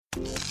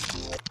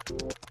Hello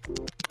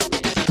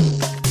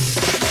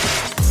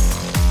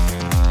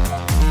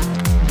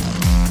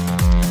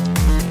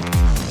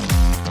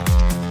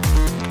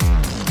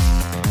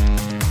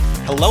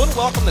and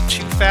welcome to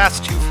Too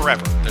Fast, Too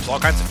Forever. There's all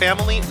kinds of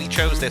family. We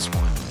chose this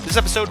one. This is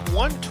episode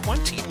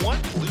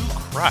 121, Blue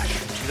Crush,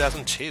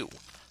 2002.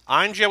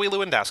 I'm Joey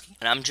Lewandowski.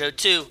 And I'm Joe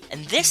too.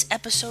 And this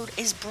episode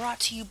is brought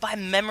to you by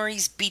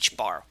Memories Beach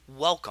Bar.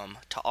 Welcome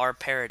to our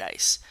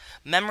paradise.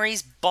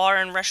 Memories Bar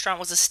and Restaurant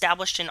was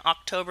established in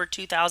October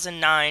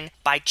 2009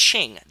 by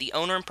Ching, the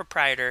owner and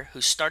proprietor,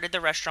 who started the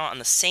restaurant on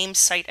the same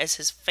site as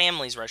his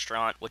family's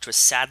restaurant, which was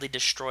sadly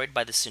destroyed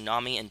by the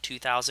tsunami in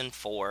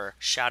 2004.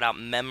 Shout out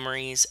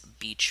Memories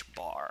Beach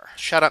Bar.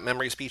 Shout out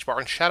Memories Beach Bar,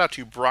 and shout out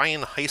to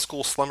Brian High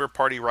School Slumber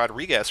Party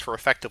Rodriguez for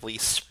effectively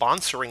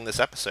sponsoring this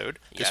episode.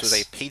 This was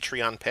a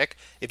Patreon pick.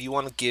 If you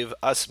want to give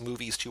us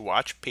movies to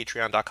watch,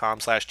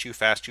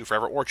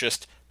 patreon.com/toofast2forever, or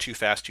just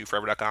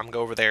toofast2forever.com.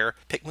 Go over there,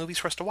 pick movies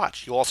for us to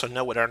watch. You'll also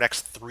know what our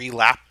next 3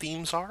 lap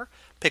themes are.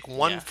 Pick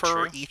one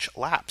for each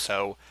lap.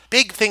 So,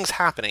 big things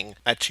happening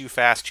at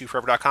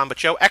toofast2forever.com. But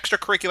Joe,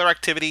 extracurricular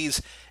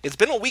activities. It's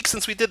been a week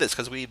since we did this,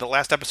 because the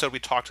last episode we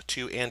talked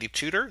to Andy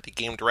Tudor, the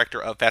game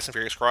director of Fast and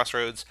Furious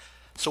Crossroads.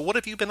 So what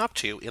have you been up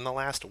to in the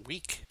last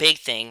week? Big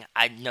thing.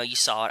 I know you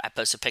saw it. I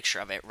posted a picture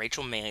of it.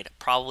 Rachel made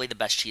probably the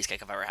best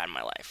cheesecake I've ever had in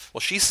my life. Well,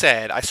 she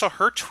said, I saw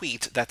her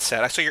tweet that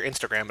said, I saw your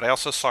Instagram, but I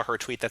also saw her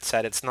tweet that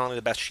said it's not only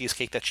the best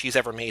cheesecake that she's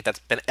ever made, that's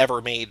been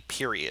ever made,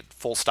 period.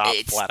 Full stop,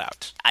 flat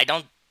out. I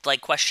don't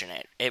question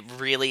it. It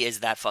really is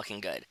that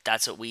fucking good.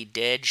 That's what we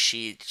did.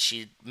 She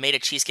made a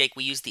cheesecake.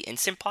 We used the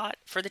Instant Pot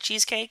for the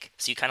cheesecake,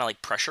 so you kind of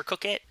like pressure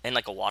cook it in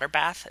like a water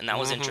bath, and that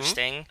was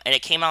interesting. And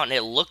it came out and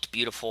it looked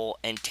beautiful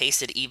and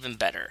tasted even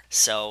better.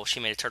 So she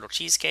made a turtle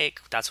cheesecake.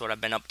 That's what I've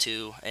been up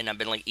to, and I've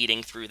been like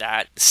eating through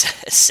that.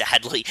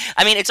 Sadly,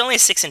 I mean, it's only a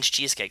 6-inch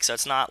cheesecake, so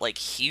it's not like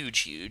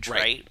huge,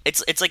 right?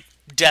 It's like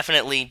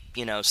definitely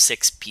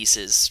 6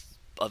 pieces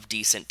of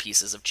decent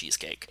pieces of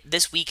cheesecake.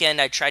 This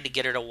weekend, I tried to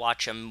get her to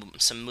watch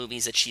some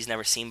movies that she's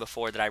never seen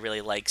before that I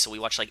really like. So we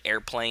watched like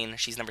Airplane.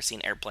 She's never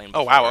seen Airplane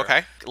before. Oh, wow,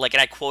 okay. Like, and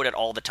I quote it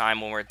all the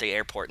time when we're at the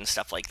airport and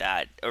stuff like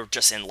that, or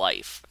just in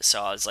life.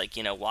 So I was like,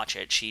 watch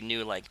it. She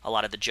knew like a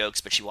lot of the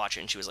jokes, but she watched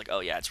it and she was like, oh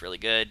yeah, it's really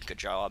good. Good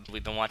job.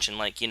 We've been watching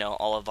like,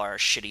 all of our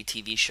shitty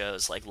TV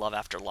shows like Love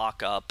After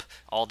Lockup,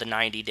 all the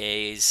 90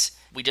 Days.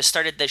 We just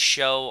started this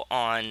show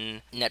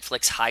on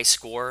Netflix, High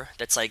Score,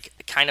 that's like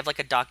kind of like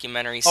a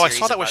documentary series. Oh, I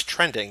saw that was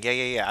trending.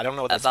 Yeah. I don't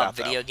know what that's about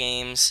video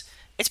games.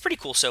 It's pretty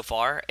cool so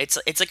far. It's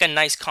like a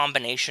nice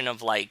combination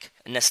of like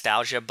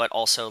nostalgia, but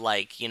also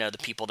like the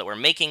people that were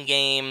making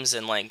games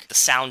and like the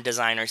sound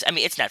designers. I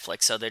mean, it's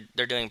Netflix, so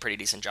they're doing a pretty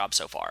decent job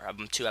so far.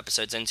 I'm 2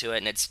 episodes into it,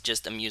 and it's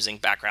just amusing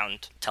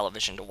background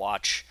television to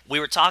watch. We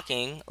were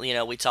talking,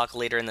 we talk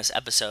later in this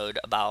episode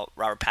about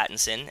Robert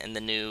Pattinson, and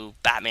the new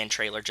Batman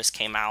trailer just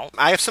came out.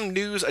 I have some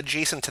news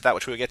adjacent to that,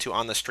 which we'll get to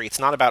on the streets.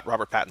 Not about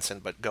Robert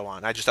Pattinson, but go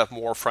on. I just have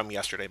more from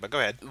yesterday, but go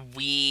ahead.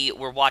 We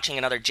were watching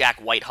another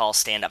Jack Whitehall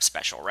stand-up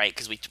special, right?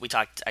 Because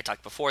I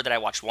talked before that I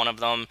watched one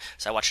of them,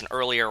 so I watched an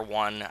earlier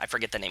one. I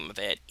forget the name of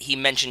it. He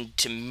mentioned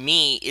to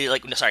me,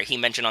 he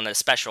mentioned on the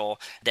special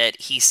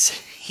that he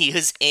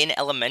was in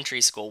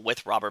elementary school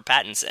with Robert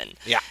Pattinson.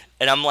 Yeah.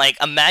 And I'm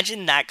like,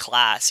 imagine that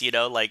class,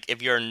 like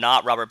if you're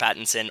not Robert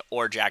Pattinson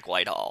or Jack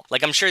Whitehall.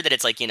 Like, I'm sure that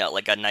it's like,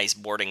 like a nice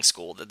boarding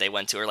school that they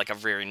went to, or like a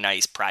very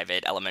nice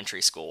private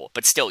elementary school.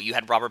 But still, you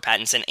had Robert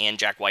Pattinson and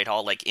Jack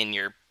Whitehall like in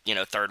your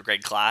 3rd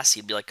grade class.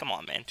 You'd be like, come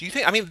on, man. Do you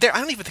think, I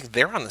don't even think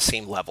they're on the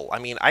same level. I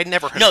mean, I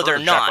never heard they're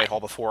of not. Jack Whitehall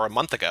before a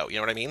month ago, you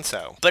know what I mean?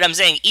 So. But I'm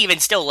saying, even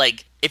still,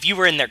 like, if you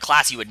were in their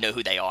class, you would know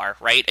who they are,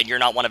 right? And you're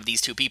not one of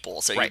these 2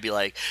 people, so you'd be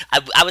like,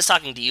 I was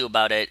talking to you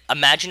about it.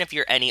 Imagine if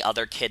you're any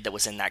other kid that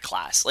was in that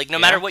class. Like, no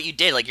matter what you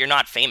did, like, you're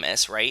not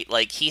famous, right?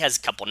 Like, he has a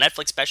couple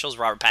Netflix specials,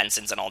 Robert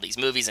Pattinson's in all these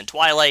movies and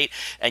Twilight,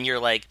 and you're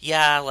like,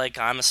 yeah, like,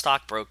 I'm a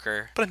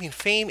stockbroker. But I mean,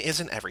 fame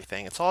isn't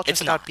everything. It's all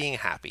just about being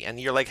happy. And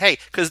you're like, hey,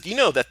 because you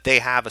know that they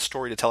have a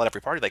story to tell at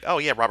every party, like, oh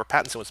yeah, Robert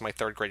Pattinson was in my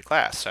 3rd grade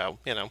class, so,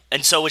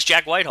 And so was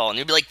Jack Whitehall, and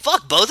you'd be like,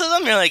 fuck, both of them?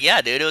 And you're like, yeah,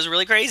 dude, it was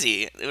really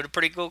crazy. It was a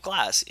pretty cool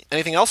class.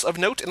 Anything else of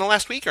note in the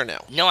last week or no?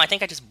 No, I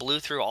think I just blew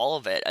through all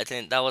of it. I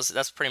think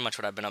that's pretty much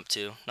what I've been up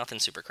to. Nothing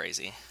super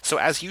crazy. So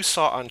as you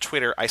saw on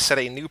Twitter, I set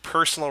a new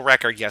personal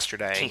record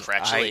yesterday.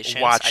 Congratulations.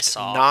 I watched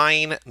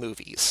 9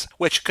 movies,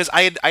 which, because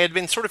I had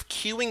been sort of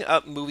queuing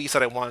up movies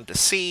that I wanted to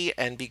see,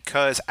 and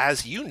because,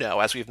 as you know,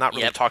 as we've not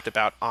really talked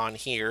about on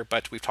here,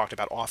 but we've talked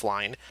about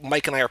offline,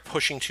 Mike and I are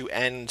pushing to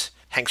end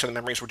Hanks Are the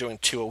Memories. We're doing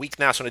 2 a week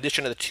now, so in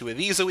addition to the 2 of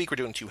these a week, we're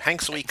doing 2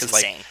 Hanks a week. It's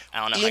insane. I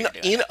don't know how you're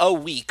doing in a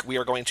week, we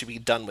are going to be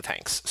done with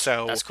Hanks.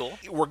 So that's cool.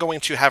 We're going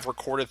to have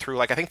recorded through,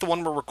 like, I think the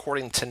one we're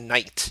recording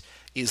tonight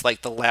is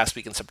like the last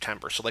week in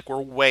September. So like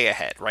we're way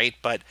ahead, right?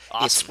 But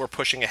Awesome. we're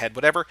pushing ahead,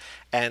 whatever.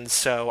 And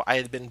so I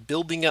had been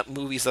building up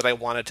movies that I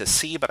wanted to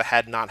see, but I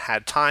had not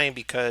had time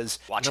because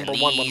Watching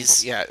number one,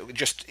 these.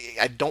 just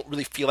I don't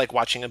really feel like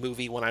watching a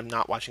movie when I'm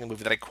not watching a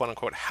movie that I quote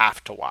unquote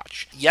have to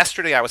watch.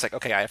 Yesterday I was like,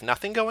 okay, I have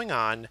nothing going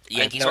on.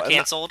 Yankees were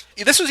canceled.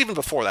 This was even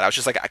before that. I was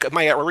just like,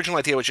 my original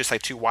idea was just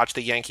like to watch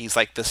the Yankees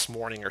like this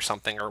morning or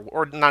something,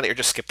 or not, or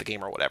just skip the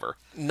game or whatever.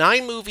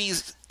 9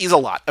 movies is a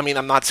lot. I mean,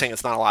 I'm not saying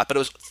it's not a lot, but it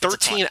was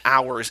 13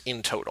 hours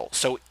in total.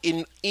 So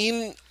in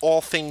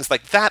all things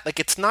like that, like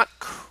it's not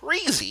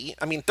crazy.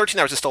 I mean, 13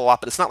 hours is still a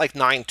lot, but it's not like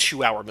 9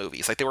 2-hour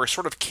movies. Like they were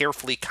sort of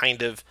carefully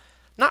kind of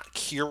not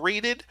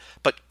curated,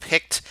 but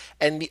picked.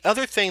 And the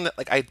other thing that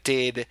like I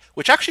did,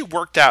 which actually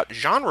worked out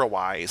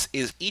genre-wise,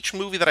 is each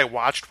movie that I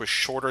watched was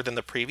shorter than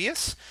the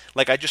previous.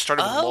 Like I just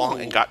started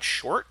long and got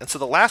short. And so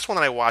the last one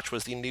that I watched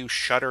was the new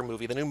Shudder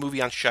movie, the new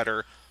movie on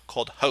Shudder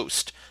called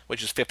Host,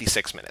 which is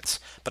 56 minutes.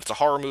 But it's a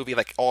horror movie,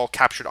 like all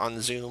captured on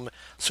Zoom.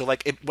 So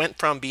like it went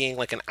from being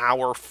like an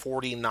hour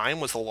 49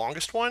 was the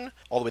longest one,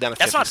 all the way down to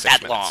 56 minutes.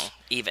 That's not that long,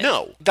 even.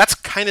 No, that's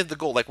kind of the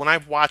goal. Like when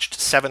I've watched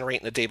 7 or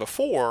 8 in a day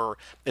before,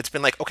 it's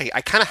been like, okay,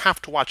 I kind of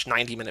have to watch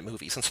 90-minute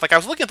movies. And so like I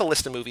was looking at the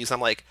list of movies, and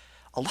I'm like,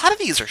 a lot of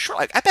these are short.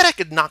 Like, I bet I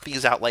could knock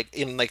these out, like,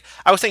 in, like,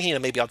 I was thinking,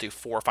 maybe I'll do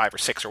 4 or 5 or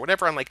 6 or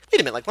whatever. I'm like, wait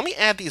a minute, like, let me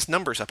add these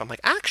numbers up. I'm like,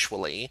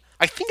 actually,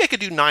 I think I could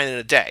do 9 in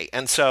a day.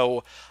 And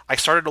so I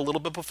started a little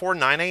bit before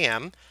 9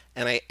 a.m.,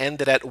 and I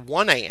ended at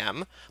 1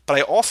 a.m., but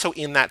I also,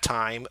 in that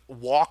time,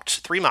 walked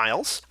 3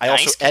 miles. I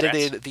also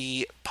edited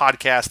the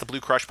podcast, the Blue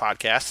Crush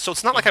podcast, so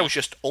it's not like I was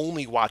just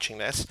only watching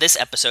this. This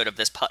episode of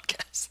this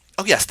podcast.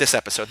 Oh yes, this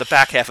episode, the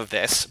back half of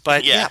this.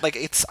 But yeah, like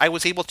I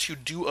was able to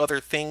do other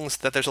things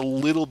that there's a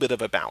little bit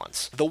of a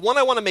balance. The one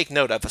I want to make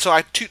note of, so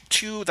I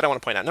two that I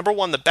want to point out. Number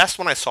one, the best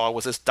one I saw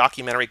was this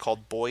documentary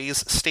called Boys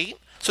State.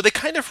 So they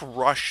kind of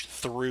rushed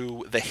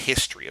through the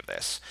history of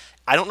this.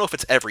 I don't know if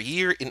it's every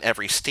year in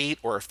every state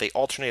or if they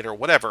alternate or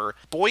whatever.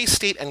 Boys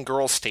State and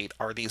Girls State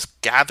are these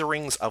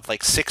gatherings of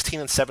like 16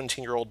 and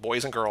 17-year-old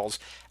boys and girls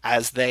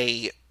as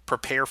they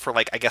prepare for,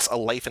 like, I guess, a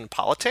life in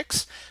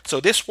politics. So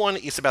this one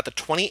is about the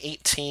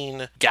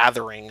 2018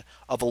 gathering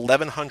of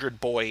 1,100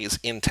 boys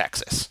in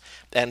Texas.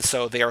 And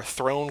so they are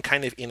thrown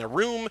kind of in a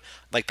room,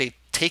 like they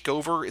take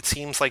over, it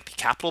seems like, the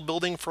Capitol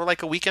building for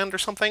like a weekend or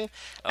something.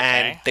 Okay.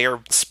 And they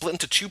are split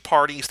into 2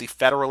 parties, the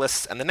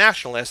Federalists and the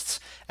Nationalists,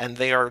 and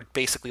they are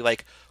basically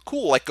like,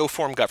 cool, like, go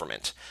form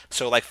government.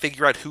 So, like,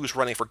 figure out who's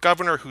running for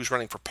governor, who's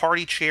running for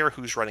party chair,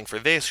 who's running for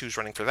this, who's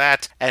running for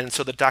that. And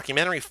so the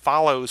documentary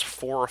follows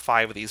 4 or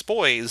 5 of these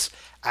boys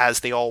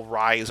as they all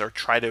rise or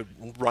try to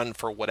run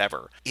for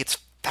whatever. It's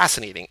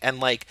fascinating. And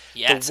like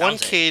the one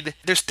kid,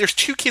 there's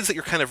 2 kids that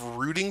you're kind of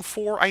rooting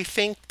for, I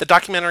think. The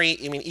documentary,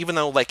 I mean, even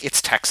though like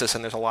it's Texas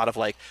and there's a lot of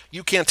like,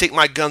 you can't take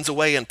my guns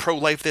away and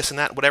pro-life this and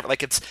that, whatever,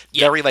 like it's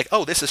very like,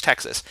 oh, this is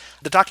Texas.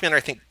 The documentary,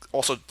 I think,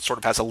 also sort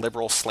of has a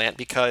liberal slant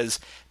because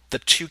the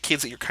 2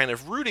 kids that you're kind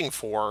of rooting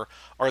for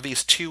are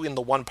these 2 in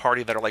the one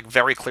party that are like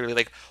very clearly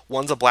like,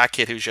 one's a black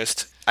kid who's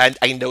just,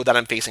 I know that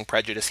I'm facing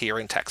prejudice here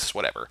in Texas,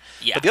 whatever.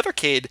 Yeah. But the other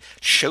kid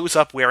shows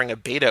up wearing a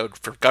Beto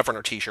for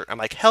governor t-shirt. I'm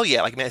like, hell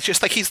yeah. Like, man, it's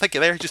just like, he's like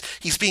there, just,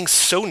 he's being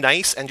so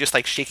nice and just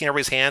like shaking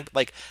everybody's hand,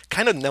 like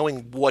kind of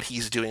knowing what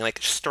he's doing, like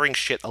stirring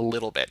shit a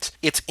little bit.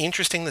 It's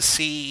interesting to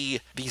see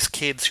these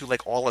kids who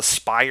like all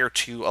aspire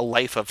to a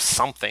life of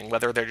something,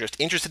 whether they're just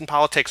interested in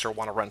politics or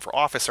want to run for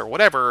office or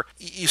whatever.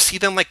 You see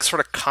them like sort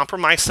of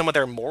compromise some of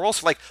their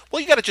morals. Like,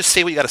 well, you got to just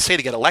say what you got to say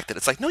to get elected.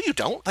 It's like, no, you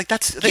don't. Like,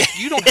 that's, like,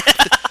 you don't have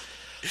to.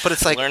 But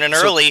it's like learning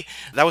early.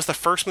 That was the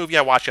first movie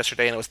I watched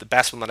yesterday, and it was the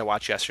best one that I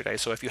watched yesterday.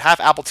 So if you have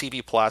Apple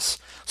TV Plus,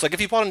 so like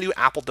if you bought a new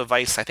Apple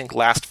device, I think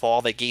last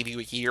fall they gave you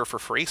a year for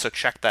free. So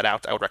check that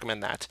out. I would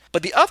recommend that.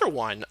 But the other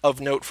one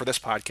of note for this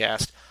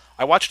podcast,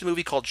 I watched a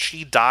movie called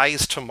She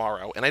Dies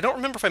Tomorrow, and I don't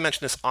remember if I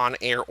mentioned this on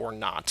air or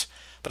not.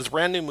 But it's a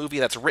brand new movie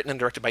that's written and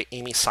directed by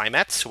Amy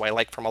Seimetz, who I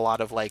like from a lot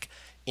of like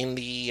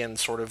indie and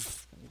sort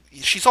of.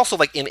 She's also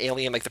like in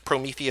Alien, like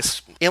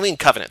the Alien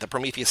Covenant, the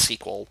Prometheus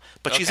sequel.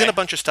 But she's in a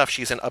bunch of stuff.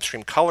 She's in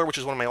Upstream Color, which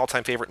is one of my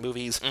all-time favorite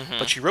movies. Mm-hmm.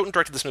 But she wrote and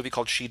directed this movie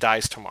called She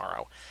Dies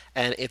Tomorrow.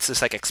 And it's this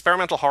like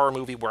experimental horror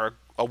movie where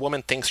a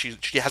woman thinks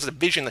she has a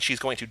vision that she's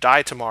going to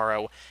die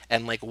tomorrow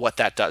and like what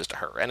that does to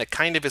her. And it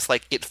kind of is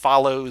like, it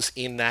follows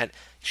in that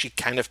she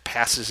kind of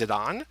passes it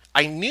on.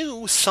 I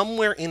knew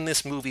somewhere in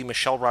this movie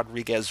Michelle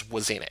Rodriguez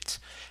was in it.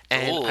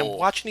 And I'm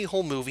watching the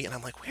whole movie, and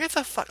I'm like, where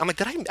the fuck? I'm like,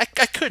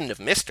 I couldn't have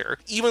missed her.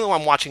 Even though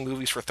I'm watching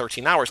movies for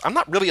 13 hours, I'm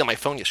not really on my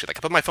phone yesterday. Like,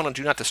 I put my phone on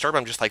Do Not Disturb.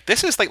 I'm just like,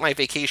 this is like my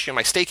vacation,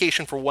 my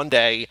staycation for one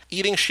day,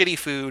 eating shitty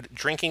food,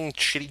 drinking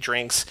shitty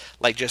drinks.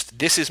 Like, just,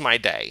 this is my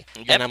day.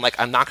 Yep. And I'm like,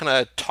 I'm not going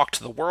to talk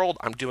to the world.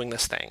 I'm doing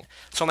this thing.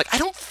 So I'm like, I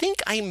don't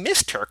think I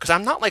missed her, because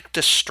I'm not, like,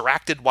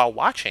 distracted while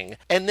watching.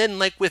 And then,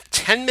 like, with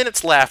 10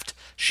 minutes left,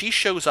 she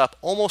shows up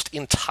almost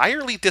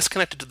entirely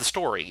disconnected to the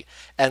story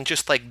and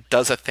just, like,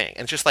 does a thing.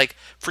 And just, like,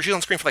 she's on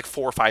screen for like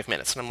 4 or 5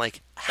 minutes, and I'm like,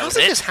 how does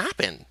this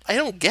happen? I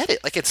don't get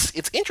it. Like,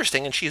 it's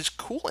interesting, and she's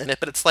cool in it,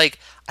 but it's like,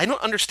 I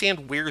don't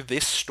understand where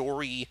this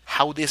story,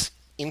 how this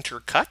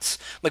intercuts.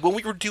 Like when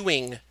we were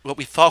doing what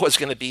we thought was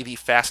going to be the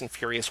Fast and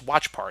Furious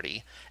watch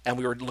party, and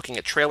we were looking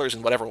at trailers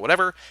and whatever,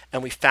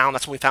 and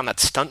that's when we found that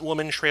Stunt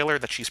Woman trailer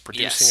that she's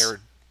producing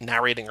or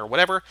narrating or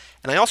whatever.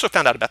 And I also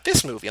found out about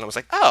this movie, and I was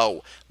like,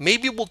 oh,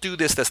 maybe we'll do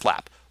this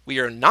lap. We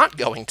are not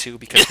going to,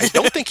 because I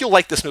don't think you'll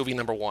like this movie,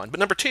 number one. But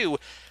number two,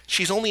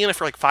 she's only in it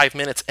for like 5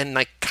 minutes, and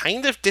like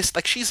kind of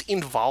like she's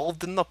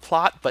involved in the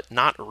plot, but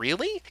not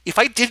really. If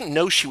I didn't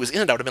know she was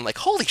in it, I would have been like,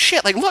 holy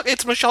shit, like look,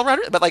 it's Michelle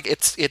Rodriguez. But like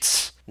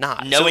it's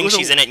not. Knowing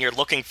she's in it and you're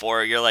looking for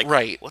her, you're like,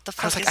 right. What the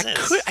fuck I was like,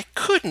 is this? I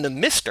couldn't have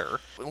missed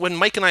her. When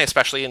Mike and I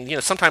especially,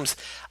 and sometimes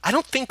I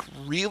don't think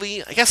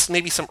really, I guess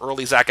maybe some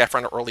early Zac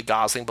Efron or early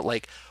Gosling, but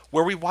like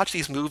where we watch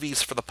these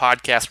movies for the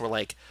podcast, we're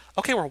like,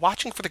 okay, we're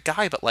watching for the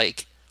guy, but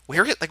like,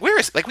 where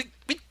is it? Like, we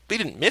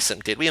didn't miss him,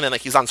 did we? And then,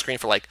 like, he's on screen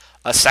for, like,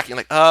 a second,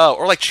 like, oh,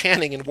 or, like,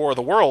 Channing in War of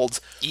the Worlds,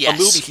 a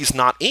movie he's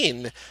not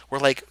in. We're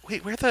like,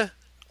 wait,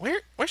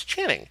 where's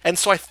Channing? And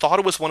so I thought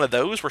it was one of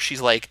those where she's,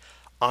 like,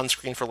 on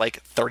screen for,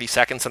 like, 30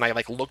 seconds, and I,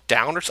 like, looked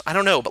down, or I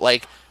don't know, but,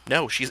 like,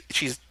 no, she's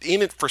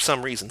in it for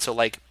some reason. So,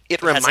 like,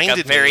 it reminded me... It has,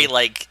 like, a very,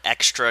 like,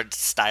 extra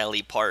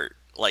styly part.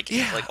 Like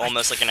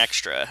almost like an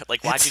extra.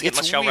 Like, why'd you get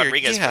Michelle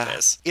Rodriguez for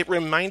this? It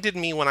reminded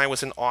me when I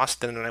was in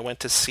Austin and I went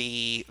to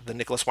see the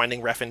Nicholas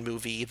Winding Refn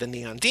movie, The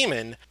Neon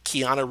Demon.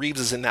 Keanu Reeves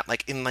is in that,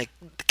 like, in, like,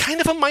 kind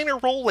of a minor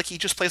role. Like, he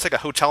just plays, like, a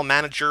hotel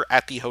manager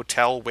at the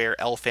hotel where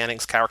Elle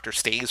Fanning's character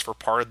stays for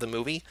part of the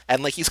movie.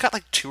 And, like, he's got,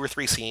 like, 2 or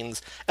 3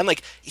 scenes. And,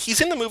 like,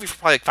 he's in the movie for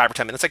probably, like, 5 or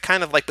 10 minutes. Like,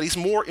 kind of, like, but he's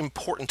more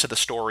important to the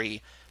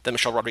story than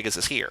Michelle Rodriguez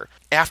is here.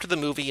 After the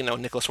movie,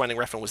 Nicholas Winding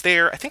Refn was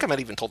there. I think I might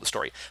have even told the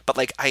story. But,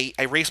 like, I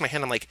raised my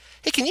hand. I'm like,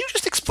 hey, can you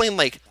just explain,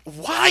 like,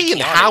 why and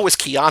how is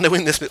Keanu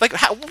in this movie? Like,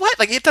 what?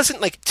 Like, it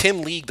doesn't, like,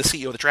 Tim League, the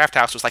CEO of the Draft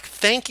House, was like,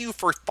 thank you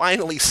for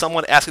finally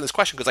someone asking this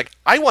question. Because, like,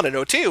 I want to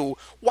know, too,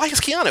 why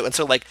is Keanu? And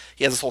so, like,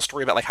 he has this whole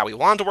story about, like, how he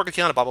wanted to work with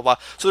Keanu, blah, blah, blah.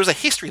 So there's a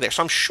history there.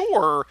 So I'm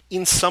sure,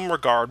 in some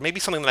regard,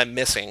 maybe something that I'm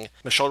missing,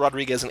 Michelle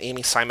Rodriguez and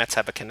Amy Seimetz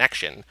have a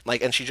connection.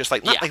 Like, and she just,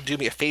 like, not, like, do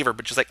me a favor,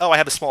 but just, like, oh, I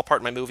have a small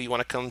part in my movie. You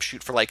want to come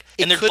shoot for, like,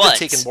 it could have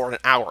taken more than an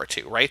hour or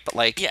two, right? But,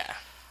 like,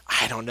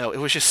 I don't know. It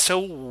was just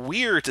so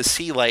weird to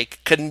see, like,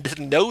 couldn't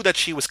know that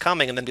she was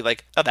coming and then be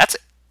like, oh, that's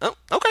it. Oh,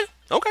 okay.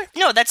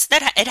 No,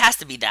 it has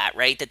to be that,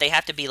 right? That they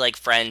have to be, like,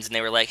 friends, and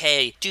they were like,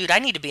 hey, dude, I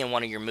need to be in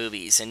one of your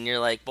movies. And you're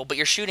like, well, but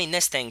you're shooting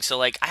this thing, so,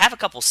 like, I have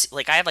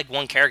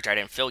one character I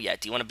didn't fill yet.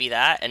 Do you want to be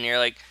that? And you're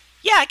like,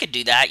 yeah, I could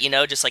do that,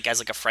 just, like, as,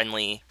 like, a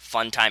friendly,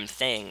 fun time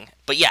thing.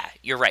 But, yeah,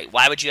 you're right.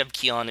 Why would you have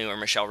Keanu or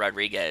Michelle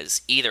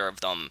Rodriguez, either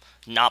of them,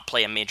 not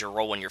play a major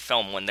role in your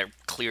film when they're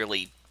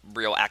clearly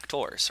real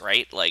actors,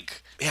 right?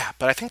 Like, yeah,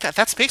 but I think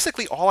that's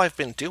basically all I've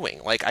been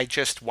doing. Like, I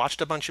just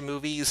watched a bunch of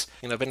movies.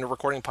 I've been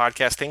recording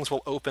podcasts. Things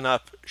will open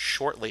up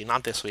shortly,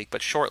 not this week,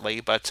 but shortly.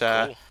 But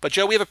cool. But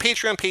Joe, we have a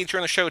Patreon page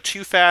on the show,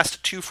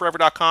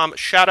 toofast2forever.com.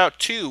 Shout out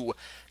to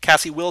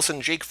Cassie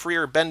Wilson, Jake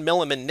Freer, Ben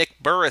Milliman,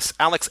 Nick Burris,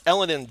 Alex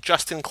Ellenin,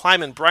 Justin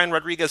Kleiman, Brian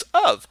Rodriguez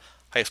of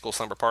High School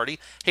Slumber Party,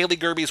 Haley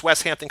Gerbies,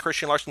 Wes Hampton,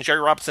 Christian Larson, Jerry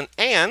Robinson,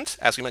 and,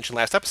 as we mentioned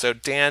last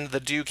episode, Dan the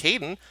Duke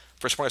Hayden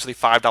for supporting us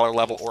at the $5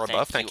 level or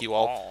above. Thank you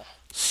all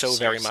so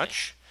very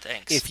much.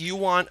 Thanks. If you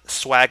want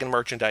swag and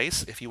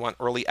merchandise, if you want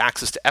early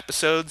access to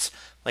episodes,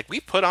 like,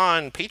 we put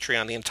on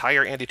Patreon the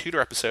entire Andy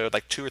Tudor episode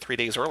like 2 or 3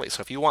 days early.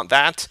 So if you want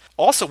that.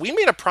 Also, we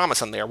made a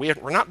promise on there.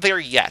 We're not there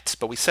yet,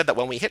 but we said that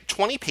when we hit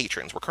 20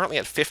 patrons, we're currently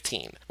at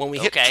 15. When we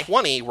hit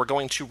 20, we're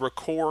going to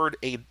record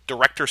a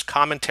director's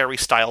commentary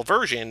style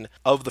version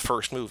of the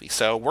first movie.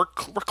 So we're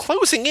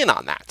closing in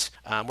on that.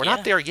 We're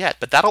not there yet,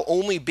 but that'll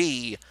only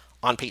be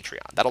on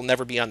Patreon. That'll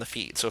never be on the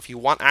feed. So if you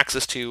want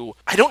access to,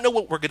 I don't know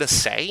what we're going to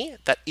say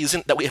that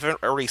we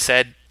haven't already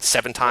said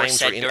 7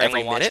 times or in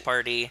every minute.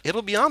 Party.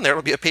 It'll be on there.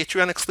 It'll be a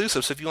Patreon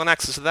exclusive. So if you want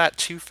access to that,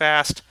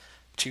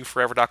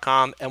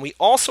 toofast2forever.com. And we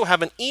also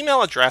have an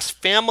email address,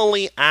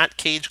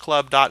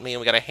 family@cageclub.me, and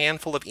we got a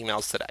handful of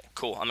emails today.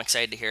 Cool. I'm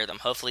excited to hear them.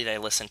 Hopefully they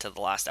listened to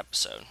the last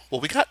episode.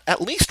 Well, we got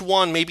at least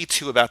 1, maybe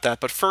 2 about that.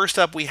 But first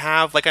up, we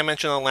have, like I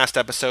mentioned in the last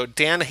episode,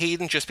 Dan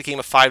Hayden just became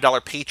a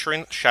 $5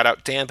 patron. Shout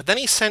out, Dan. But then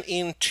he sent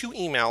in 2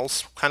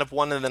 emails, kind of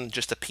one and then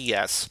just a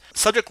PS.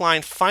 Subject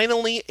line,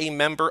 finally a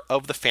member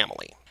of the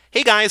family.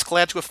 Hey guys,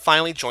 glad to have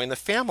finally joined the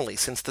family.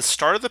 Since the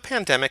start of the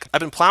pandemic, I've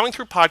been plowing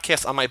through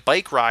podcasts on my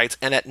bike rides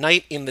and at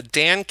night in the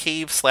Dan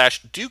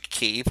Cave/Duke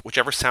Cave,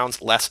 whichever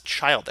sounds less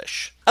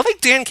childish. I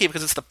like Dan Cave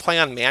because it's the play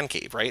on Man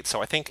Cave, right?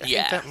 So I think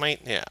that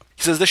might, He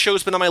says, this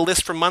show's been on my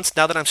list for months.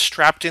 Now that I'm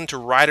strapped in to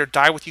ride or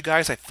die with you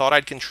guys, I thought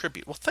I'd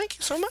contribute. Well, thank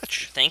you so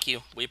much. Thank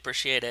you. We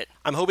appreciate it.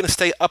 I'm hoping to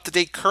stay up to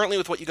date currently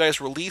with what you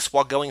guys release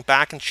while going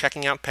back and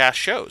checking out past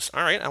shows.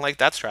 All right, I like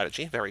that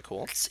strategy. Very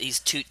cool. He's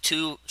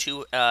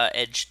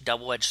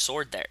double-edged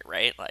sword there,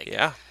 right? Like,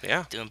 yeah.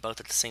 Doing both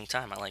at the same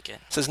time. I like it.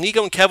 Says,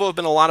 Nico and Kevo have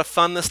been a lot of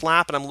fun this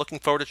lap, and I'm looking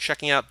forward to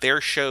checking out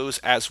their shows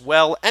as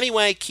well.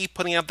 Anyway, keep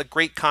putting out the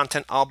great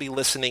content. I'll be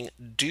listening listening,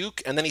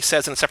 Duke. And then he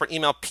says in a separate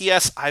email,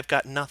 P.S. I've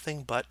got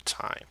nothing but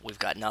time. We've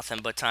got nothing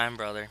but time,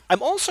 brother.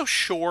 I'm also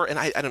sure, and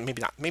I don't,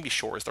 maybe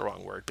sure is the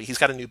wrong word, but he's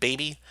got a new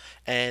baby.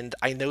 And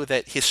I know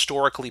that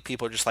historically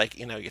people are just like,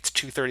 it's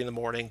 2:30 in the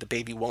morning, the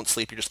baby won't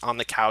sleep, you're just on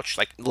the couch,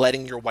 like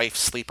letting your wife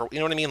sleep, or you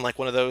know what I mean? Like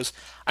one of those.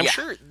 I'm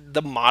sure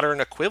the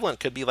modern equivalent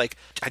could be like,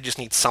 I just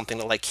need something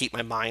to like keep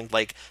my mind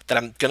like that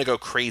I'm going to go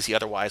crazy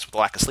otherwise with the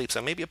lack of sleep.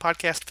 So maybe a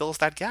podcast fills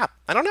that gap.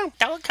 I don't know.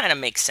 That would kind of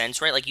make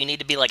sense, right? Like you need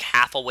to be like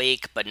half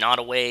awake but not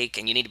awake,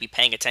 and you need to be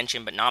paying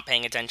attention but not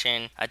paying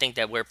attention. I think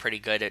that we're pretty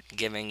good at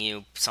giving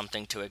you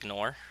something to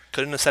ignore.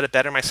 Couldn't have said it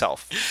better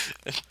myself.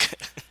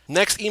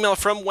 Next email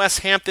from Wes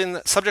Hampton,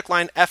 subject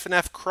line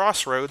FNF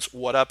Crossroads,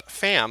 what up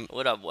fam?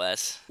 What up,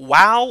 Wes?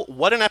 Wow,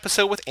 what an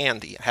episode with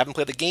Andy. I haven't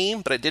played the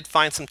game, but I did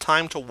find some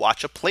time to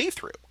watch a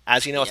playthrough.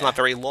 As you know, it's not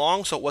very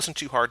long, so it wasn't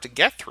too hard to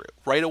get through.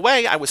 Right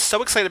away, I was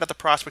so excited about the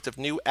prospect of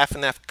new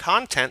FNF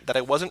content that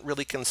I wasn't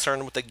really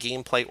concerned with the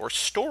gameplay or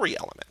story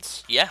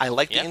elements. Yeah. I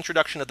liked the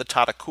introduction of the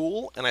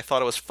Tatacool, and I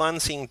thought it was fun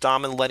seeing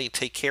Dom and Letty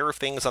take care of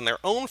things on their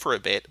own for a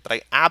bit, but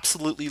I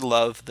absolutely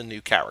love the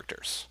new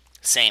characters.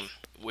 Same.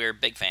 We're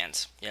big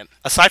fans. Yep.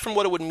 Aside from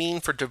what it would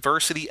mean for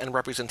diversity and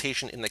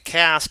representation in the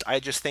cast, I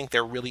just think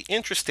they're really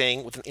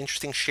interesting with an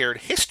interesting shared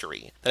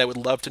history that I would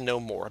love to know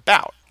more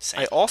about.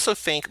 Same. I also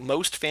think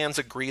most fans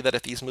agree that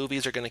if these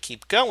movies are going to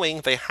keep going,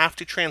 they have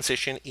to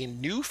transition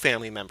in new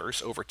family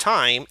members over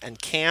time,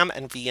 and Cam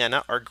and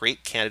Vienna are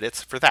great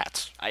candidates for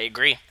that. I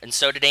agree. And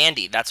so did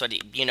Andy. That's what,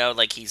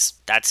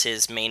 that's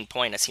his main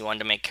point, is he wanted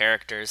to make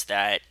characters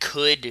that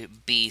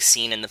could be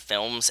seen in the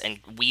films and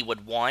we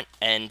would want,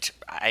 and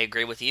I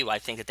agree with you. I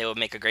think that they would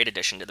make a great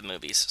addition to the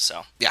movies,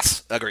 so.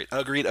 Yes, agreed.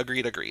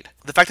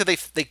 The fact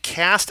that they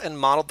cast and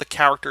modeled the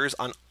characters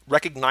on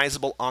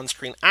recognizable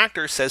on-screen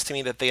actors says to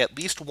me that they at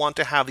least want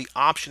to have the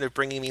option of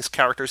bringing these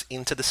characters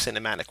into the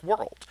cinematic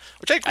world,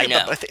 which I agree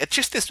with. But it's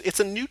just it's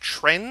a new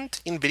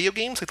trend in video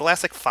games, like the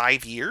last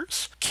 5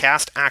 years.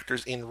 Cast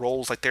actors in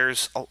roles, like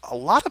there's a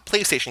lot of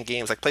PlayStation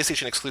games, like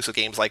PlayStation exclusive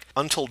games, like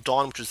Until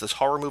Dawn, which is this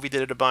horror movie,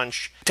 did it a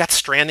bunch. Death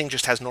Stranding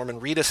just has Norman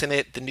Reedus in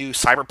it. The new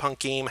Cyberpunk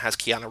game has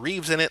Keanu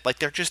Reeves in it. Like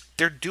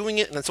they're doing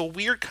it, and it's a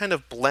weird kind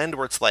of blend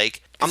where it's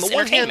like, on the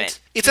one hand,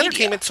 it's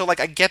entertainment, so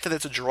I get that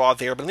it's a draw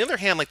there, but on the other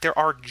hand, there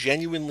are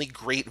genuinely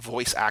great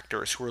voice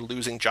actors who are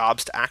losing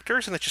jobs to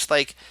actors, and it's just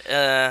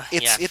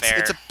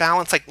it's a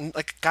balance,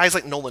 like guys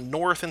like Nolan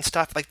North and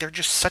stuff, they're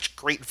just such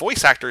great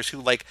voice actors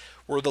who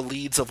were the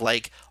leads of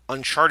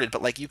Uncharted,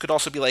 but you could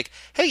also be like,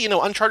 hey,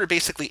 Uncharted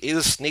basically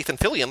is Nathan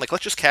Fillion,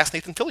 let's just cast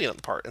Nathan Fillion in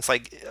the part. It's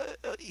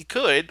you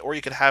could, or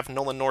you could have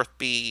Nolan North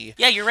be...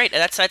 Yeah, you're right.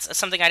 That's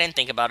something I didn't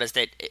think about, is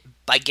that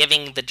by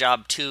giving the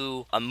job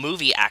to a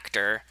movie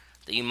actor,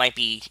 that you might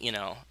be,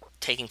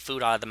 taking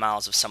food out of the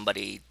mouths of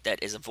somebody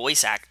that is a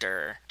voice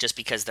actor just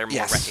because they're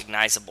more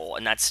recognizable.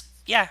 And that's,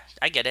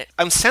 I get it.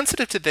 I'm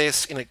sensitive to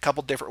this in a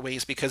couple different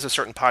ways because of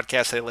certain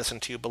podcasts I listen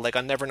to, but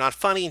on Never Not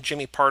Funny,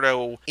 Jimmy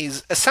Pardo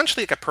is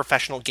essentially a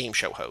professional game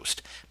show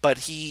host.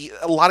 But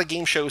a lot of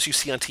game shows you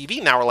see on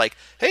TV now are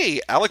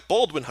hey, Alec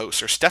Baldwin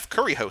hosts or Steph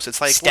Curry hosts.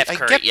 It's I get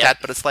that,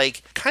 but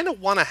it's kind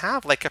of want to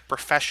have a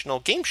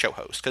professional game show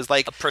host because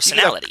a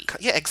personality.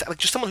 Exactly.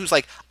 Just someone who's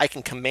I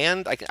can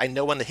command, I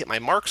know when to hit my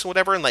marks and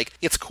whatever, and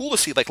it's cool to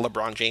see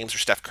LeBron James or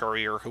Steph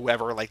Curry or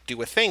whoever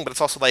do a thing, but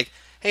it's also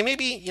hey,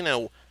 maybe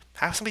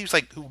have somebody who's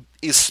who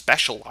is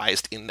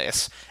specialized in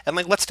this, and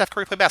let Steph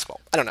Curry play basketball.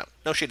 I don't know.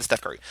 No shade to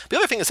Steph Curry. The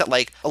other thing is that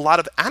a lot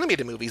of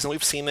animated movies, and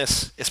we've seen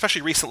this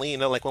especially recently,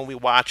 when we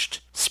watched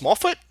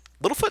Littlefoot,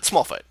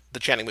 Smallfoot, the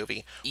Channing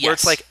movie, where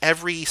it's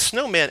every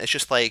snowman is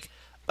just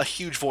a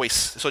huge voice.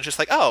 So it's just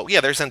oh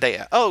yeah, there's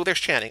Zendaya. Oh, there's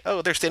Channing.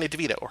 Oh, there's Danny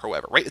DeVito or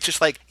whoever, right? It's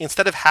just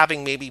instead of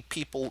having maybe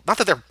people, not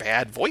that they're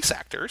bad voice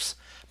actors,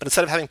 but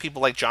instead of having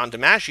people like John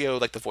DiMaggio,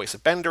 the voice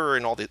of Bender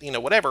and all the,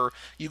 whatever,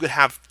 you could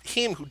have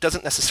him who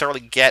doesn't necessarily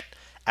get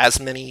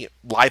as many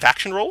live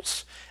action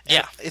roles.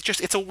 And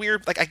it's a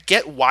weird, I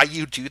get why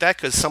you do that,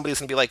 because somebody's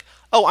going to be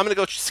oh, I'm going to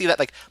go see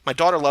that, my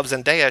daughter loves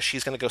Zendaya,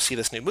 she's going to go see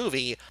this new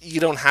movie. You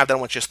don't have that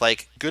with just,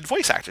 good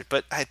voice actors,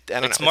 but I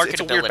don't know. It's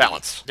a weird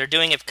balance. They're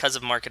doing it because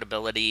of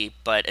marketability,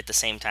 but at the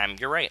same time,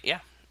 you're right,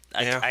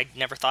 I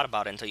never thought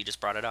about it until you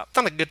just brought it up. It's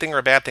not a good thing or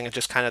a bad thing, it's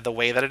just kind of the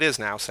way that it is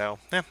now, so,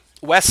 yeah.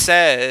 Wes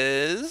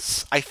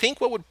says, I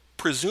think what would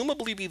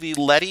presumably be the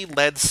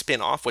Letty-led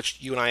spin-off, which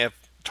you and I have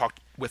talked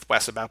with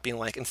Wes about being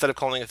instead of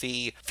calling it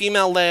the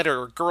female-led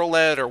or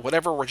girl-led or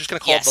whatever, we're just going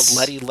to call it the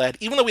Letty-led,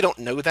 even though we don't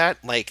know that,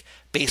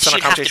 based on our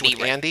conversation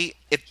with Andy.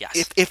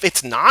 If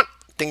it's not,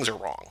 things are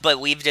wrong. But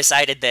we've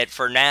decided that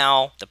for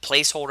now, the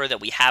placeholder that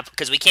we have,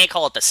 because we can't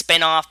call it the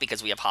spin-off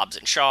because we have Hobbs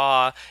and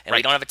Shaw, and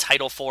we don't have a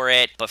title for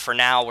it, but for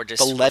now we're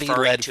just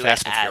referring to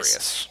it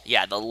as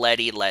the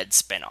Letty-led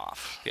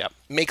spin-off. Yep.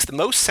 Makes the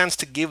most sense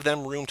to give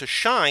them room to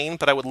shine,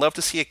 but I would love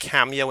to see a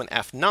cameo in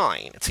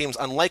F9. It seems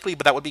unlikely,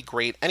 but that would be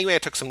great. Anyway, I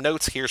took some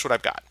notes. Here's what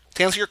I've got.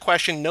 To answer your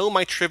question, no,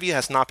 my trivia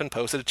has not been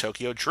posted to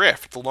Tokyo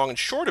Drift. The long and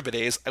short of it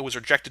is, I was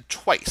rejected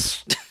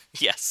twice.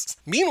 Yes.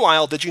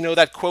 Meanwhile, did you know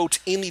that, quote,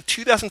 in the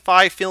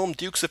 2005 film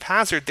Dukes of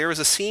Hazzard, there is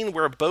a scene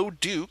where Bo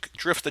Duke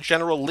drifts the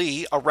General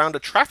Lee around a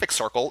traffic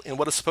circle in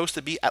what is supposed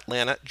to be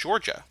Atlanta,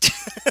 Georgia.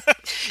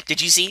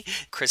 Did you see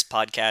Chris'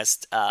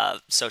 podcast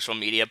social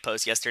media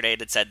post yesterday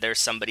that said there's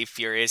somebody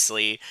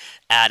furiously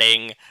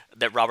adding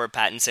that Robert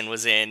Pattinson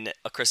was in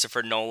a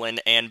Christopher Nolan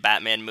and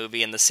Batman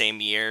movie in the same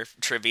year?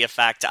 Trivia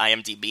fact to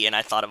IMDb, and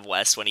I thought of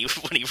Wes when he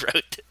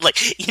wrote,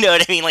 like, you know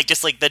what I mean? Like,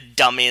 just like the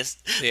dumbest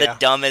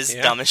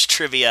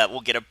trivia will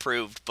get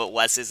approved, but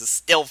Wes is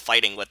still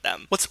fighting with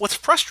them. What's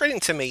frustrating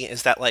to me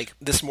is that, like,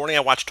 this morning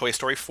I watched Toy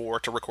Story 4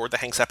 to record the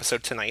Hanks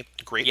episode tonight.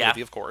 Great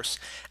movie, of course.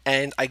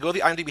 And I go to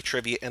the IMDb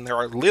trivia, and there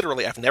are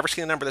literally, I've never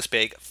seen a number this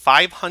big,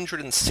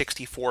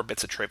 564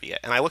 bits of trivia.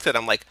 And I looked at it,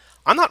 I'm like,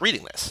 I'm not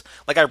reading this.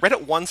 Like, I read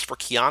it once for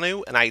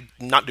Keanu, and I'm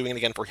not doing it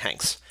again for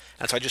Hanks.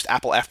 And so I just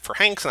Apple F for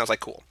Hanks, and I was like,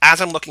 cool. As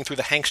I'm looking through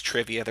the Hanks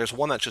trivia, there's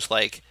one that's just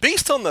like,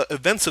 based on the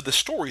events of the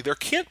story, there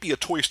can't be a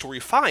Toy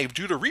Story 5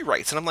 due to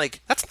rewrites. And I'm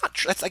like, that's not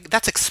true.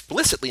 That's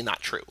explicitly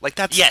not true. Like,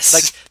 that's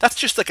that's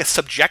just like a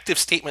subjective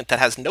statement that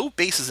has no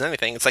basis in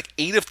anything. It's like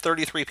 8 of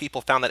 33 people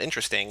found that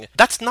interesting.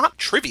 That's not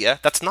trivia.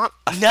 That's not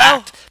a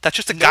fact. That's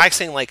just a guy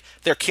saying, like,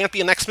 there can't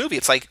be a next movie.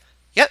 It's like,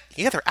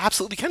 yeah, there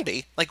absolutely can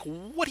be. Like,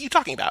 what are you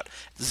talking about?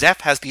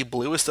 Zeph has the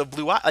bluest of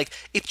blue eyes. Like,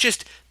 it's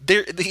just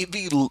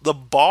the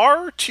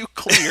bar to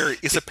clear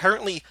is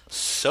apparently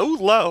so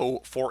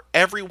low for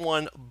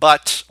everyone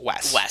but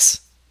Wes.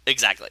 Wes,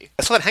 exactly.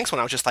 So that Hanks one,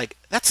 I was just like,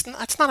 that's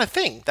not a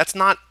thing. That's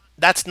not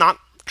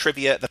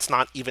trivia. That's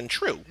not even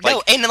true. Like,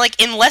 no, and like,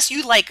 unless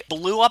you like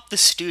blew up the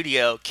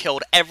studio,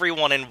 killed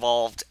everyone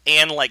involved,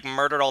 and like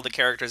murdered all the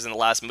characters in the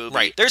last movie,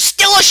 right, there's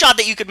still a shot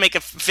that you could make a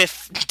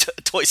fifth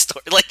Toy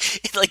Story. Like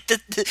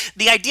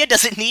the idea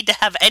doesn't need to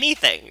have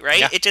anything, right?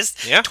 Yeah. It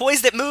just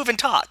toys that move and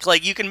talk.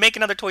 Like, you can make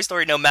another Toy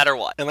Story no matter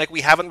what. And like,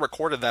 we haven't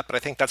recorded that, but I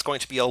think that's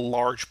going to be a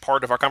large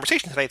part of our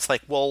conversation today. It's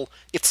like, well,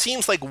 it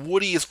seems like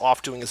Woody is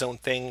off doing his own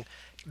thing.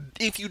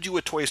 If you do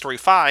a Toy Story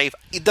 5,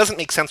 it doesn't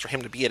make sense for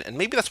him to be in it. And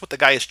maybe that's what the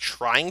guy is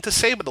trying to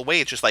say, but the way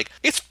it's just like,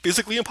 it's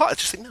physically impossible.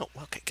 It's just like, no,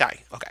 okay,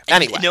 guy, okay.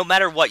 Anyway. No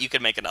matter what, you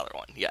could make another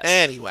one, yes.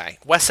 Anyway,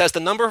 Wes says the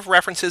number of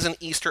references and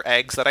Easter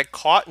eggs that I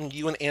caught and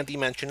you and Andy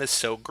mentioned is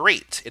so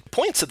great. It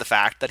points to the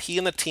fact that he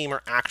and the team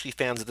are actually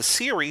fans of the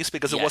series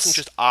because it wasn't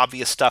just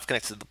obvious stuff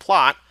connected to the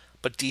plot,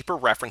 but deeper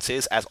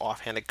references as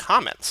offhanded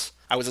comments.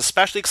 I was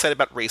especially excited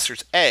about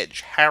Racer's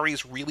Edge.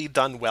 Harry's really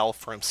done well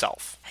for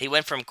himself. He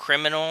went from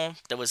criminal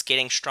that was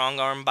getting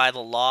strong-armed by the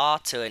law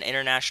to an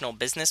international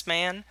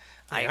businessman.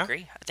 I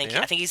agree. I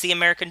think he's the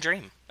American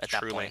dream at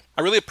that point.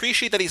 I really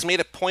appreciate that he's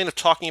made a point of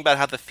talking about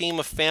how the theme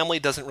of family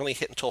doesn't really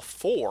hit until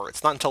 4.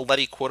 It's not until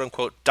Letty,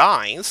 quote-unquote,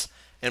 dies,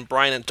 and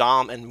Brian and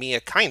Dom and Mia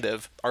kind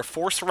of are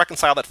forced to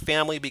reconcile that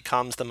family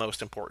becomes the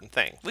most important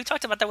thing. We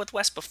talked about that with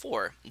Wes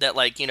before. That,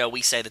 like, you know,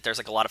 we say that there's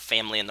like a lot of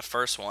family in the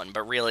first one,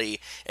 but really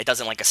it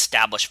doesn't like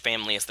establish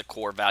family as the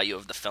core value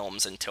of the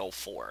films until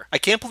 4. I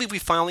can't believe we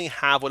finally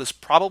have what is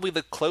probably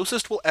the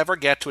closest we'll ever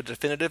get to a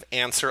definitive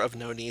answer of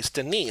No Niece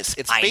Denise.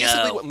 It's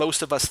basically what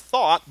most of us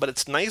thought, but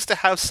it's nice to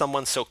have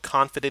someone so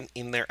confident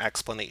in their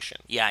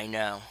explanation. Yeah, I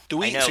know. So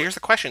here's the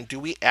question.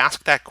 Do we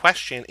ask that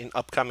question in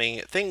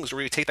upcoming things, or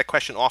do we take that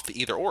question off the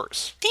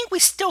either-ors? I think we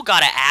still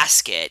gotta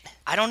ask it.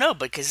 I don't know,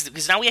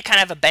 because now we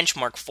kind of have a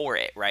benchmark for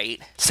it, right?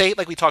 Say,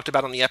 like we talked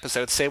about on the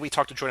episode, say we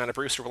talked to Jordana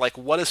Brewster, we're like,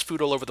 what does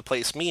food all over the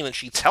place mean? And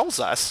she tells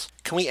us.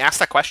 Can we ask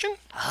that question?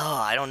 Oh,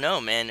 I don't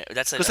know, man.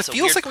 Because it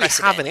feels like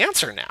precedent. We have an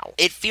answer now.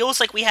 It feels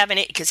like we have an...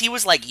 Because he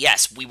was like,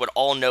 yes, we would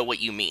all know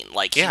what you mean.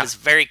 Like, he was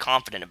very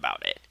confident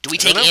about it. Do we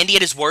take Andy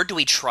at his word? Do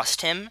we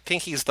trust him? I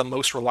think he's the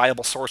most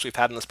reliable source we've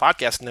had in this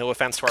podcast. No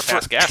offense to our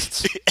past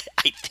guests.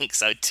 I think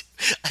so, too.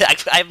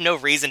 I have no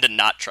reason to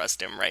not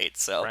trust him, right?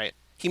 So. Right.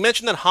 He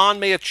mentioned that Han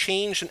may have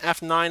changed in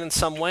F9 in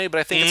some way, but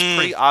I think it's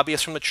pretty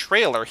obvious from the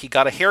trailer. He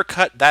got a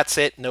haircut, that's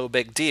it, no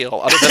big deal.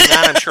 Other than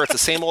that, I'm sure it's the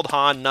same old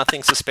Han,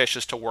 nothing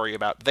suspicious to worry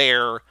about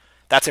there.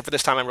 That's it for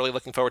this time. I'm really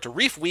looking forward to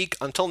Reef Week.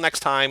 Until next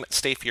time,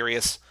 stay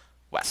furious.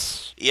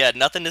 Wes. Yeah,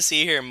 nothing to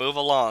see here. Move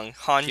along.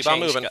 Han Keep on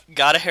moving.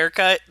 Got a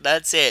haircut,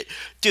 that's it.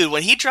 Dude,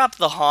 when he dropped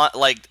the Han,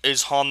 like,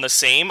 is Han the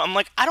same? I'm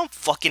like, I don't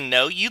fucking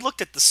know. You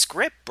looked at the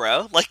script,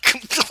 bro. Like...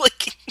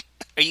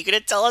 Are you going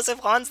to tell us if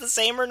Han's the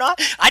same or not?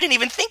 I didn't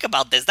even think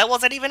about this. That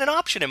wasn't even an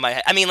option in my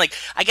head. I mean, like,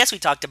 I guess we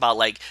talked about,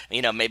 like,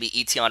 you know, maybe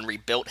Etion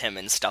rebuilt him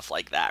and stuff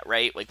like that,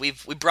 right? Like, we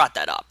brought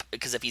that up.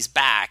 Because if he's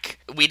back,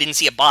 we didn't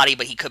see a body,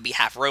 but he could be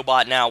half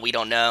robot now. We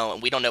don't know.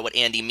 And we don't know what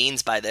Andy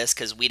means by this,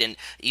 because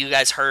you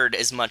guys heard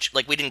as much,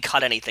 like, we didn't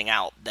cut anything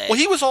out. Well,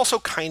 he was also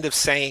kind of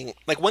saying,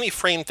 like, when he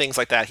framed things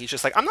like that, he's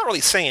just like, I'm not really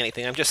saying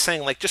anything. I'm just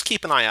saying, like, just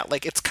keep an eye out.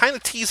 Like, it's kind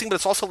of teasing, but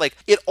it's also, like,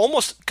 it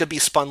almost could be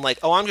spun like,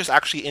 oh, I'm just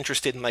actually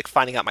interested in, like,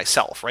 finding out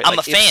myself, right? I'm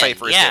like, a fan.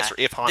 Cypher is this, or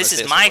if Han this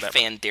is my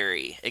fan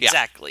theory.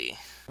 Exactly. Yeah.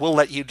 We'll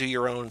let you do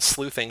your own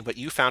sleuthing, but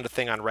you found a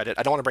thing on Reddit.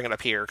 I don't want to bring it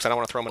up here because I don't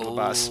want to throw him under the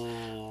bus.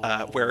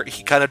 Where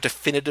he kind of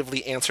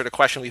definitively answered a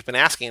question we've been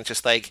asking. It's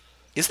just like,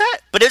 is that?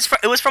 But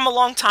it was from a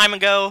long time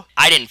ago.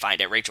 I didn't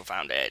find it. Rachel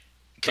found it.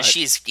 Because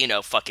she's,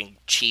 fucking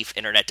chief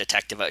internet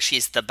detective.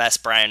 She's the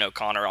best Brian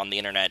O'Connor on the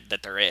internet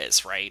that there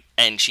is, right?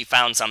 And she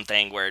found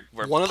something where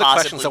one of the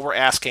questions that we're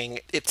asking,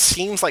 it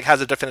seems like has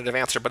a definitive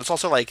answer, but it's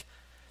also like,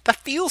 that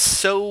feels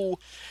so...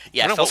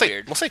 Yeah, it felt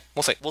weird. We'll see.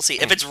 We'll see.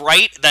 If it's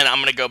right, then I'm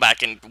going to go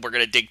back and we're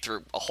going to dig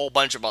through a whole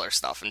bunch of other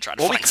stuff and try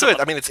to find something.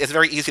 I mean, it's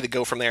very easy to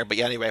go from there, but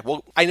yeah, anyway.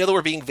 Well, I know that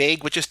we're being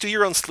vague, but just do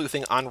your own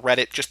sleuthing on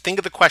Reddit. Just think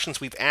of the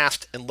questions we've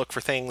asked and look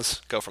for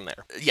things. Go from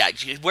there. Yeah,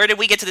 where did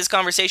we get to this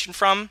conversation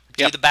from?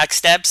 Do the back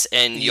steps,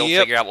 and you'll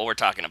figure out what we're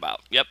talking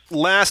about. Yep.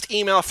 Last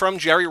email from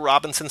Jerry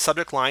Robinson,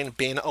 subject line,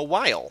 been a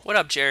while. What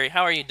up, Jerry?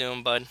 How are you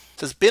doing, bud?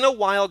 Says, been a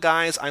while,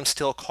 guys. I'm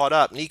still caught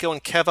up. Nico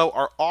and Kevo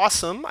are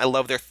awesome. I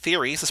love their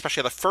theories,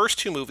 especially the first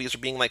two movies are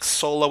being like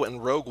Solo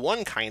and Rogue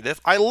One, kind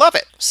of. I love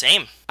it.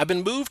 Same. I've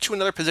been moved to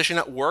another position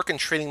at work and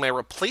training my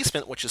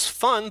replacement, which is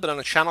fun, but on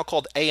a channel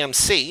called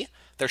AMC,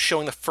 they're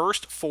showing the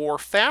first 4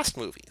 Fast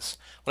movies.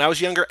 When I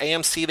was younger,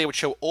 AMC, they would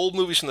show old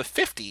movies from the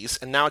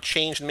 50s, and now it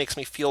changed and makes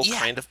me feel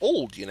kind of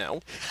old,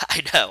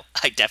 I know.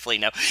 I definitely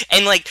know.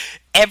 And, like,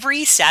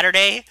 every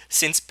Saturday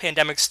since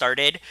pandemic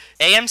started,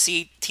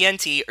 AMC,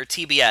 TNT, or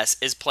TBS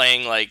is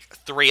playing, like,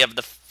 3 of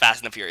the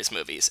Fast and the Furious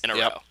movies in a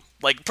row.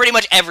 Like, pretty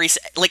much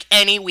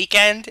any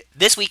weekend.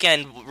 This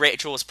weekend,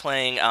 Rachel was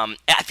playing,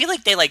 I feel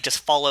like they, like,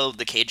 just follow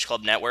the Cage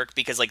Club network,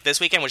 because, like,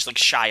 this weekend was, like,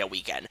 Shia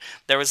weekend.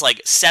 There was,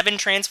 like, 7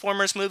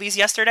 Transformers movies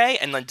yesterday,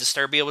 and then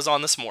Disturbia was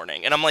on this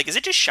morning. And I'm like, is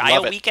it just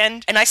Shia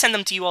weekend? And I send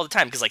them to you all the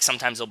time, because, like,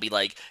 sometimes there'll be,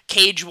 like,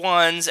 Cage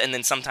ones, and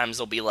then sometimes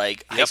there'll be,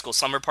 like, High School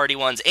Slumber Party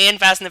ones, and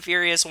Fast and the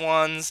Furious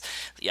ones.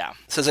 Yeah.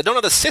 It says, I don't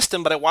know the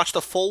system, but I watched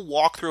the full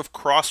walkthrough of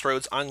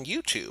Crossroads on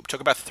YouTube. Took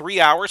about 3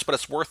 hours, but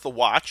it's worth the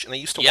watch, and I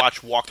used to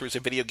watch walkthroughs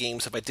of video games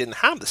if I didn't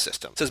have the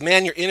system. It says,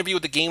 man, your interview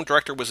with the game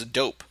director was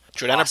dope.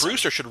 Jordana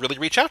Brewster should really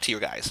reach out to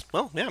you guys.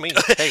 Well, yeah, I mean,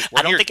 hey,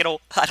 I don't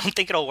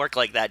think it'll work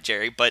like that,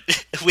 Jerry, but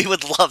we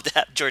would love to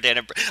have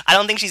Jordana. I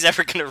don't think she's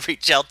ever going to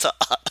reach out to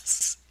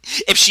us.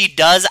 If she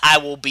does, I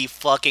will be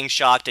fucking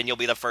shocked, and you'll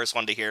be the first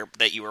one to hear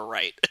that you were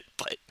right.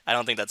 But I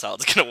don't think that's how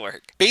it's going to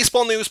work.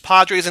 Baseball news,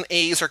 Padres and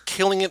A's are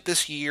killing it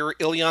this year.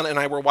 Ilyana and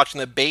I were watching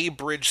the Bay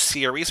Bridge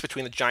series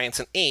between the Giants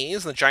and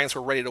A's, and the Giants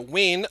were ready to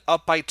win,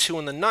 up by 2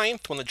 in the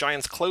 9th, when the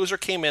Giants closer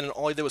came in and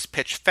all he did was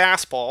pitch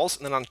fastballs,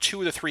 and then on 2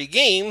 of the 3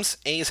 games,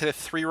 A's hit a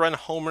 3-run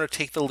homer to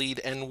take the lead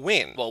and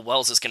win. Well,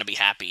 Wells is going to be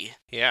happy.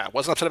 Yeah,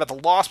 wasn't upset about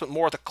the loss, but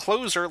more at the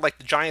closer, like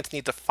the Giants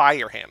need to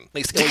fire him. At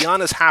least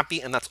Ilyana's happy,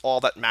 and that's all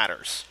that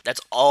matters.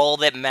 That's all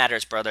that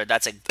matters, brother.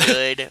 That's a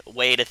good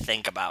way to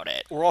think about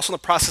it. We're also in the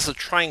process of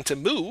trying to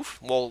move.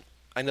 Well,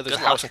 I know there's a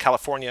house in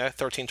California,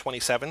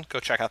 1327. Go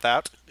check out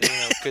that.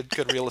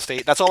 Good real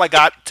estate. That's all I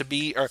got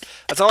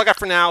that's all I got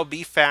for now.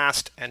 Be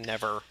fast and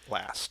never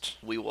last.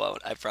 We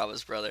won't, I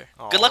promise, brother.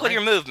 Good luck with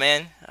your move,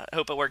 man. I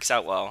hope it works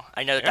out well.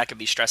 I know that could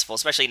be stressful,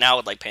 especially now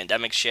with, like,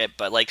 pandemic shit,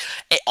 but, like,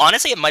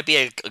 honestly, it might be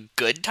a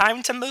good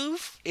time to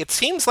move. It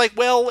seems like,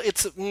 well,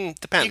 it's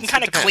depends. You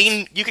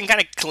can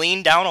kind of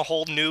clean down a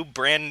whole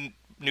brand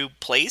new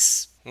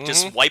place.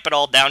 Just wipe it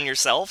all down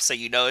yourself so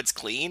you know it's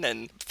clean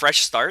and fresh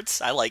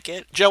starts. I like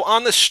it. Joe,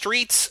 on the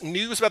streets,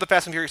 news about the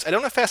Fast and Furious. I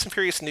don't have Fast and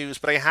Furious news,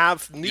 but I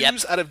have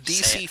news out of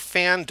DC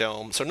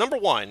Fandom. So number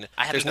one,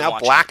 there's now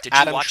Black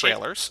Adam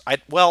trailers.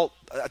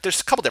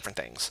 There's a couple different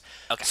things.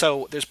 Okay.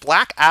 So there's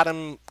Black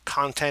Adam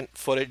content,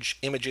 footage,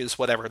 images,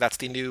 whatever. That's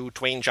the new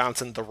Dwayne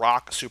Johnson, The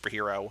Rock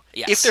superhero.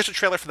 Yes. If there's a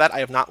trailer for that, I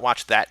have not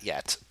watched that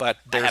yet, but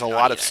there's a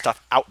lot of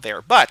stuff out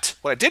there. But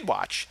what I did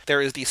watch,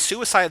 there is the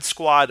Suicide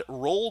Squad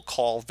roll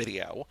call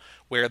video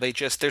where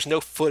there's no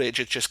footage,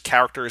 it's just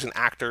characters and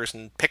actors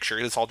and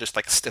pictures. It's all just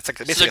like, it's like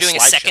basically so they're doing a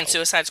second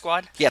Suicide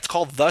Squad? Yeah, it's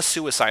called The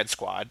Suicide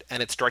Squad,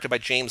 and it's directed by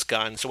James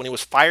Gunn. So when he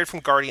was fired from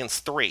Guardians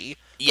 3,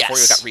 before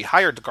he got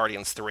rehired to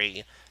Guardians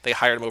 3, they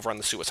hired him over on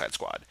the Suicide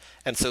Squad.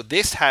 And so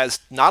this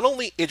has not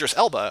only Idris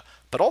Elba,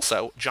 but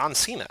also John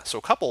Cena. So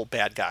a couple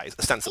bad guys,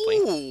 ostensibly,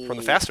 from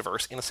the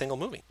Fastiverse in a single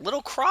movie.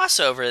 Little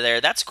crossover there.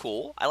 That's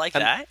cool. I like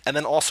that. And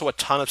then also a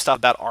ton of stuff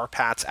about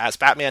R-Pats as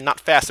Batman.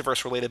 Not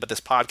Fastiverse related, but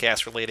this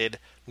podcast related.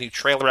 New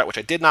trailer out, which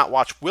I did not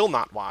watch, will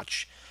not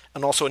watch.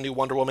 And also a new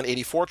Wonder Woman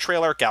 84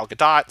 trailer, Gal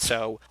Gadot.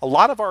 So a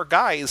lot of our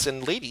guys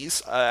and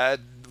ladies, a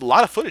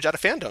lot of footage out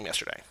of Fandom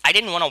yesterday. I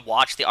didn't want to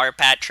watch the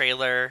R-Pat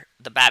trailer,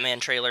 the Batman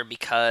trailer,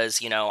 because,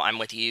 I'm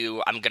with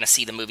you. I'm going to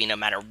see the movie no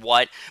matter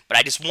what. But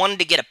I just wanted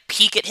to get a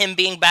peek at him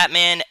being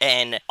Batman,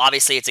 and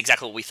obviously it's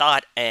exactly what we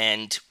thought,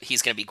 and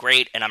he's going to be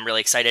great, and I'm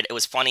really excited. It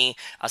was funny.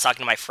 I was talking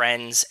to my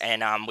friends,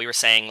 and we were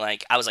saying,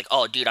 like, I was like,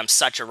 oh, dude, I'm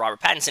such a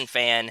Robert Pattinson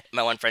fan.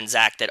 My one friend,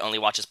 Zach, that only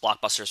watches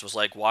blockbusters, was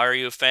like, why are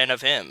you a fan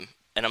of him?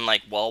 And I'm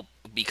like, well,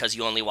 because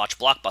you only watch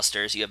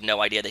blockbusters, you have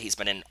no idea that he's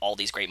been in all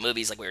these great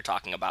movies like we were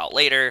talking about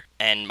later.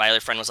 And my other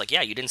friend was like,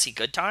 yeah, you didn't see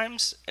Good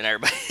Times? And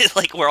everybody,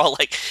 like, we're all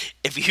like,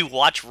 if you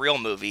watch real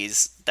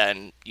movies,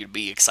 then you'd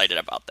be excited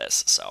about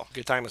this. So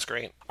Good Time is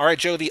great. All right,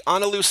 Joe, the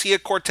Ana Lucia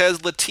Cortez,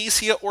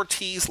 Leticia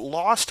Ortiz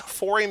Lost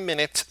for a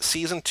Minute,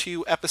 Season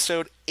 2,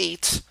 Episode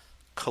 8,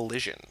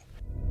 Collision.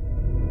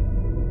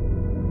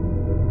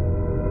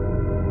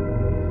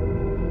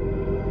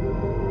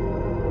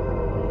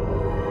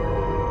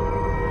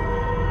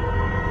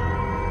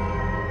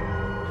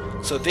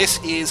 So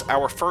this is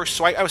our first.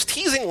 So I was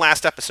teasing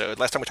last time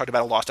we talked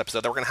about a Lost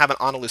episode, that we're going to have an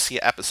Ana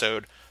Lucia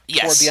episode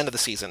toward the end of the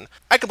season.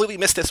 I completely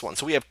missed this one.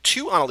 So we have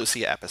 2 Ana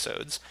Lucia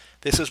episodes.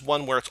 This is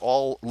one where it's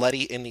all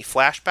Letty in the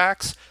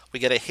flashbacks. We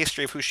get a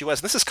history of who she was.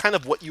 And this is kind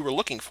of what you were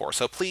looking for.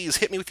 So please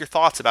hit me with your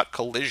thoughts about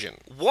Collision.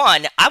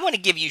 One, I want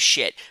to give you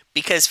shit.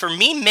 Because for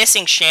me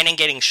missing Shannon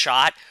getting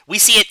shot, we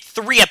see it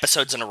 3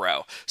 episodes in a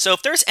row. So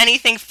if there's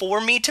anything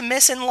for me to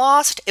miss in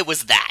Lost, it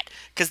was that.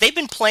 Because they've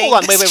been playing.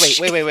 Hold on,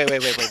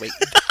 wait.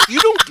 You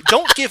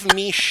don't give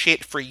me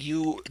shit for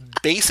you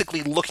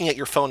basically looking at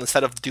your phone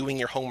instead of doing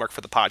your homework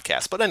for the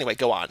podcast. But anyway,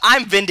 go on.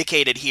 I'm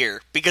vindicated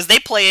here because they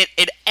play it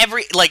in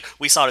every, like,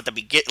 we saw it at the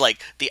beginning,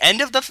 like the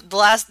end of the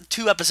last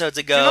 2 episodes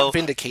ago. You're not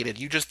vindicated.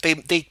 You just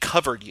they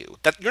covered you.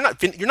 That you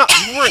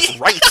weren't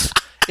right.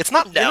 It's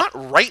not You're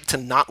not right to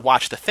not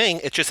watch the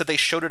thing. It's just that they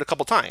showed it a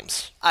couple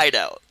times. I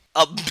know.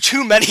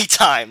 Too many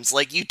times.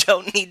 Like, you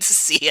don't need to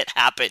see it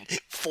happen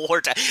 4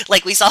 times.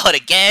 Like, we saw it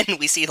again.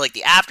 We see, like,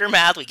 the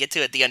aftermath. We get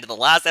to it at the end of the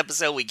last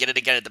episode. We get it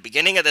again at the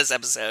beginning of this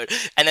episode.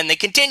 And then they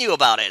continue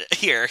about it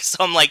here. So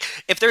I'm like,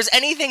 if there's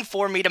anything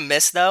for me to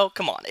miss, though,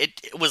 come on.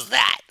 It was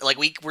that. Like,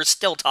 we're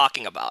still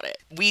talking about it.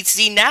 We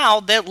see now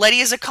that Letty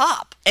is a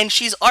cop. And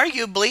she's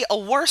arguably a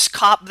worse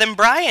cop than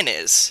Brian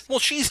is. Well,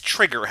 she's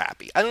trigger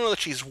happy. I don't know that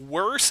she's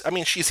worse. I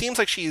mean, she seems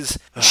like she's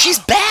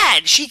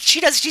bad.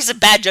 She's a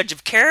bad judge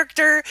of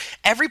character.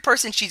 Every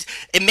person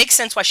it makes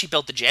sense why she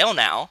built the jail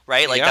now,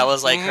 right? Like, that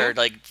was like her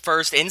like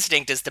first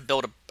instinct is to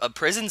build a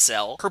prison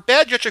cell. Her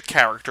bad judge of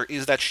character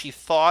is that she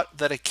thought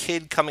that a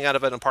kid coming out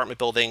of an apartment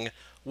building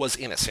was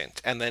innocent,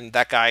 and then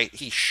that guy,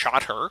 he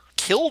shot her,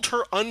 killed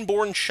her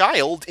unborn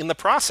child in the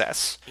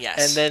process. Yes.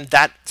 And then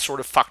that sort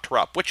of fucked her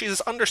up, which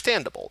is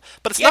understandable.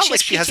 But it's not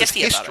like she has this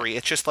history.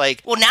 It's just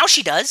like, well, now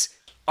she does.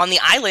 On the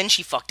island,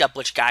 she fucked up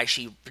which guy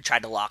she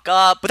tried to lock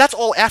up. But that's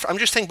all after. I'm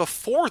just saying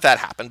before that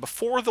happened,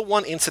 before the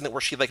one incident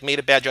where she like made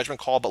a bad judgment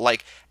call, but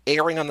like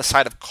erring on the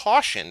side of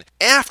caution,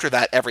 after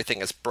that,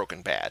 everything is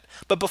broken bad.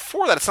 But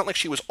before that, it's not like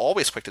she was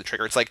always quick to the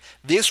trigger. It's like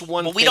this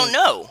one Well, we don't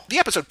know. The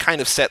episode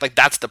kind of said, like,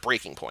 that's the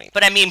breaking point.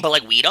 But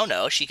like, we don't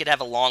know. She could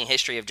have a long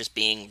history of just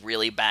being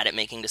really bad at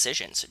making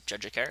decisions,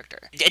 judge a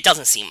character. It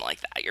doesn't seem like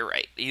that. You're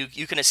right.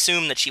 You can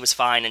assume that she was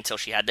fine until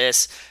she had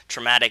this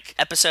traumatic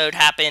episode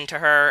happen to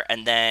her,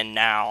 and then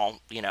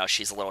now,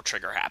 she's a little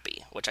trigger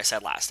happy, which I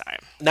said last time.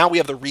 Now we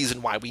have the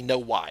reason why. We know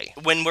why.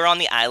 When we're on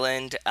the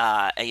island,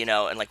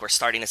 and like we're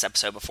starting this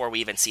episode before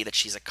we even see that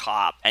she's a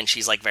cop, and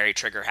she's like very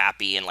trigger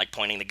happy and like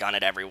pointing the gun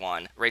at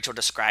everyone. Rachel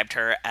described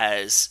her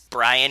as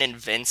Brian and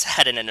Vince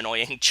had an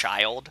annoying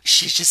child.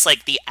 She's just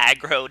like the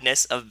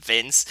aggro-ness of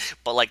Vince,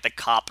 but like the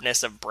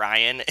copness of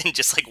Brian, and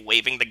just like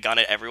waving the gun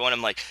at everyone.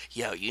 I'm like,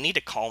 yo, you need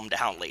to calm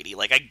down, lady.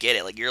 Like, I get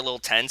it. Like, you're a little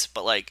tense,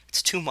 but like,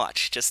 it's too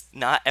much. Just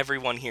not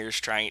everyone here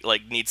is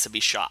needs to be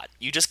shot.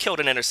 You just killed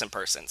an innocent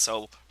person,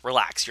 so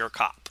relax. You're a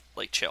cop.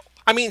 Like, chill.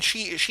 I mean,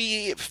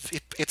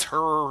 it's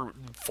her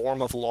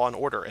form of law and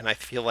order, and I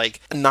feel like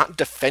not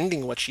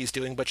defending what she's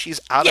doing, but she's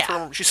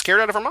she's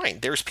scared out of her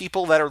mind. There's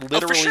people that are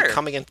literally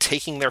coming and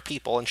taking their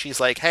people, and she's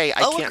like, hey,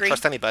 I can't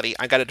trust anybody.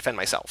 I gotta defend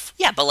myself.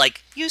 Yeah, but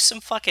like, use some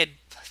fucking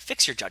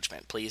fix your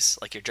judgment, please.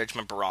 Like your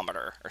judgment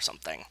barometer or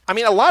something. I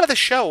mean, a lot of the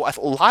show, a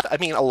lot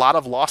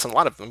of Lost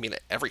and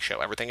every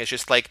show, everything is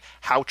just like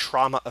how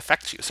trauma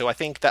affects you. So I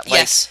think that, like,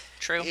 yes,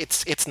 true.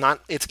 It's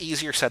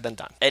easier said than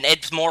done. And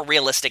it's more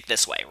realistic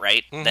this way,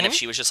 right? Mm-hmm. Than if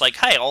she was just like,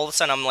 hey, all of a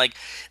sudden I'm like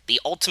the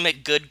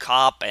ultimate good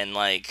cop, and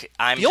like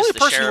I'm the only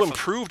person who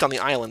improved on the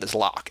island is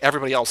Locke.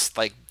 Everybody else,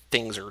 like,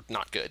 things are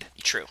not good.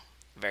 True.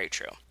 Very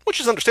true. Which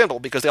is understandable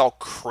because they all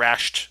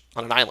crashed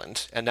on an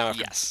island and now have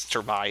to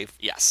survive.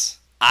 Yes.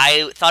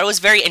 I thought it was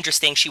very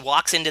interesting. She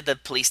walks into the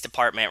police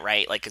department,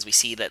 right? Like, because we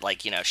see that,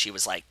 like, she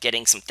was, like,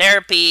 getting some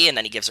therapy, and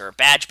then he gives her a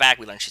badge back.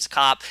 We learn she's a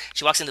cop.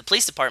 She walks into the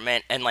police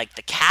department, and, like,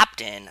 the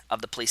captain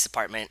of the police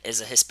department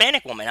is a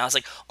Hispanic woman. I was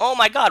like, oh,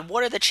 my God,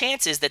 what are the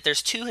chances that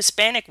there's 2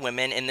 Hispanic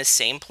women in the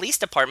same police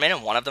department,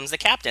 and one of them's the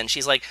captain?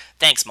 She's like,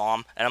 thanks,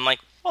 Mom. And I'm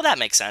like, well, that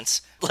makes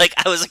sense. Like,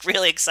 I was like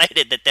really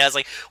excited that I was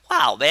like,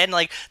 wow, man,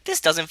 like,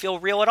 this doesn't feel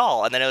real at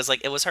all. And then it was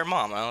like, it was her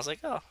mom. And I was like,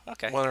 oh,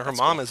 okay. Well, her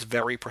mom is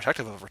very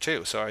protective of her,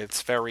 too. So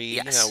it's very,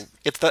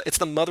 it's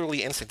the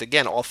motherly instinct.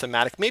 Again, all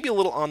thematic, maybe a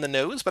little on the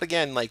nose, but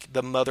again, like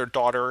the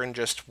mother-daughter and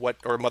just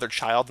or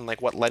mother-child and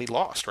like what Letty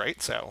lost,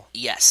 right? So.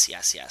 Yes.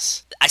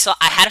 I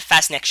had a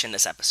fascination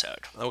this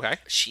episode. Okay.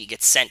 She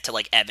gets sent to,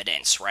 like,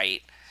 evidence,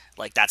 right?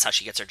 Like, that's how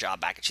she gets her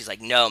job back. And she's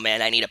like, no,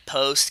 man, I need a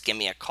post. Give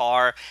me a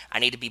car. I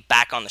need to be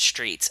back on the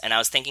streets. And I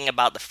was thinking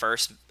about the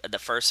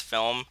first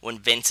film when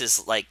Vince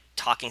is, like,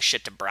 talking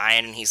shit to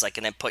Brian. And he's like,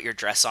 and then put your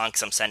dress on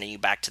because I'm sending you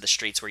back to the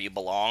streets where you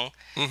belong.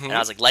 Mm-hmm. And I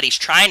was like, Letty's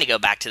trying to go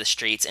back to the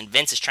streets. And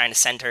Vince is trying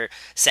to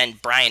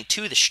send Brian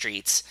to the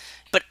streets.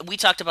 But we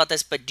talked about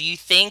this. But do you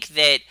think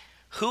that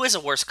who is a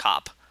worse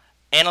cop?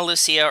 Ana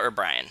Lucia or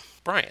Brian?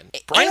 Brian.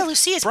 Ana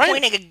Lucia is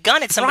pointing a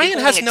gun at somebody.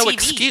 Brian has no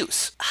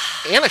excuse.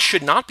 Ana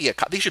should not be a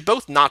cop. They should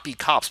both not be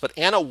cops, but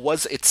Ana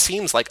it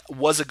seems like,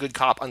 was a good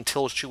cop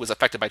until she was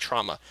affected by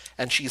trauma,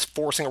 and she's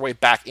forcing her way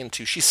back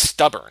into, she's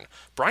stubborn.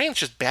 Brian's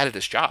just bad at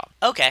his job.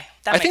 Okay,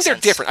 that makes sense. I think they're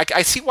different.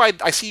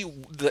 I see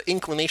the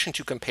inclination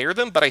to compare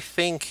them, but I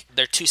think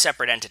they're two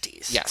separate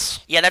entities.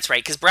 Yes. Yeah, that's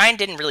right, because Brian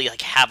didn't really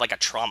have a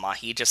trauma.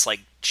 He just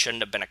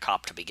shouldn't have been a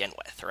cop to begin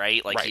with,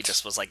 right? Right. He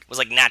just was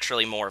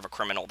naturally more of a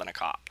criminal than a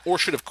cop. Or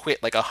should have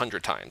quit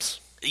 100 times.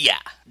 Yeah.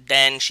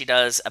 Then she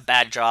does a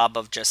bad job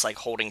of just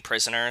holding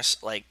prisoners,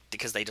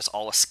 because they just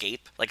all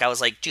escape. I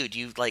was like, dude,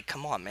 you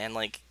come on, man,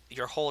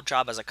 your whole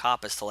job as a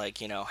cop is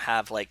to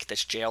have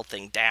this jail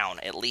thing down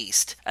at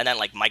least. And then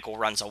Michael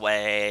runs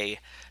away.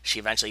 She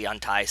eventually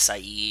unties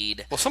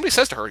Saeed. Well, somebody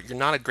says to her, "You're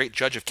not a great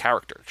judge of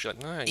character." She's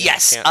like, "No."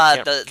 Yes,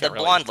 the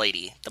blonde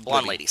lady. The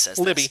blonde lady says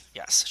Libby. This.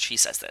 Yes, she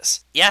says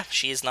this. Yeah,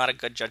 she is not a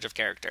good judge of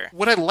character.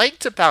 What I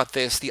liked about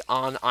this, the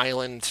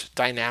on-island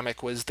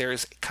dynamic, was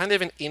there's kind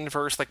of an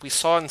inverse, like we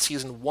saw in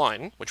season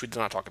 1, which we did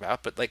not talk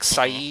about, but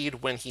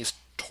Saeed, when he's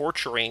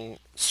torturing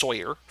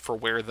Sawyer for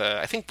where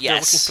they're looking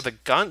for the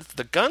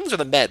guns or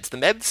the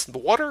meds, the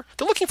water.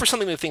 They're looking for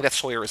something they think that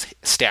Sawyer is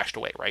stashed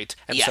away, right?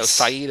 And so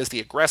Saeed is the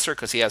aggressor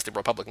because he has the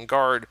Republican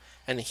Guard.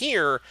 And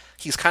here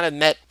he's kind of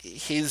met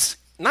his,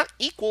 not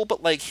equal,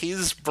 but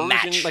his version,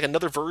 match.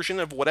 Another version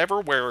of whatever,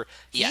 where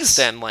he's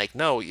then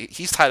no,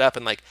 he's tied up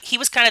and he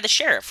was kind of the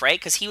sheriff, right?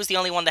 Because he was the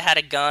only one that had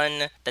a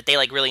gun that they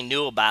really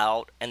knew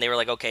about, and they were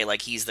okay,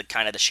 he's the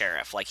kind of the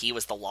sheriff, he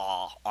was the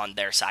law on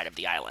their side of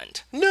the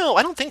island. No,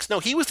 I don't think so. No,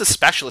 he was the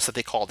specialist that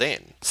they called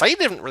in. Saeed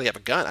didn't really have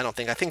a gun, I don't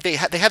think. I think they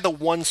had the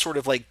one sort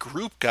of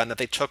group gun that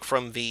they took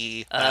from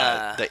the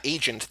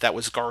agent that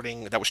was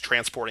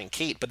transporting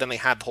Kate, but then they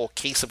had the whole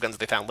case of guns that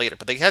they found later.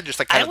 But they had just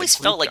I always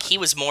felt like he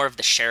was more of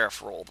the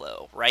sheriff role,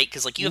 though, right?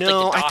 Because you have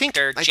no, the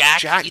doctor,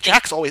 I think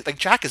Jack's always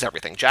Jack is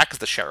everything. Jack is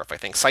the sheriff, I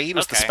think. Saeed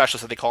was the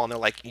specialist that they call, and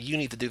they're you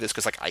need to do this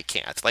because I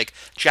can't.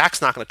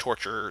 Jack's not going to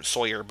torture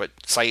Sawyer, but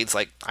Saeed's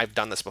I've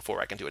done this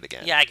before, I can do it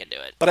again. Yeah, I can do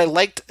it. But I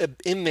liked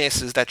in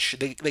this is that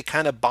they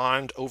kind of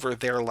bond over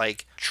their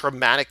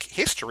traumatic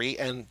history,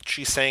 and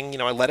she's saying,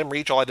 I let him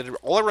reach. All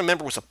I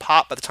remember was a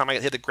pop. By the time I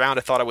hit the ground,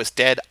 I thought I was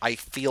dead. I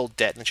feel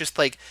dead, and it's just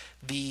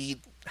the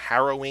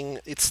harrowing.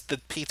 It's the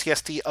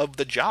PTSD of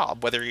the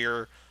job, whether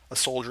you're a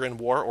soldier in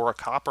war or a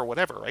cop or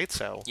whatever, right?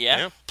 So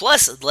yeah.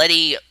 Plus,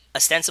 Letty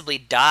ostensibly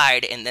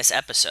died in this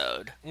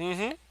episode,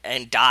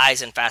 and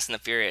dies in Fast and the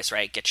Furious,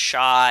 right? Gets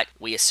shot.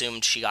 We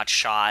assumed she got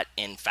shot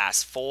in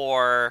Fast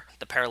 4.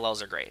 The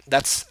parallels are great.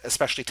 That's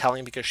especially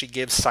telling because she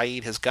gives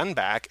Saeed his gun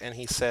back, and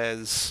he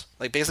says,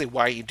 basically,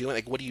 why are you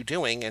doing, what are you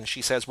doing? And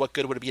she says, what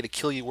good would it be to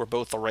kill you? We're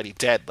both already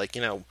dead.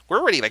 We're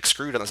already,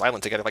 screwed on this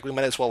island together. We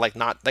might as well,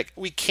 not,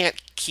 we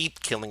can't keep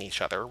killing each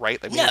other,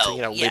 right? We need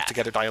to, live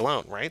together, die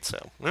alone, right?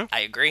 So, yeah. I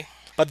agree.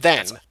 But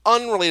then,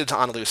 unrelated to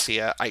Ana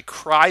Lucia, I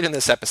cried in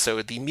this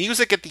episode. The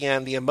music at the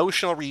end, the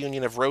emotional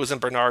reunion of Rose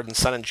and Bernard and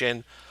Sun and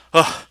Jin,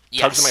 tugs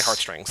at my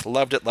heartstrings.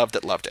 Loved it, loved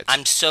it, loved it.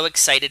 I'm so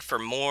excited for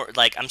more,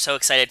 I'm so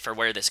excited for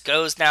where this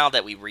goes now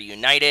that we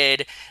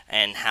reunited,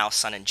 and how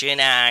Sun and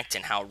Jin act,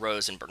 and how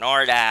Rose and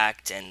Bernard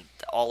act, and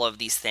all of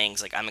these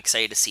things. I'm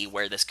excited to see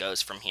where this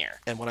goes from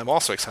here. And what I'm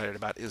also excited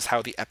about is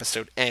how the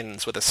episode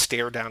ends with a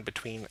stare down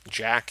between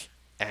Jack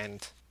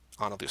and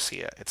Ana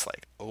Lucia. It's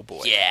oh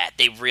boy. Yeah,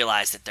 they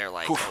realize that they're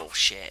oh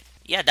shit.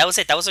 Yeah, that was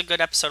it. That was a good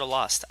episode of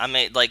Lost. I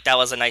mean, that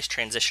was a nice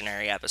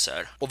transitionary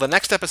episode. Well, the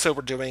next episode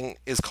we're doing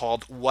is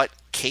called What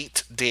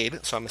Kate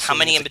Did. So I'm assuming how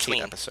many it's in a between?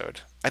 Kate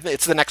episode. I think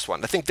it's the next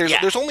one. I think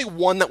there's only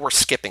one that we're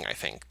skipping. I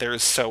think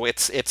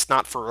it's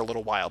not for a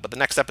little while, but the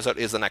next episode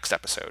is the next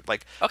episode.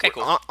 Okay,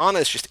 cool.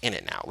 Anna's just in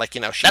it now.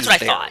 She's that's what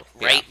there. I thought,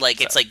 right? Yeah,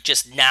 it's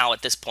just now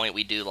at this point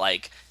we do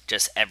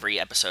just every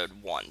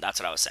episode 1. That's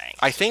what I was saying.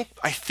 I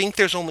think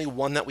there's only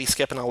one that we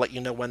skip, and I'll let you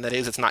know when that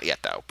is. It's not yet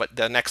though, but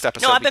the next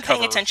episode. No, I've been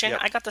paying attention. Yep.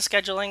 I got the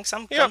scheduling,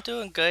 so I'm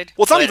doing good.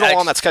 Well, it's not even all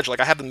on that schedule.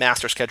 I have the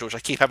master schedule, which I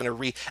keep having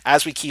to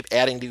as we keep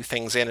adding new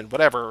things in and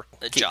whatever,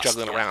 keep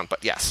juggling around.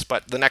 But yes,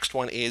 the next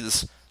one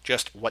is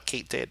just What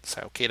Kate Did.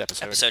 So Kate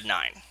episode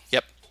 9.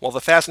 Yep. Well,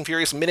 the Fast and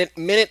Furious minute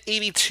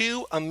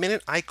 82, a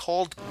minute I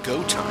called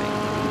go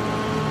time.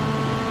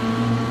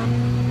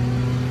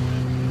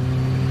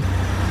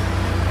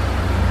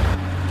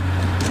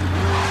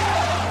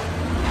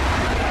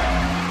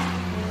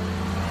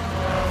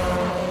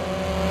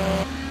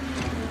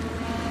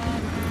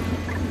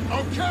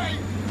 Okay,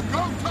 go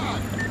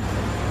time!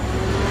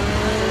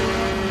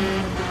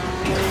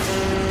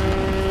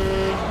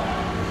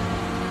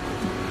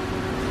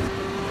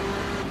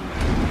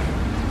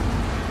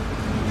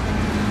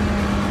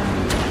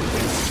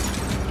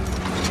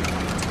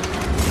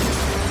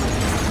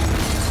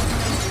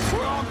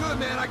 We're all good,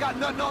 man. I got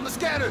nothing on the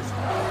scanners.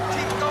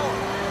 Keep going.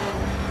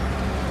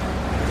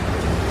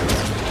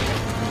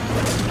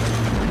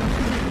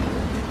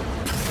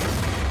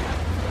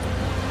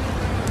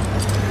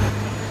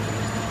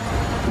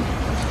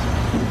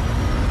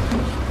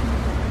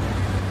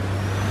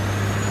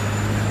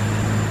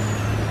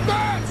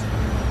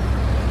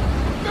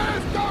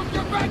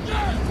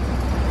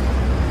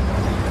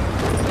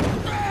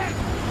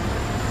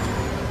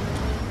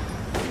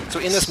 So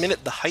in this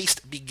minute, the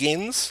heist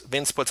begins.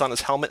 Vince puts on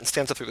his helmet and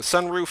stands up through the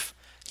sunroof.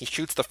 He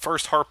shoots the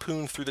first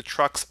harpoon through the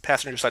truck's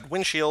passenger side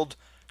windshield,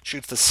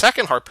 shoots the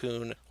second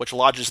harpoon, which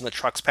lodges in the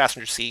truck's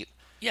passenger seat.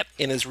 Yep.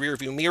 In his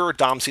rearview mirror,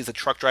 Dom sees the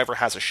truck driver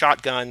has a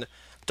shotgun.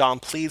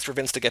 Dom pleads for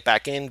Vince to get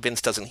back in.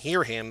 Vince doesn't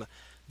hear him.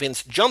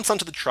 Vince jumps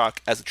onto the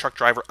truck as the truck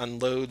driver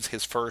unloads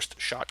his first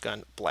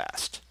shotgun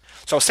blast.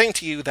 So I was saying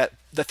to you that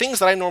the things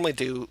that I normally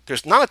do,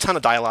 there's not a ton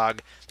of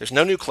dialogue, there's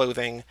no new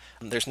clothing,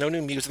 there's no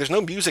new music, there's no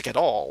music at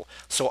all.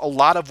 So a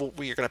lot of what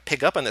we're going to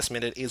pick up in this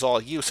minute is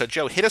all you. So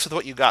Joe, hit us with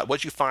what you got.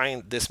 What'd you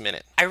find this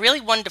minute? I really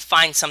wanted to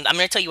find some. I'm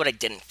going to tell you what I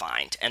didn't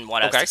find and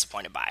what I was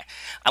disappointed by.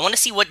 I want to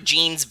see what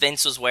jeans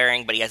Vince was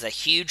wearing, but he has a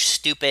huge,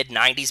 stupid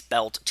 90s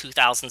belt,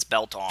 2000s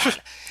belt on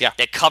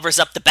that covers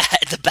up the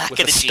back with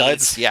of the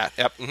studs. jeans. Yeah,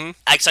 yep. Mm-hmm.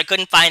 So I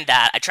couldn't find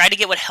that. I tried to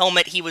get what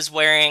helmet he was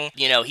wearing.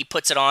 You know, he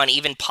puts it on,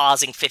 even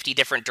pausing 50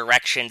 different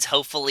directions.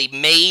 Hopefully,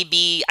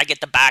 maybe I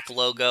get the back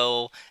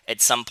logo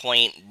at some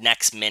point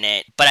next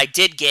minute. But I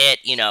did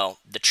get, you know,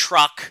 the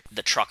truck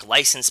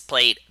license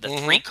plate, the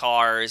three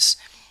cars,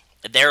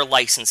 their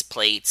license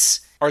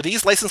plates. Are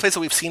these license plates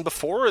that we've seen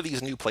before, or are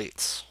these new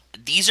plates?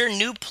 These are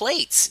new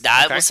plates.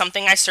 That was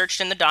something I searched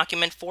in the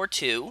document for,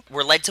 too.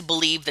 We're led to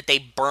believe that they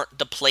burnt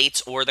the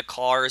plates or the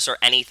cars or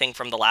anything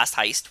from the last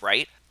heist,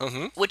 right?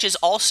 Mm-hmm. Which is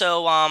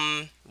also,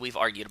 we've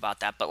argued about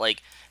that, but,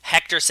 like,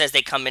 Hector says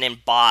they come in and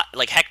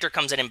Hector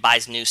comes in and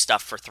buys new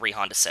stuff for 3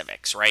 Honda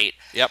Civics, right?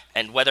 Yep.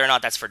 And whether or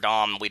not that's for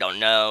Dom, we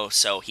don't know,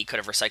 so he could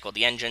have recycled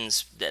the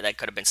engines. That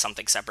could have been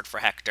something separate for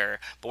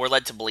Hector, but we're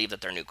led to believe that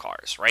they're new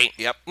cars, right?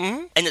 Yep.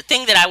 Mm-hmm. And the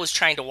thing that I was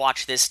trying to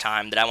watch this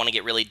time that I want to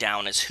get really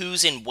down is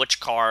who's in which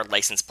car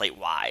license plate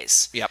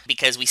wise. Yep.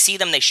 Because we see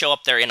them, they show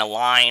up there in a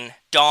line.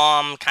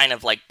 Dom kind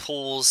of like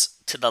pulls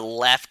to the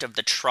left of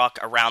the truck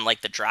around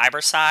like the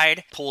driver's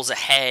side, pulls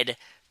ahead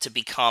to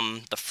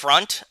become the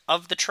front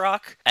of the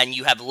truck, and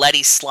you have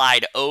Letty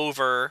slide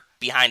over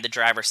behind the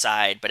driver's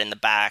side, but in the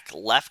back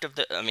left of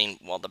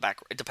the back,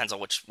 it depends on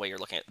which way you're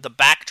looking at, the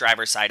back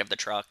driver's side of the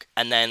truck,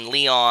 and then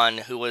Leon,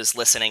 who was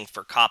listening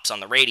for cops on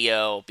the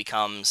radio,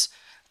 becomes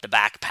the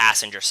back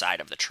passenger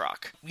side of the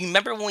truck.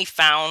 Remember when we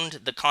found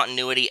the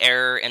continuity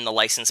error in the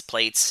license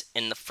plates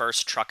in the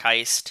first truck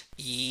heist?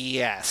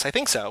 Yes, I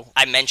think so.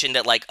 I mentioned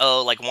that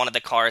one of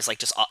the cars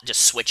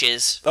just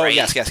switches. Oh, right?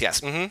 yes.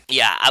 Mm-hmm.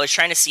 Yeah, I was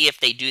trying to see if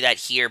they do that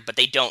here, but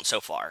they don't so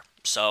far.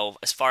 So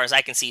as far as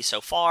I can see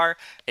so far,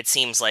 it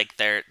seems like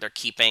they're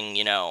keeping,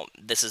 you know,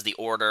 this is the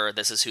order,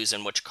 this is who's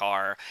in which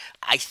car.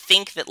 I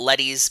think that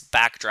Letty's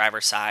back driver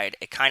side,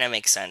 it kind of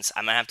makes sense.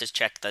 I'm going to have to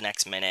check the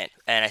next minute.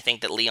 And I think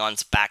that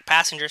Leon's back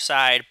passenger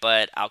side,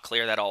 but I'll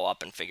clear that all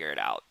up and figure it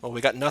out. Well, we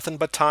got nothing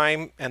but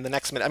time and the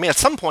next minute. I mean, at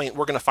some point,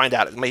 we're going to find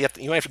out. You might have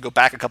to go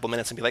back a couple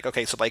minutes and be like,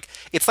 okay, so like,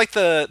 it's like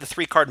the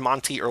 3-card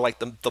Monty or like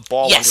the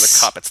ball under the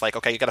cup. It's like,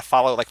 okay, you got to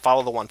follow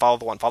the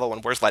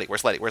one. Where's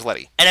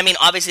Letty? And I mean,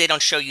 obviously they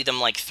don't show you them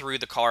like through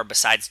the car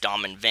besides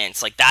Dom and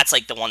Vince. Like that's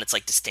like the one that's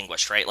like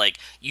distinguished, right? Like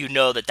you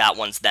know that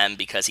one's them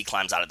because he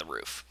climbs out of the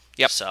roof.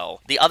 Yep. So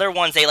the other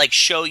ones, they like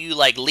show you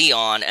like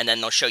Leon, and then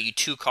they'll show you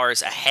 2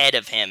 cars ahead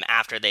of him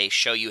after they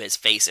show you his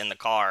face in the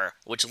car,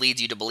 which leads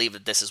you to believe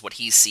that this is what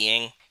he's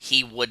seeing.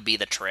 He would be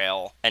the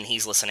trail, and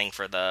he's listening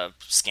for the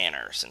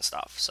scanners and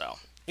stuff. So.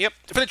 Yep.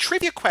 For the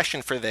trivia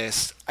question for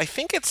this, I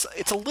think it's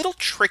a little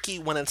tricky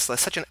when it's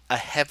such a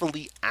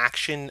heavily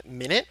action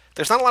minute.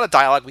 There's not a lot of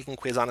dialogue we can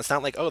quiz on. It's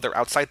not like, oh, they're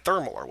outside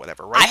thermal or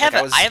whatever, right? I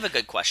have a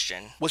good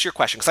question. What's your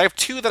question? Because I have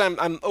 2 that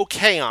I'm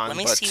okay on. Let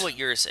me see what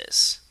yours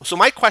is. So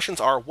my questions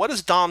are: what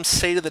does Dom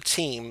say to the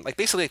team? Like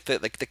basically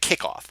the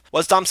kickoff. What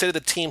does Dom say to the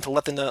team to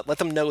let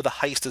them know the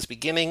heist is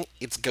beginning?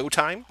 It's go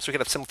time. So we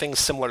could have some things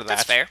similar to that.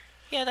 That's fair.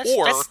 Yeah,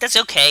 that's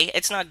okay.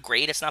 It's not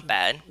great. It's not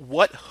bad.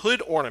 What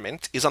hood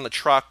ornament is on the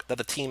truck that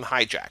the team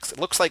hijacks?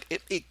 It looks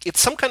like it's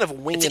some kind of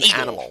winged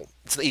animal.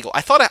 It's an eagle. I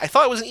thought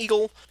it was an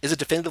eagle. Is it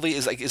definitively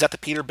is that the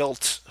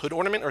Peterbilt hood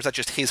ornament, or is that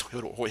just his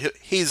hood?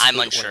 I'm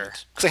unsure.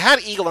 Because I had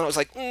eagle and I was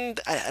like,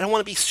 I don't want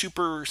to be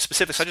super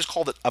specific, so I just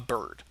called it a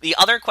bird. The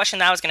other question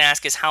that I was going to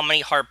ask is how many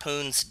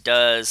harpoons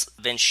does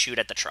Vince shoot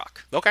at the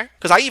truck? Okay.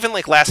 Because I even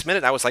last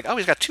minute I was like, oh,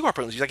 he's got 2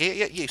 harpoons. He's like,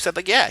 yeah. You said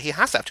he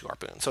has to have 2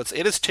 harpoons. So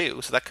it is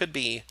 2. So that could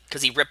be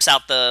because he rips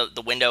out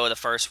the window of the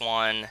first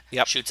one,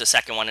 shoots the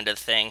second one into the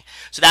thing.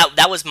 So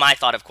that was my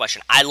thought of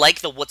question. I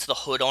like what's the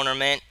hood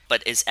ornament,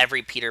 but is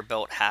every Peterbilt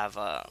have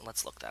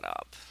let's look that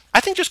up. I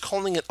think just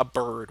calling it a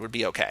bird would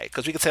be okay,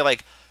 because we could say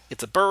like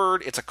it's a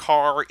bird, it's a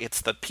car,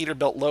 it's the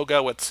Peterbilt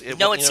logo. It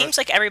seems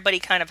like everybody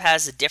kind of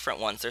has different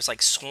ones. There's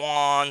like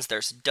swans,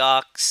 there's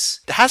ducks.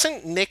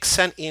 Hasn't Nick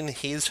sent in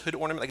his hood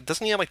ornament? Like,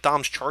 doesn't he have like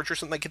Dom's charge or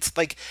something? Like, it's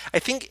like I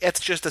think it's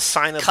just a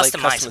sign of like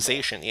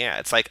customization. Yeah,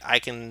 it's like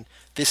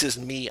this is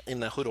me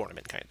in the hood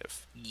ornament kind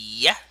of.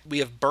 Yeah. We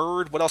have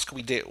bird. What else can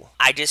we do?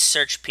 I just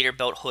searched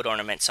Peterbilt hood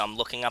ornament, so I'm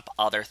looking up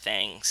other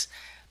things.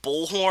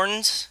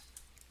 Bullhorns.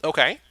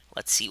 Okay.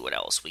 Let's see what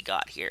else we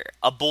got here.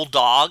 A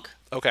bulldog.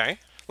 Okay.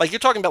 Like you're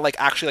talking about like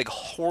actually like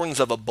horns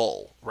of a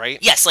bull, right?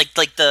 Yes, like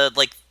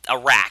a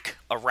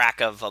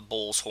rack of a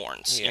bull's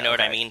horns. Yeah, you know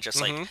what I mean?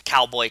 Just like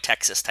cowboy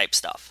Texas type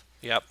stuff.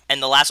 Yep.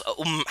 And the last,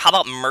 how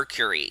about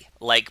Mercury?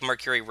 Like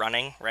Mercury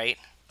running, right?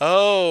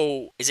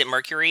 Oh. Is it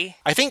Mercury?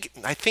 I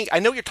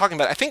know what you're talking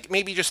about. I think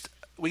maybe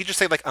we could just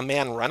say like a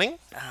man running.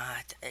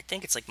 I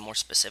think it's like more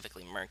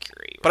specifically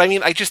Mercury. Right? But I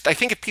mean, I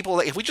think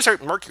if we just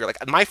start Mercury,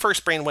 like my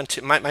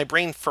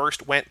brain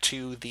first went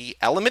to the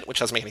element, which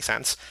doesn't make any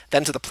sense,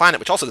 then to the planet,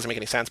 which also doesn't make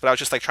any sense. But I was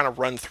just like trying to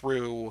run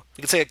through.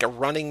 You could say like a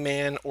running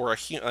man or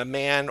a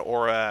man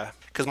or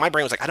because my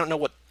brain was like I don't know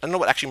what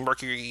actually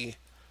Mercury.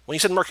 When you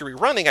said Mercury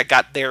running, I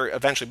got there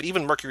eventually. But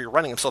even Mercury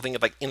running, I'm still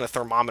thinking like in a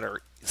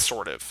thermometer,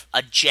 sort of.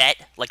 A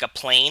jet, like a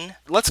plane.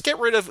 Let's get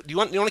rid of. Do you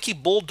want to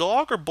keep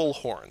bulldog or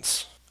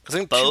bullhorns? Because I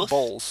think both? 2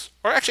 bulls.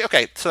 Or actually,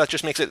 okay, so that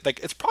just makes it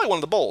like it's probably one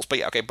of the bulls. But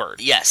yeah, okay, bird.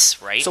 Yes,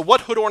 right. So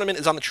what hood ornament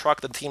is on the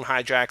truck that the team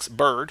hijacks?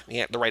 Bird,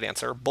 yeah, the right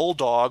answer.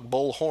 Bulldog,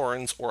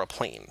 bullhorns, or a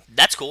plane?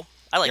 That's cool.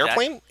 I like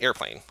airplane? that.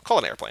 Airplane. Call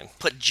it an airplane.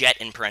 Put jet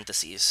in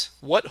parentheses.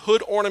 What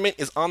hood ornament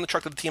is on the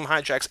truck that the team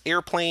hijacks?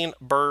 Airplane,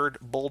 bird,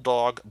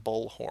 bulldog,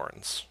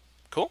 bullhorns.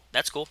 Cool?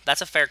 That's cool.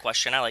 That's a fair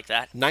question. I like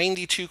that.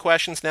 92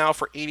 questions now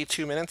for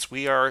 82 minutes.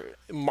 We are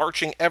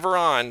marching ever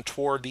on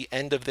toward the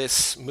end of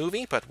this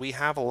movie, but we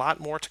have a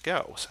lot more to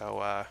go.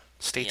 So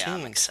stay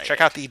tuned. I'm excited.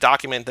 Check out the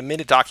document, the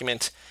minute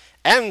document,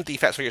 and the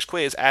Fast Furious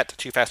quiz at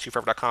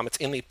toofast2forever.com. It's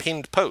in the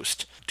pinned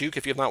post. Duke,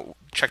 if you have not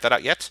checked that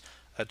out yet,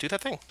 do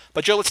that thing.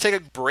 But Joe, let's take a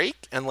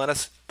break and let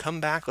us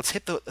come back. Let's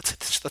hit the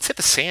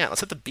sand.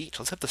 Let's hit the beach.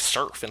 Let's hit the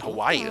surf in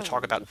Hawaii to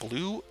talk about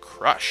Blue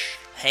Crush.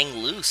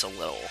 Hang loose a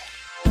little.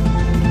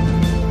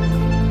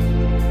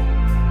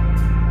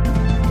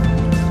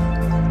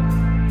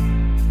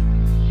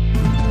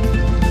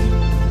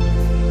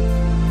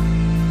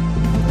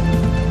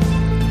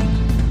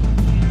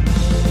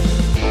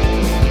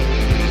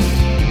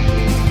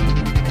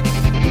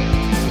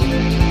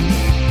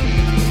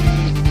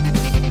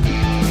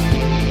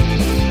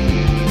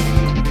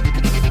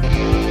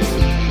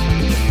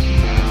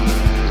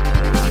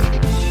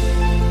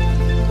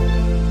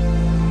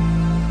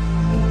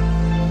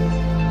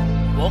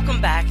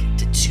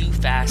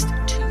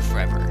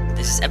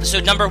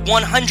 Episode number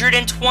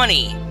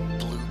 120,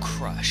 Blue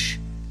Crush.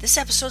 This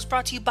episode is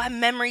brought to you by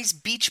Memories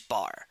Beach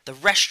Bar. The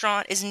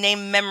restaurant is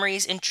named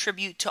Memories in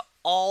tribute to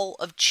all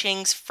of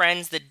Ching's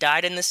friends that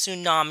died in the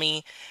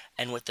tsunami,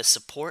 and with the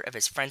support of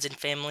his friends and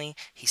family,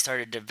 he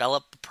started to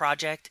develop the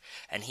project,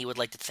 and he would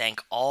like to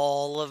thank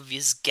all of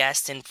his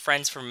guests and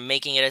friends for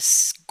making it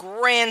a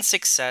grand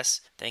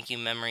success. Thank you,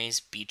 Memories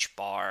Beach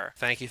Bar.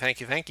 Thank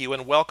you,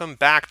 and welcome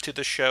back to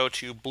the show,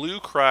 to Blue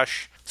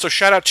Crush. So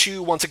shout out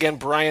to, once again,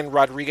 Brian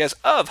Rodriguez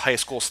of High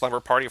School Slumber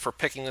Party for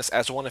picking this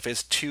as one of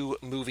his 2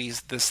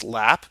 movies this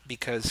lap,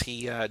 because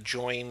he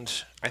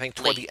joined, I think,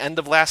 toward the end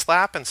of last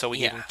lap, and so we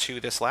gave him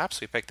 2 this lap, so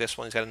we picked this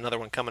one. He's got another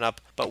one coming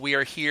up. But we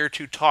are here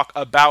to talk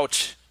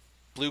about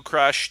Blue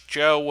Crush.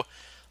 Joe,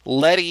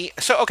 Letty.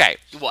 So, okay.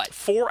 What?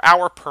 For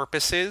our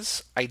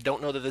purposes, I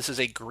don't know that this is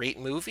a great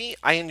movie.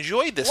 I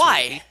enjoyed this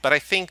movie, but I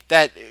think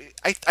that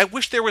I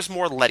wish there was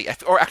more Letty.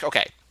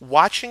 Okay,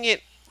 watching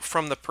it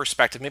from the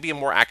perspective, maybe a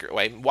more accurate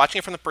way, watching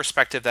it from the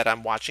perspective that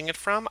I'm watching it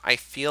from, I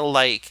feel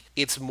like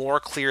it's more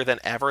clear than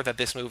ever that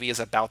this movie is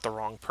about the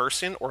wrong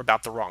person or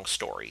about the wrong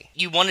story.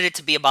 You wanted it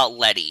to be about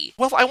Letty.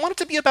 Well, I want it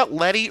to be about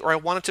Letty, or I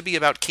want it to be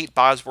about Kate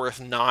Bosworth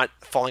not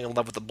falling in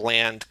love with the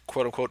bland,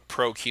 quote-unquote,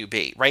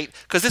 pro-QB, right?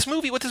 Because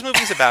what this movie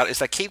is about is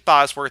that Kate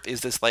Bosworth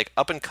is this, like,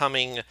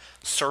 up-and-coming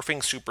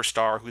surfing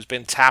superstar who's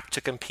been tapped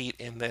to compete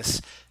in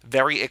this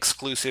very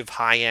exclusive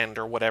high-end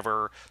or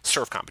whatever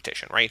surf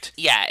competition, right?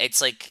 Yeah,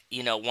 it's like,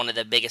 one of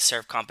the biggest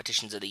surf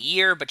competitions of the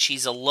year, but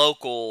she's a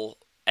local,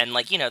 and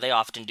like, they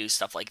often do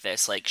stuff like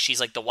this. Like, she's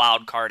like the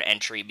wild card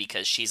entry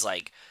because she's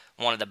like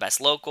one of the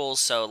best locals,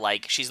 so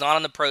like she's not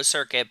on the pro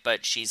circuit,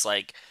 but she's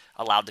like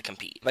allowed to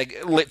compete. Like,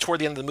 toward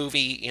the end of the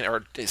movie,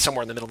 or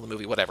somewhere in the middle of the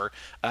movie, whatever,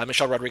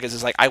 Michelle Rodriguez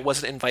is like, I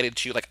wasn't invited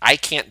to, like, I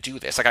can't do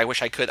this. Like, I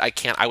wish I could, I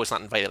can't, I was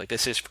not invited. Like,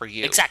 this is for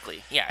you.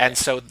 Exactly, yeah. And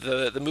so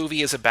the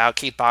movie is about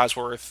Kate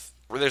Bosworth.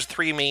 There's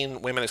 3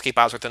 main women. There's Kate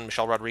Bosworth and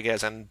Michelle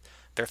Rodriguez, and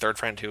their third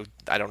friend, who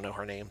I don't know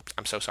her name.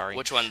 I'm so sorry.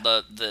 Which one?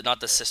 The not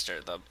the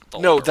sister.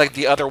 No, like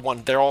the other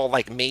one. They're all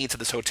like maids at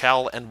this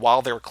hotel, and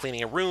while they're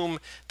cleaning a room,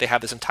 they have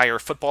this entire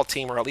football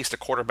team, or at least a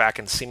quarterback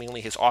and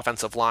seemingly his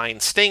offensive line,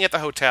 staying at the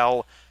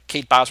hotel.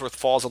 Kate Bosworth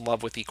falls in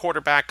love with the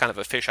quarterback, kind of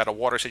a fish out of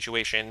water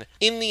situation.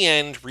 In the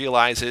end,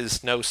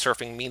 realizes no,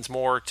 surfing means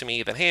more to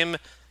me than him,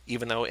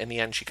 even though in the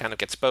end she kind of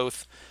gets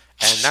both.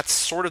 And that's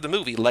sort of the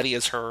movie. Letty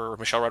is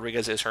Michelle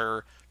Rodriguez is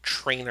her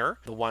trainer,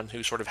 the one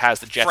who sort of has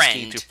the jet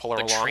ski to pull her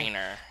along.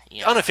 Trainer,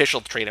 yeah.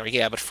 Unofficial trainer,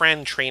 yeah, but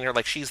friend, trainer,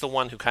 like she's the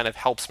one who kind of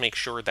helps make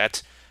sure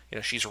that,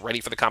 she's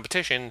ready for the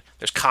competition.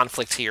 There's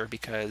conflict here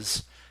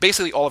because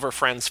basically all of her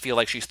friends feel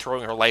like she's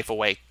throwing her life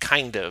away,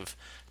 kind of,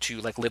 to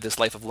like live this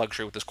life of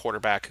luxury with this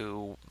quarterback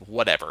who,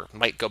 whatever,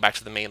 might go back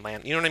to the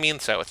mainland. You know what I mean?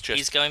 So it's just...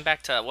 He's going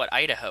back to,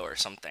 Idaho or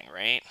something,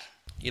 right?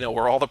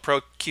 Where all the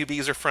pro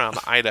QBs are from,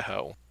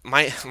 Idaho.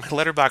 My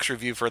Letterboxd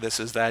review for this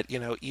is that,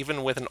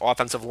 even with an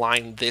offensive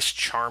line this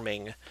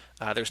charming,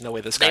 There's no way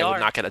this guy would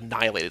not get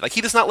annihilated. Like,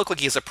 he does not look like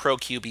he has a pro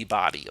QB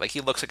body. Like,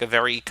 he looks like a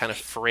very kind of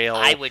frail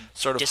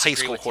sort of high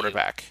school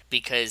quarterback.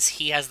 Because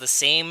he has the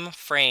same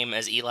frame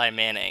as Eli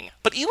Manning.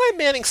 But Eli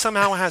Manning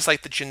somehow has,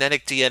 like, the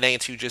genetic DNA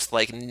to just,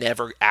 like,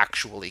 never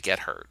actually get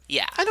hurt.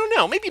 Yeah. I don't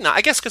know. Maybe not.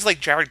 I guess because, like,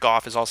 Jared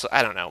Goff is also,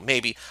 I don't know,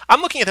 maybe.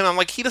 I'm looking at him, I'm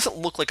like, he doesn't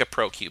look like a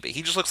pro QB.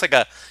 He just looks like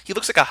a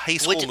high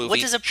school movie. What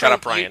does a pro, Shut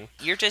up, Ryan.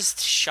 You're just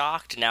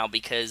shocked now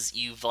because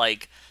you've,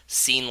 like,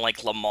 seen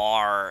like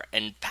Lamar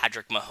and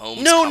Patrick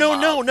Mahomes. No.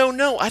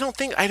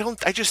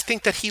 I just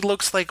think that he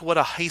looks like what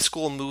a high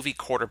school movie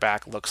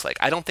quarterback looks like.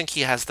 I don't think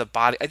he has the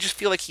body. I just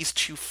feel like he's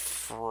too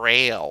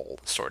frail,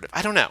 sort of.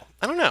 I don't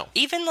know.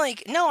 Even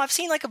like, no, I've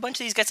seen like a bunch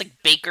of these guys,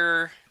 like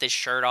Baker, his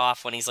shirt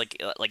off when he's like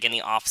in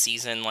the off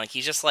season. Like,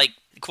 he's just like,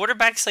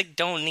 quarterbacks like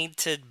don't need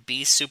to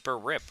be super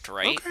ripped,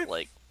 right? Okay.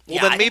 Like,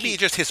 well, then maybe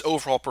just his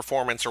overall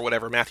performance or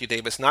whatever. Matthew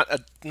Davis, not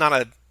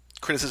a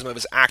criticism of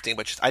his acting,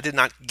 but just I did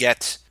not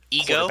get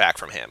quarterback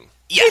from him.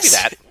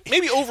 Yes.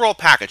 Maybe overall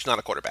package, not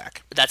a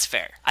quarterback. That's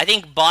fair. I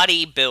think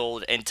body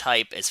build and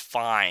type is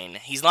fine.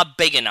 He's not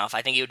big enough.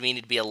 I think he would need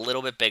to be a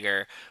little bit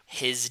bigger.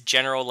 His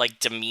general like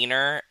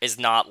demeanor is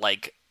not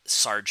like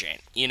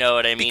Sargent. You know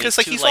what I mean? Because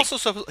like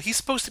he's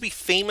supposed to be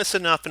famous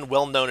enough and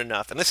well known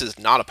enough, and this is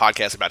not a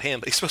podcast about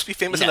him, but he's supposed to be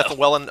famous enough and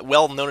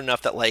well known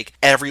enough that like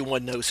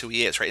everyone knows who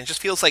he is, right? And it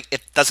just feels like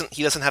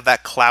he doesn't have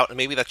that clout, and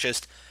maybe that's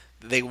just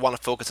they want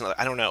to focus on,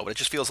 I don't know, but it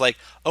just feels like,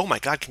 oh my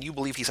god, can you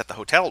believe he's at the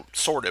hotel,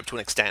 sort of, to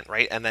an extent,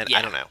 right? And then,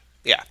 I don't know.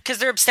 Yeah. Because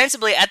they're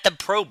ostensibly at the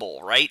Pro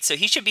Bowl, right? So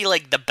he should be,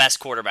 like, the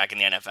best quarterback in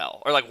the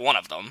NFL, or, like, one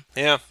of them.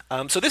 Yeah.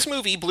 So this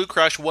movie, Blue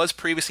Crush, was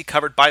previously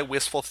covered by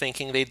Wistful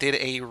Thinking. They did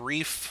a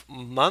Reef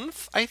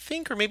month, I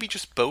think, or maybe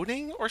just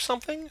boating or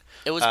something.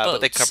 It was boats.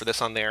 But they covered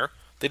this on there.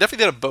 They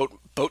definitely did a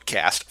boat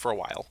cast for a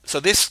while.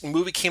 So this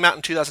movie came out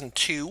in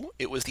 2002.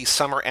 It was the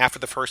summer after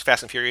the first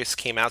Fast and Furious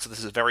came out, so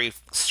this is very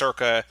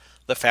circa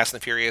the Fast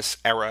and Furious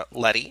era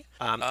Letty.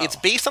 It's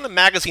based on a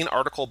magazine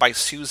article by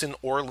Susan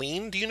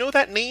Orlean. Do you know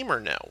that name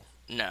or no?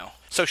 No.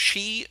 So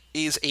she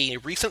is a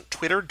recent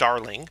Twitter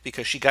darling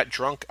because she got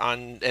drunk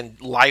and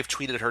live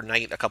tweeted her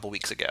night a couple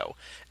weeks ago,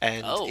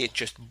 and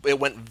it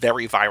went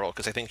very viral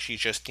because I think she's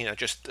just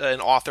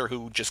an author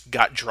who just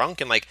got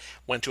drunk and like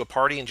went to a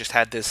party and just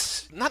had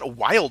this, not a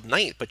wild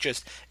night, but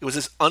just it was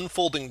this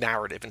unfolding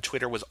narrative, and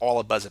Twitter was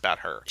all abuzz about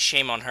her.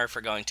 Shame on her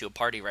for going to a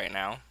party right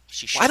now.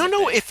 I don't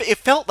know if it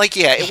felt like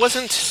it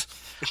wasn't.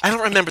 I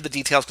don't remember the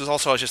details because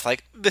also I was just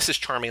like, this is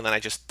charming, and then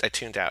I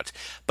tuned out.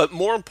 But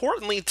more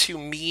importantly to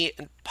me,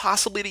 and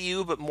possibly to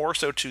you, but more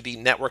so to the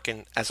network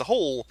and as a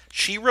whole,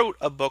 she wrote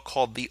a book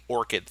called The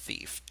Orchid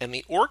Thief. And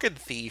The Orchid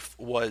Thief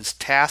was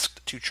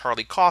tasked to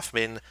Charlie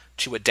Kaufman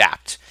to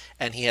adapt.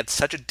 And he had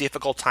such a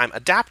difficult time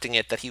adapting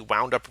it that he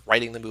wound up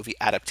writing the movie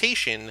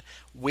adaptation,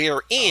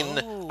 wherein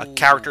a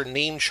character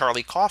named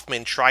Charlie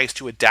Kaufman tries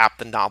to adapt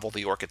the novel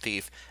The Orchid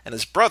Thief, and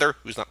his brother,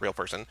 who's not a real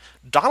person,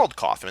 Donald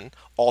Kaufman,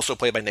 also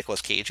played by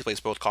Nicolas Cage, who plays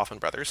both Kaufman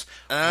brothers,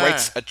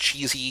 writes a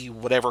cheesy,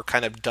 whatever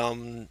kind of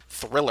dumb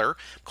thriller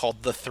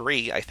called The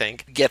Three, I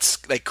think,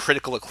 gets like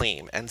critical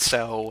acclaim. And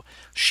so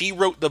she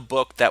wrote the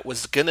book that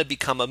was going to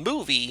become a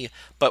movie,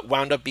 but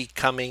wound up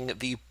becoming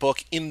the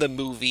book in the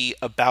movie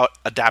about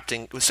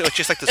adapting. So it's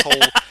just like this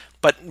whole...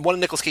 But one of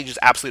Nicolas Cage's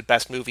absolute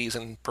best movies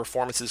and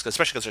performances,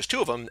 especially because there's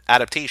two of them,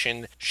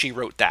 adaptation, she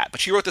wrote that.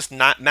 But she wrote this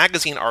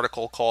magazine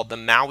article called The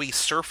Maui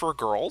Surfer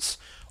Girls,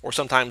 or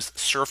sometimes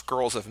Surf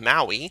Girls of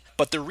Maui.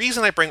 But the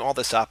reason I bring all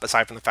this up,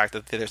 aside from the fact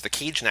that there's the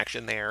Cage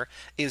connection there,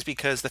 is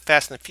because The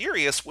Fast and the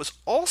Furious was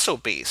also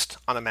based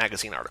on a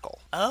magazine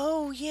article.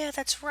 Oh, yeah,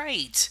 that's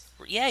right.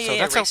 Yeah. So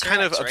that's Racer how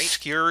kind X, of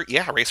obscure... Right?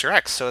 Yeah, Racer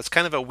X. So it's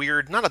kind of a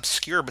weird, not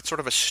obscure, but sort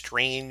of a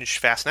strange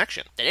Fast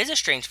connection. That is a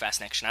strange Fast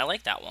connection. I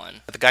like that one.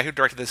 The guy who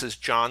directed this is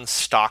John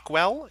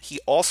Stockwell. He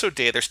also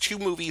did... There's two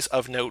movies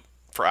of note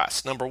for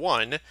us. Number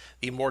one,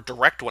 the more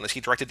direct one, is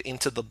he directed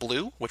Into the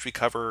Blue, which we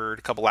covered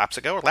a couple laps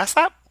ago. Or last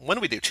lap? When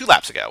did we do? 2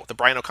 laps ago. The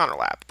Brian O'Connor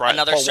lap.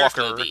 Another Paul surf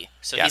Walker, movie.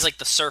 So yes. He's like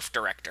the surf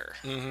director.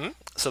 Mm-hmm.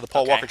 So the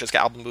Paul Walker Jessica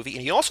Alba movie.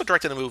 And he also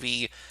directed a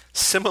movie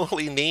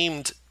similarly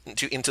named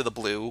to Into the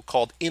Blue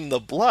called In the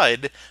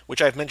Blood,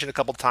 which I've mentioned a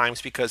couple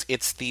times because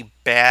it's the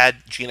bad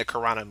Gina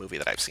Carano movie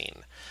that I've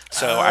seen.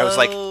 So I was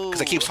like, because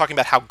I keep talking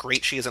about how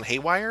great she is in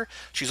Haywire,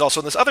 she's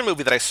also in this other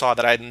movie that I saw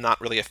that I'm not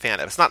really a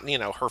fan of. It's not,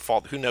 her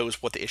fault. Who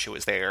knows what the issue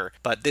is there.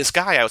 But this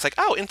guy, I was like,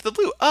 oh, Into the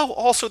Blue. Oh,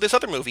 also this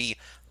other movie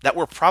that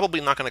we're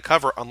probably not going to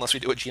cover unless we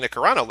do a Gina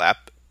Carano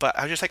lap. But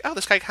I was just like, oh,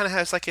 this guy kind of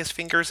has like his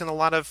fingers in a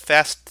lot of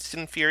Fast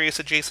and Furious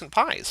adjacent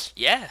pies.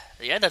 Yeah,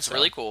 that's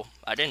really cool.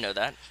 I didn't know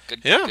that.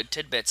 Good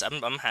tidbits.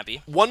 I'm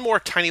happy. One more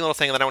tiny little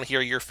thing that I want to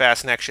hear your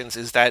Fast connections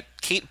is that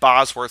Kate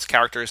Bosworth's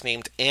character is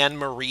named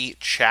Anne-Marie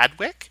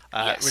Chadwick.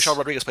 Yes. Michelle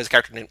Rodriguez plays a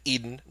character named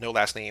Eden, no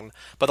last name.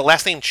 But the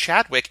last name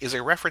Chadwick is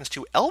a reference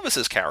to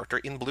Elvis's character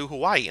in Blue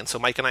Hawaii. And so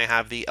Mike and I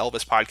have the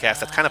Elvis podcast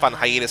that's kind of on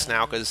hiatus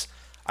now because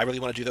I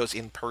really want to do those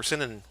in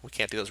person, and we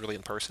can't do those really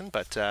in person.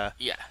 But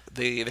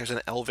there's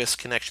an Elvis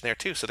connection there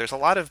too. So there's a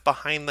lot of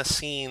behind the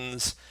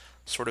scenes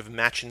sort of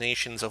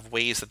machinations of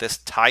ways that this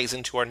ties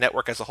into our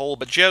network as a whole.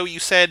 But Joe, you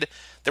said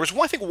there was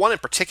one, I think one in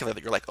particular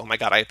that you're like, oh my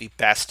god, I have the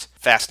best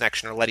Fast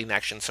Action or Letting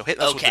Action. So hit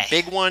us with the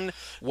big one.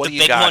 What do you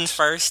got? The big one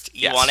first.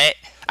 You want it?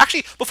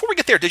 Actually, before we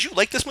get there, did you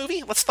like this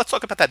movie? Let's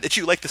talk about that. Did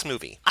you like this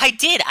movie? I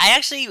did. I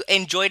actually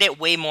enjoyed it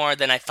way more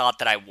than I thought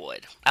that I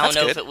would. I don't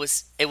know if it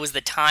was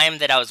the time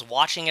that I was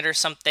watching it or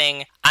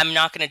something. I'm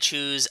not going to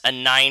choose a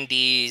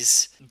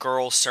 90s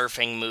girl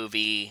surfing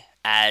movie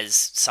as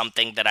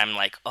something that I'm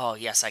like, oh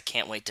yes, I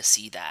can't wait to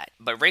see that.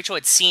 But Rachel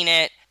had seen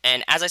it,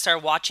 and as I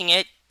started watching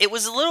it, it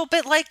was a little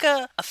bit like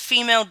a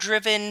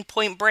female-driven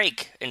Point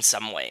Break in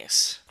some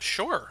ways.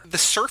 Sure. The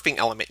surfing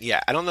element, yeah.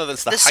 I don't know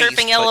that's the heist,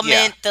 surfing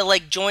element, the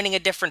like joining a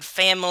different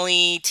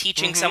family,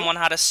 teaching someone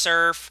how to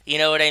surf. You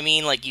know what I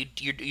mean? Like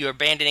you're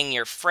abandoning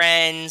your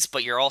friends,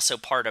 but you're also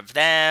part of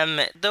them.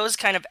 Those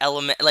kind of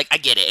elements. Like I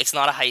get it. It's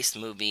not a heist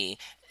movie.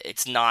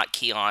 It's not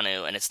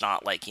Keanu, and it's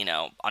not like,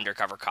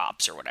 Undercover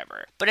Cops or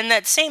whatever. But in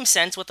that same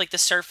sense, with like the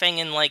surfing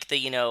and like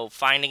the,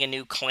 finding a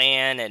new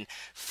clan and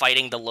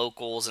fighting the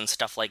locals and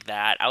stuff like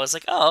that, I was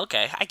like, oh,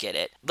 okay, I get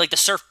it. Like the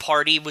surf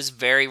party was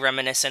very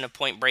reminiscent of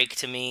Point Break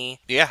to me.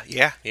 Yeah.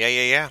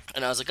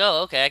 And I was like,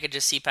 oh, okay, I could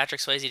just see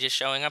Patrick Swayze just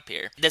showing up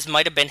here. This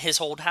might have been his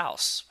old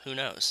house. Who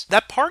knows?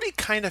 That party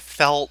kind of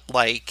felt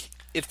like...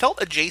 It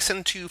felt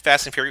adjacent to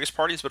Fast and Furious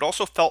parties, but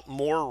also felt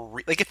more...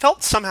 it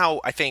felt somehow,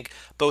 I think,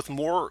 both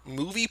more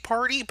movie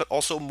party, but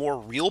also more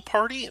real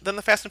party than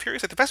the Fast and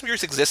Furious. Like, the Fast and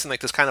Furious exists in,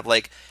 like, this kind of,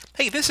 like,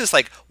 hey, this is,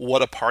 like,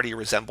 what a party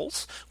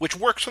resembles, which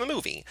works for the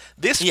movie.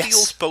 This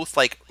feels both,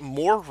 like,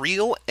 more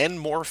real and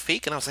more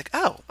fake, and I was like,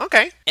 oh,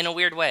 okay. In a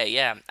weird way,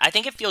 yeah. I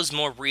think it feels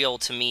more real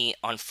to me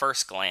on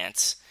first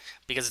glance,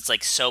 because it's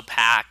like so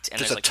packed and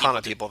there's a like ton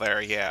of people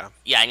there, yeah,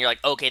 and you're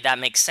like, okay, that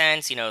makes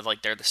sense,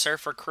 like they're the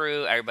surfer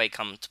crew, everybody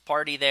come to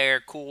party there,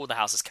 cool, the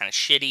house is kind of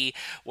shitty.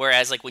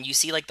 Whereas like when you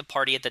see like the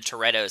party at the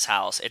Toretto's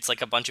house, it's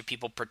like a bunch of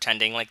people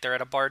pretending like they're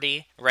at a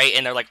party, right?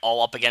 And they're like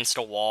all up against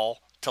a wall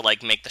to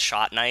like make the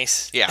shot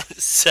nice. Yeah.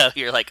 So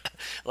you're like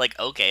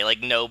okay,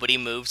 like nobody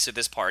moves to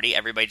this party,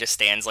 everybody just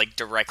stands like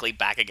directly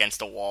back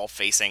against a wall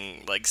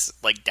facing like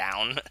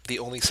down. The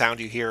only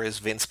sound you hear is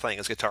Vince playing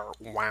his guitar.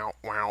 Wow,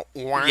 wow,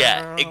 wow.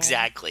 Yeah,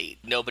 exactly.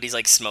 Nobody's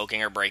like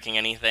smoking or breaking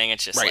anything.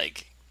 It's just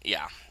like,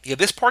 yeah,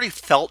 this party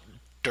felt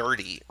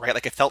dirty, right?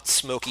 Like it felt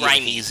smoky and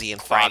hazy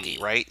and foggy,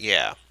 right?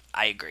 Yeah,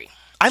 I agree.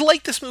 I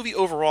like this movie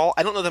overall.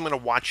 I don't know that I'm going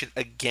to watch it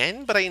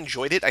again, but I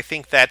enjoyed it. I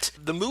think that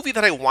the movie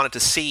that I wanted to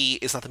see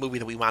is not the movie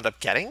that we wound up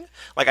getting.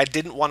 Like, I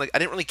didn't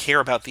really care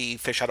about the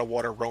fish out of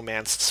water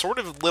romance, sort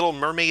of Little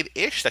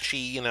Mermaid-ish, that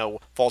she,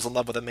 falls in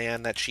love with a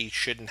man that she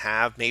shouldn't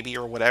have, maybe,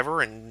 or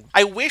whatever. And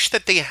I wish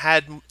that they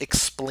had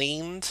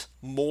explained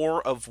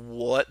more of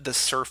what the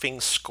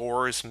surfing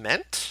scores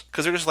meant,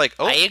 because they're just like,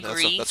 oh, I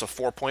agree. That's a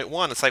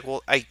 4.1. It's like,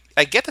 well,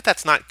 I get that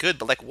that's not good,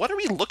 but like, what are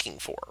we looking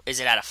for? Is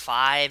it out of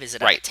 5? Is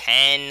it out of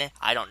 10?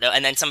 I don't know.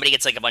 And then somebody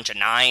gets like a bunch of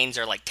 9s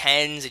or like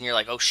 10s, and you're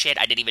like, oh shit,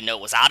 I didn't even know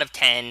it was out of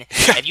 10.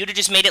 If you'd have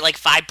just made it like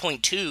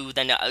 5.2,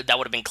 then that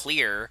would have been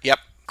clear. Yep.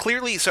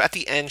 Clearly, so at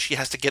the end, she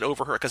has to get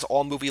over her, because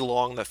all movie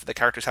long, the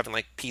character's having,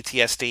 like,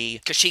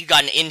 PTSD. Because she'd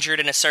gotten injured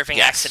in a surfing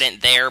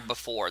accident there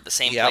before, the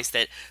same place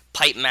that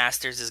Pipe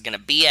Masters is going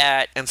to be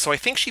at. And so I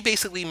think she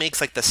basically makes,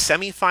 like, the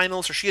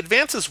semifinals, or she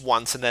advances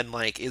once, and then,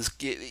 like,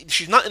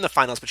 she's not in the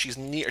finals, but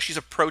she's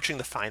approaching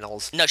the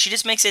finals. No, she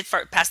just makes it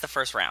past the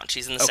first round.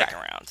 She's in the second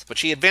round. But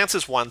she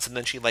advances once, and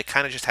then she, like,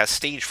 kind of just has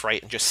stage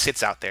fright and just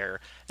sits out there.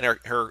 And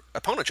her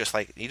opponent just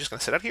like, you just gonna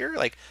sit up here?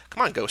 Like,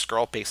 come on, ghost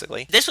girl,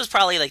 basically. This was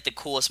probably like the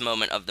coolest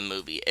moment of the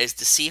movie, is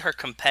to see her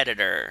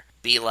competitor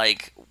be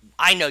like,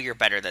 I know you're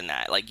better than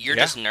that. Like, you're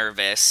just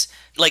nervous.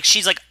 Like,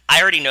 she's like, I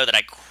already know that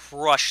I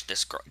crushed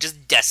this girl.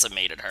 Just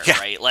decimated her,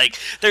 right? Like,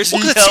 there's no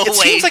way. It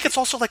seems like it's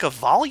also like a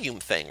volume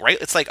thing, right?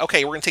 It's like,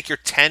 okay, we're gonna take your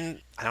 10...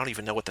 I don't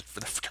even know what the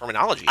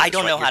terminology is. I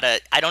don't know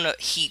I don't know.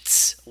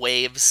 Heats,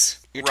 waves...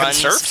 Your 10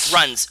 surfs?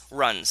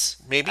 Runs.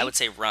 Maybe? I would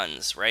say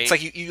runs, right? It's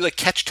like you like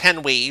catch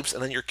 10 waves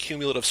and then your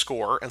cumulative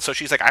score. And so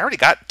she's like, I already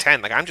got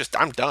 10. Like,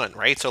 I'm done,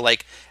 right? So,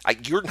 like,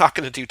 you're not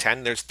going to do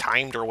 10. There's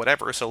timed or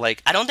whatever. So,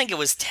 like... I don't think it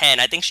was 10.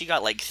 I think she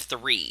got, like,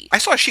 3. I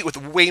saw a sheet with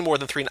way more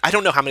than 3. I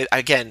don't know how many...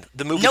 Again,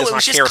 the movie does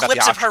not care about the No, it was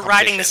just clips of her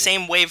riding the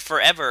same wave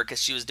forever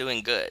because she was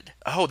doing good.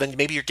 Oh, then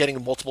maybe you're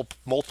getting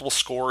multiple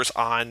scores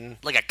on...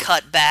 Like a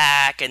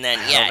cutback, and then,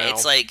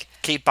 it's like...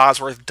 Kate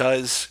Bosworth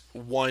does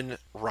one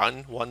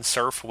run, one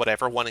surf,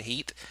 whatever, one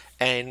heat,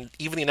 and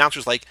even the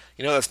announcer's like,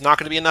 that's not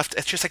going to be enough.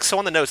 It's just like so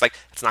on the nose, like,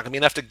 it's not going to be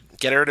enough to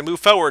get her to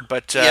move forward,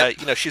 but,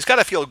 she's got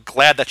to feel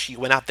glad that she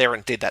went out there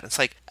and did that. And it's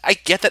like, I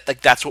get that,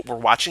 like, that's what we're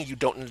watching. You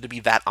don't need to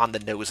be that on the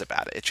nose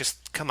about it. It's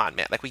just, come on,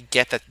 man. Like, we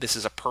get that this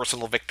is a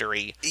personal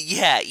victory.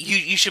 Yeah,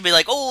 you should be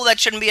like, oh, that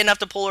shouldn't be enough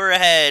to pull her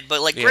ahead,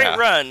 but, like, great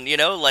run,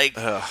 like...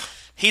 Ugh.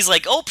 He's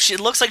like, oh, it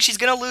looks like she's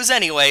going to lose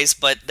anyways,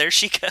 but there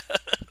she goes.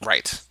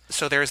 Right.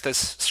 So there's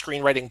this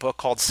screenwriting book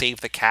called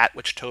Save the Cat,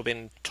 which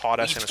Tobin taught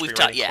us in a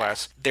screenwriting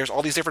class. There's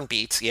all these different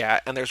beats,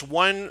 and there's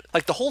one,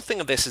 like, the whole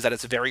thing of this is that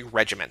it's very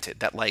regimented,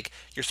 that, like,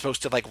 you're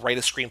supposed to, like, write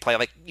a screenplay,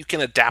 like, you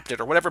can adapt it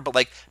or whatever, but,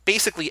 like,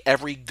 basically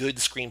every good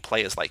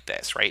screenplay is like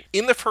this, right?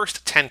 In the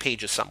first 10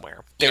 pages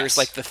somewhere, there's,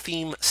 like, the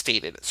theme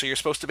stated. So you're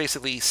supposed to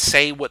basically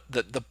say what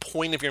the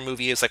point of your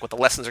movie is, like, what the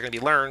lessons are going to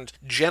be learned.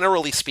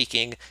 Generally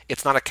speaking,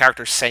 it's not a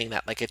character saying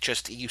that. Like, it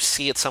just, you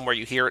see it somewhere,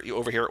 you hear it, you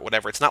overhear it,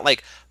 whatever. It's not,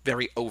 like,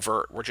 very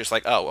overt. We're just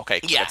like, oh, okay,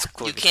 cool, that's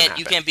clearly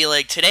you can't be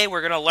like, today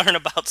we're going to learn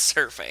about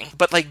surfing.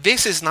 But, like,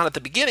 this is not at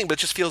the beginning, but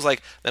it just feels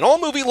like, then all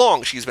movie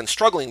long, she's been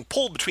struggling,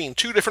 pulled between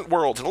two different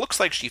worlds, and it looks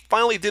like she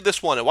finally did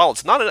this one, and while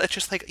it's not, it's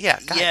just like,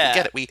 God, we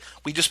get it.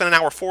 We just spent an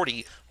hour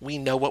 40, we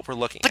know what we're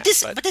looking at.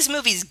 But this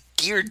movie's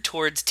geared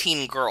towards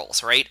teen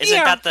girls, right?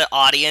 Isn't that the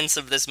audience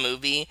of this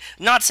movie?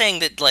 Not saying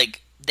that,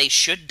 like, they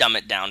should dumb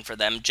it down for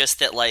them, just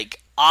that,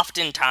 like,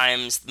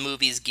 oftentimes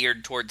movies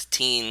geared towards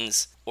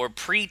teens or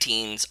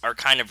preteens are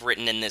kind of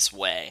written in this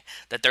way,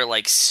 that they're,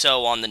 like,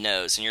 so on the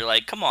nose, and you're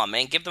like, come on,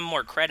 man, give them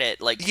more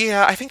credit. Like,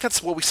 yeah, I think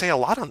that's what we say a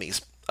lot on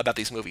about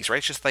these movies, right?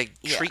 It's just like,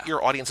 treat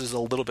your audiences a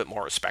little bit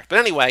more respect. But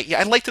anyway,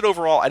 I liked it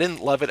overall. I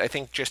didn't love it. I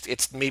think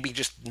it's maybe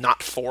just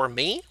not for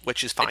me,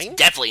 which is fine. It's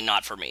definitely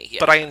not for me. Yeah.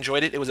 But I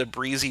enjoyed it. It was a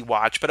breezy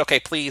watch. But okay,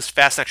 please,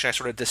 Fast Action. I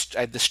sort of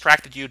I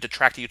distracted you,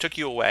 detracted you, took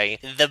you away.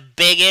 The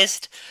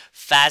biggest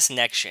Fast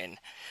Action.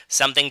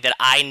 Something that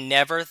I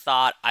never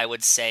thought I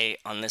would say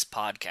on this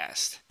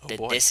podcast.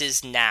 This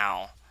is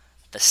now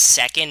the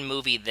second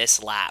movie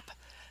this lap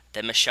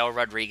that Michelle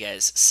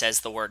Rodriguez says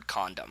the word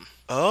condom.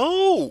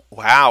 Oh,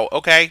 wow.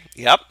 Okay.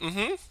 Yep.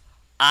 Mm-hmm.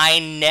 I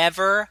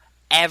never,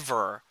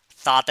 ever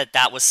thought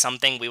that was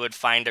something we would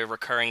find a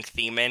recurring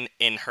theme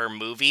in her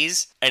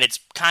movies, and it's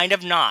kind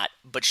of not,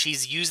 but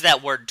she's used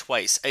that word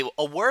twice.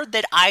 A word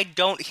that I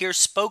don't hear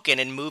spoken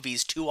in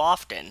movies too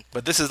often.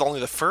 But this is only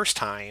the first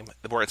time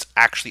where it's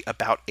actually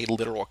about a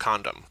literal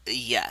condom.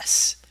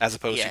 Yes. As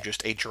opposed to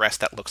just a dress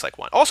that looks like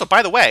one. Also,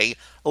 by the way,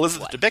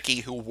 Elizabeth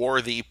Debicki, who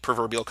wore the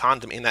proverbial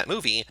condom in that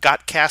movie,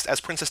 got cast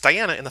as Princess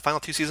Diana in the final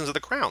 2 seasons of The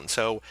Crown.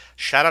 So,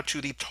 shout out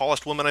to the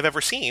tallest woman I've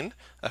ever seen,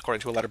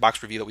 according to a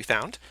Letterboxd review that we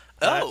found.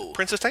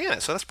 Princess Diana.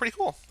 So that's pretty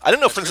cool. I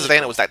didn't know Princess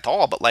Diana was that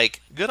tall, but,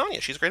 like, good on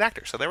you. She's a great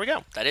actor. So there we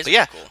go. That is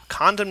cool.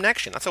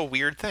 Condom-nection. That's a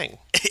weird thing.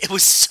 It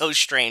was so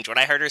strange. When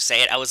I heard her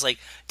say it, I was like,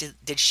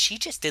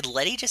 did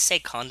Letty just say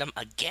condom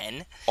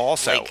again?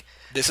 Also, like,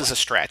 this is a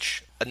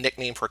stretch. A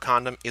nickname for a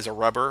condom is a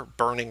rubber,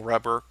 burning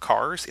rubber,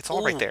 cars. It's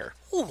all right there.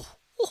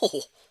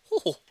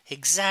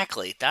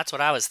 Exactly. That's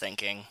what I was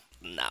thinking.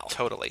 No.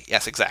 Totally.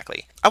 Yes,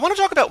 exactly. I want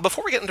to talk about,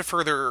 before we get into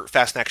further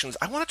Fast Actions,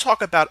 I want to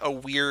talk about a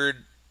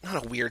weird,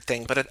 not a weird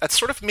thing, but it's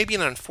sort of maybe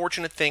an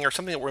unfortunate thing or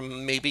something that we're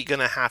maybe going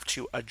to have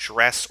to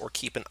address or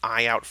keep an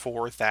eye out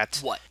for. That,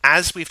 what?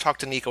 As we've talked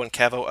to Nico and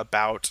Kevo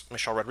about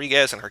Michelle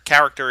Rodriguez and her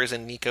characters,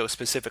 and Nico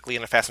specifically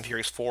in a Fast and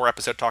Furious 4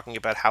 episode talking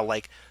about how,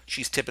 like,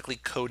 she's typically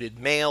coded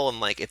male, and,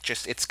 like, it's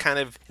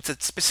a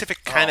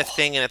specific kind of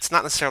thing, and it's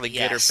not necessarily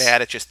good or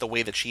bad, it's just the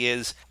way that she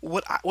is.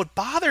 What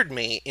bothered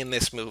me in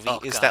this movie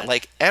is that,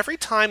 like, every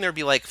time there'd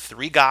be, like,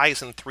 3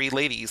 guys and 3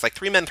 ladies, like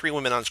 3 men, 3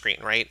 women on screen,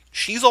 right?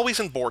 She's always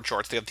in board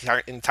shorts the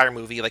entire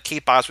movie. Like,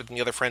 Kate Bosworth and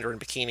the other friend are in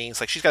bikinis.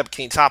 Like, she's got a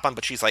bikini top on,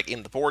 but she's, like,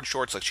 in the board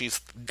shorts. Like,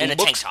 she's... And a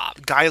tank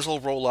top. Guys will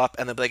roll up,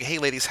 and they'll be like, hey,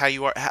 ladies, how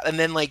you are? And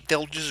then, like,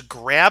 they'll just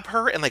grab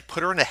her and, like,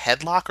 put her in a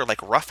headlock or,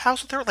 like,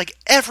 roughhouse with her, like,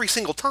 every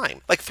single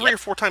time. Like, 3 or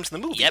 4 times in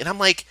the movie. And I'm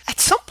like, at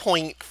some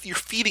point, you're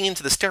feeding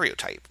into the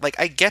stereotype. Like,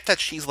 I get that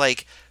she's,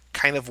 like,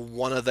 kind of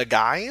one of the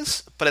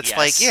guys, but it's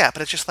like, but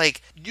it's just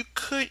like, you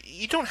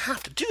don't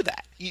have to do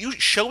that. You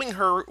showing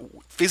her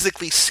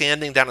physically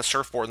sanding down a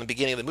surfboard in the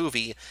beginning of the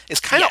movie is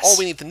kind of all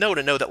we need to know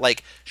that,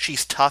 like,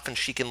 she's tough and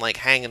she can, like,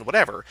 hang and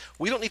whatever.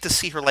 We don't need to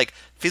see her, like,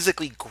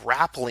 physically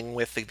grappling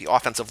with the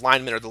offensive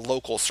linemen or the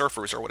local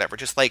surfers or whatever.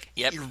 Just like,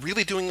 you're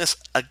really doing this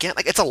again.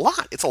 Like, it's a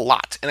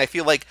lot. And I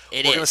feel like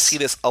we're going to see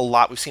this a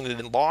lot. We've seen it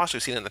in Lost,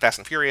 we've seen it in the Fast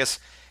and Furious,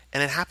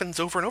 and it happens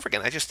over and over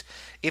again.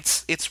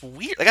 It's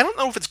weird. Like, I don't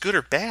know if it's good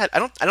or bad. I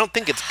don't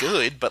think it's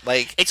good, but,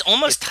 like, it's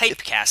almost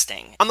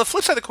typecasting. On the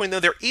flip side of the coin, though,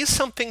 there is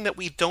something that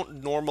we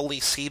don't normally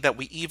see, that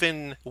we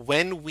even,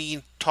 when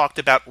we talked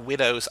about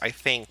Widows, I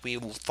think, we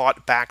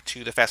thought back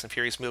to the Fast and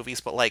Furious movies,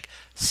 but, like,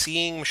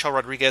 seeing Michelle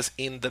Rodriguez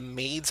in the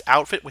maid's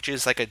outfit, which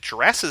is, like, a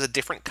dress, is a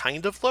different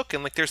kind of look,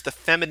 and, like, there's the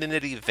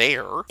femininity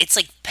there. It's,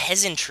 like,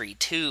 peasantry,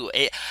 too.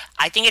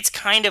 I think it's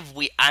kind of...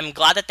 I'm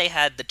glad that they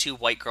had the 2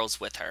 white girls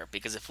with her,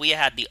 because if we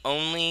had the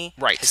only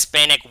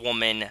Hispanic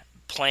woman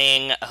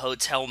playing a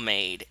hotel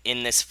maid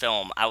in this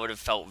film, I would have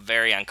felt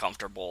very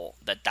uncomfortable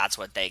that that's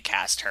what they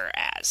cast her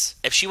as.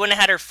 If she wouldn't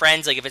have had her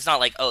friends, like, if it's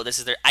not like, oh, this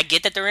is their... I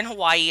get that they're in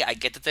Hawaii, I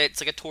get that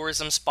it's like a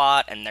tourism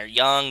spot, and they're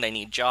young, they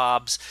need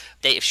jobs.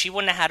 If she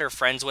wouldn't have had her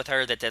friends with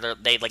her,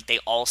 that they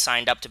all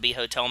signed up to be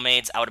hotel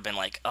maids, I would have been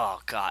like,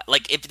 oh, God.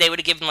 Like, if they would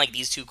have given, like,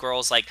 these 2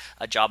 girls, like,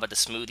 a job at the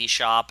smoothie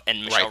shop,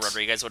 and Michelle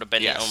Rodriguez would have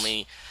been the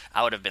only...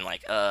 I would have been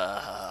like,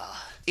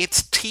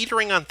 It's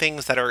teetering on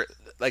things that are...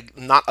 like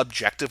not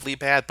objectively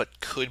bad, but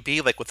could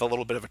be like with a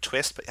little bit of a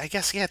twist. But I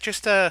guess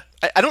just I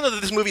don't know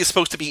that this movie is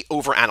supposed to be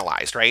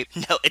overanalyzed, right?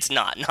 No, it's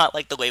not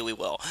like the way we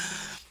will.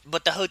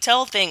 But the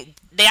hotel thing,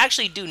 they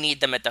actually do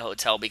need them at the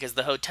hotel because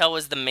the hotel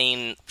is the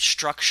main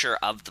structure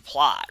of the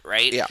plot,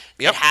 right? Yeah.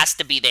 Yep. It has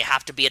to be, they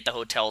have to be at the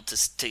hotel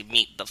to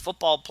meet the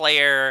football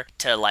player,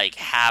 to like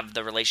have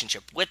the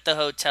relationship with the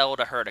hotel,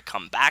 to her to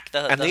come back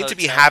and they need to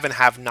be have and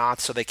have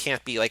nots, so they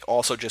can't be like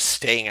also just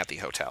staying at the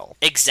hotel.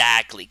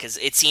 Exactly, because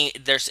it's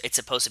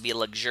supposed to be a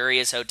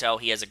luxurious hotel.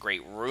 He has a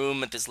great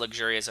room at this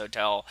luxurious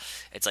hotel.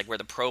 It's like where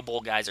the Pro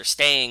Bowl guys are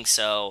staying.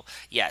 So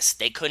yes,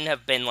 they couldn't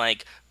have been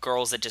like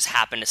girls that just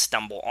happen to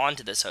stumble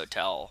onto this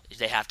hotel.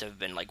 They have to have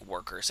been like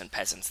workers and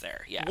peasants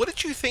there. Yeah. What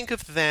did you think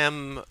of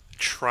them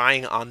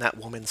trying on that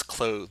woman's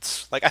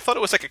clothes? Like, I thought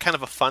it was like a kind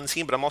of a fun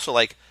scene, but I'm also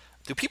like,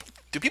 do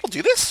people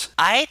do this?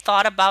 I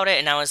thought about it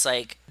and I was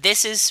like,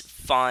 this is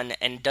fun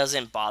and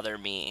doesn't bother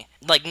me.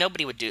 Like,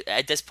 nobody would do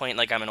at this point.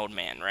 Like, I'm an old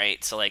man,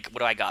 right? So like, what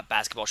do I got?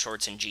 Basketball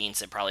shorts and jeans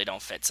that probably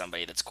don't fit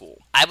somebody that's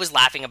cool. I was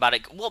laughing about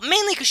it, well,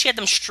 mainly because she had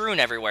them strewn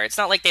everywhere. It's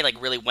not like they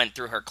like really went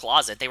through her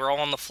closet. They were all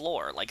on the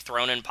floor, like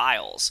thrown in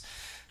piles.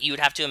 You would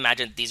have to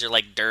imagine these are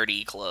like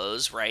dirty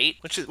clothes, right?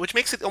 Which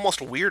makes it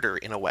almost weirder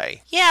in a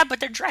way. Yeah, but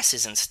they're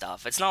dresses and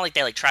stuff. It's not like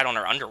they like tried on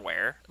her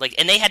underwear. Like,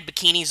 and they had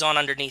bikinis on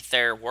underneath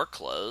their work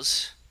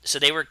clothes. So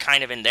they were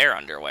kind of in their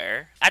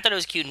underwear. I thought it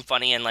was cute and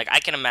funny, and like I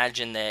can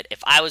imagine that if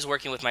I was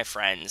working with my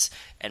friends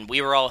and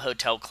we were all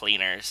hotel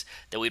cleaners,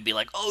 that we'd be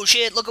like, "Oh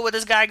shit, look at what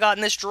this guy got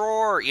in this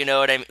drawer." You know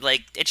what I mean?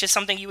 Like, it's just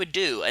something you would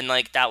do, and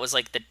like that was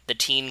like the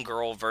teen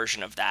girl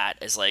version of that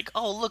is like,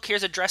 "Oh look,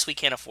 here's a dress we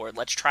can't afford.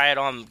 Let's try it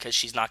on because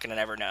she's not gonna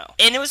ever know."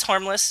 And it was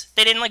harmless.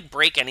 They didn't like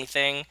break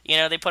anything. You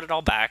know, they put it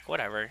all back.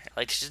 Whatever.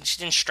 Like she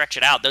didn't stretch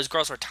it out. Those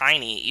girls were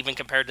tiny, even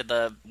compared to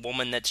the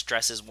woman that's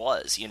dresses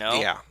was. You know?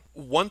 Yeah.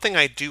 One thing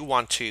I do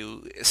want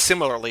to,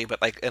 similarly, but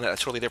like in a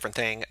totally different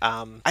thing,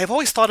 I've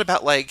always thought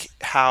about like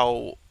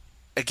how,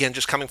 again,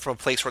 just coming from a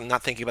place where I'm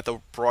not thinking about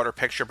the broader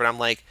picture, but I'm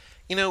like,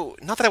 you know,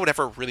 not that I would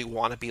ever really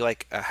want to be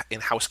like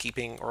in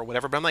housekeeping or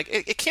whatever, but I'm like,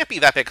 it can't be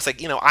that big because,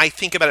 like, you know, I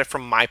think about it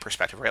from my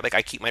perspective, right? Like,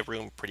 I keep my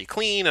room pretty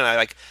clean, and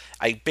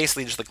I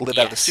basically just like live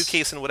out of the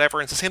suitcase and whatever.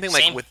 And it's the same thing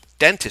like with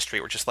dentistry,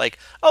 where just like,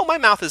 oh, my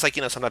mouth is like,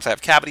 you know, sometimes I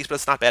have cavities, but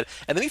it's not bad.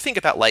 And then you think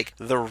about like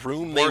the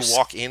room they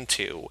walk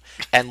into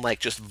and like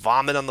just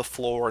vomit on the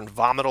floor and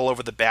vomit all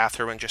over the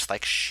bathroom and just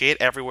like shit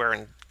everywhere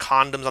and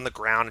condoms on the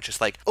ground. It's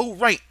just like, oh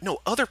right,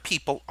 no, other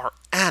people are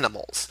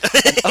animals.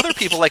 And other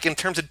people, like in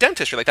terms of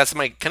dentistry, like that's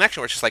my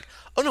connection, where it's just like,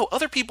 oh no,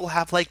 other people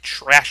have like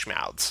trash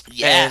mouths.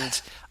 Yeah.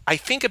 And I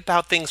think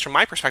about things from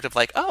my perspective,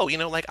 like, oh, you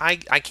know, like I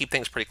keep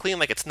things pretty clean.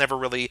 Like, it's never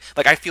really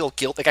like I feel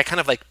guilt. Like, I kind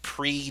of like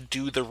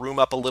pre-do the room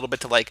up a little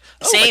bit to like,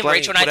 oh, same. like,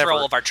 Rachel and I throw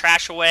all of our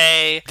trash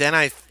away. Then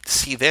I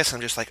see this,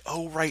 I'm just like,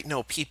 oh right,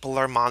 no, people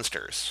are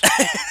monsters.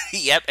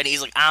 Yep. And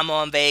he's like, I'm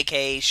on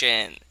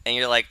vacation, and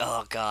you're like,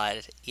 oh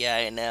god, yeah,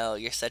 I know,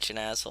 you're such an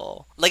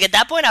asshole. Like at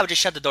that point, I would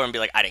just shut the door and be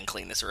like, I didn't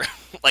clean this room.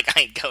 Like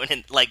I ain't going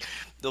in. Like,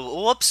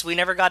 whoops, we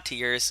never got to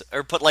yours,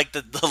 or put like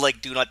the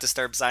like do not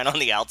disturb sign on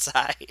the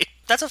outside.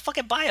 That's a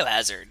fucking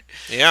biohazard.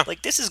 Yeah.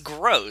 Like, this is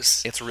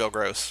gross. It's real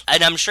gross.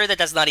 And I'm sure that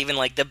that's not even,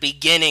 like, the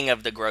beginning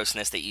of the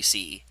grossness that you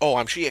see. Oh,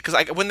 I'm sure, yeah,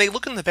 because when they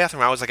look in the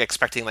bathroom, I was, like,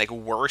 expecting, like,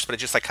 worse, but it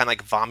just, like, kind of,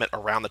 like, vomit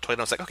around the toilet.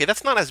 I was like, okay,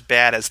 that's not as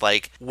bad as,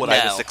 like, what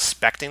I was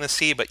expecting to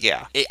see, but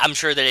yeah. I'm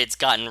sure that it's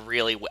gotten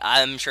really...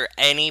 I'm sure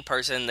any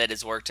person that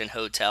has worked in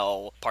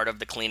hotel, part of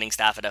the cleaning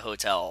staff at a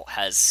hotel,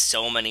 has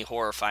so many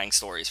horrifying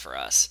stories for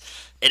us.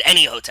 At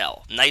any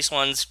hotel. Nice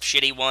ones,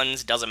 shitty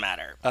ones, doesn't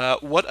matter.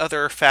 What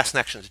other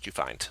fascinations did you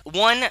find?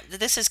 One,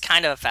 this is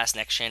kind of a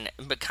fascination,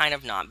 but kind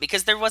of not,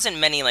 because there wasn't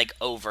many, like,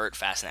 overt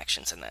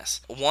fascinations in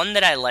this. One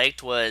that I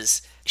liked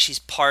was she's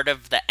part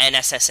of the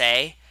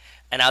NSSA,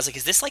 and I was like,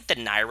 is this like the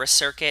NYRA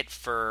circuit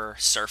for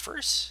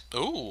surfers?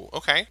 Ooh,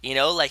 okay. You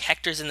know, like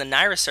Hector's in the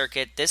NYRA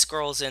circuit, this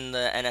girl's in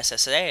the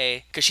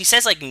NSSA, because she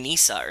says like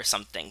NISA or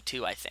something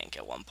too, I think,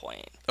 at one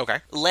point.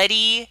 Okay.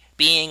 Letty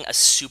being a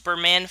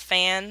Superman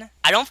fan,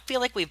 I don't feel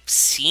like we've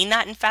seen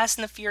that in Fast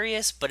and the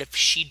Furious, but if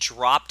she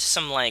dropped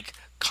some like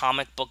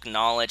comic book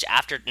knowledge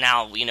after,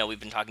 now, you know, we've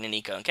been talking to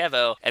Nico and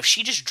Kevo, if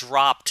she just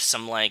dropped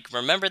some like,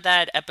 remember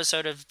that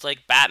episode of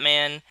like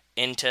Batman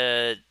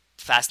into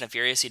Fast and the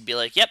Furious, you'd be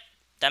like, yep,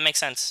 that makes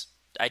sense.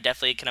 I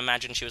definitely can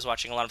imagine she was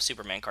watching a lot of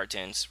Superman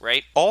cartoons,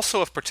 right?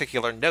 Also of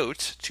particular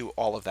note to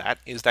all of that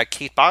is that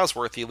Kate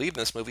Bosworth, the lead in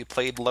this movie,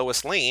 played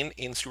Lois Lane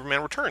in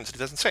Superman Returns in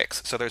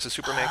 2006. So there's a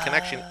Superman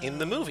connection in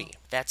the movie.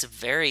 That's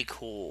very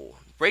cool.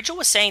 Rachel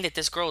was saying that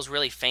this girl is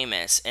really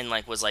famous and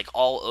like was like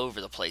all over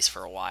the place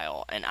for a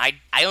while, and I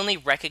only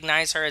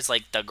recognize her as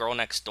like the girl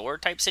next door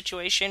type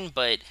situation,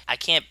 but I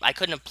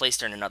couldn't have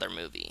placed her in another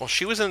movie. Well,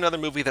 she was in another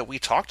movie that we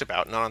talked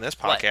about, not on this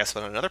podcast,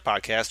 but on another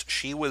podcast.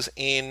 She was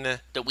in...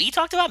 That we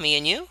talked about, me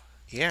and you?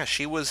 Yeah,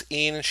 she's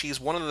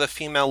one of the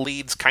female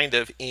leads kind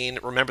of in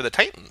Remember the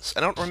Titans. I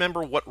don't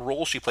remember what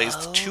role she plays.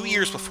 2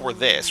 years before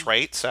this,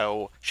 right?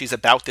 So she's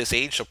about this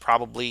age, so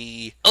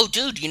probably... Oh,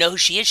 dude, you know who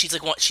she is? She's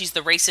like she's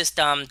the racist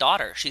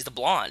daughter. She's the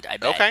blonde, I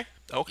bet.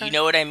 Okay. You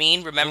know what I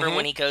mean? Remember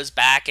when he goes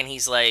back and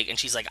he's like, and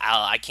she's like,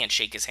 oh, I can't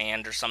shake his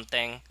hand or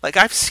something? Like,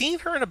 I've seen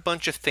her in a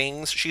bunch of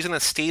things. She's in a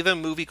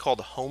Statham movie called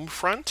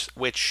Homefront,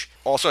 which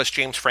also has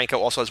James Franco,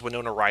 also has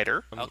Winona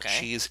Ryder. Okay.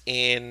 She's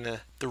in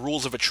The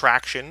Rules of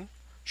Attraction.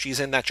 She's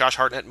in that Josh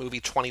Hartnett movie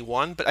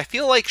 21, but I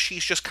feel like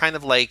she's just kind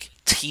of like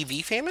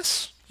TV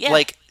famous. Yeah.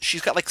 Like,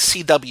 she's got like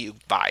CW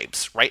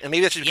vibes, right? And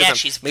maybe that's just because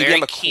she's maybe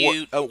very I'm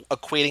cute.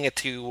 equating it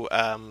to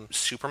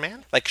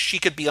Superman. Like, she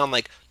could be on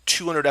like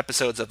 200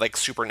 episodes of like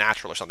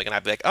Supernatural or something, and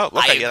I'd be like, oh,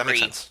 okay, yeah, that makes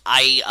sense.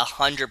 I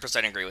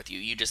 100% agree with you.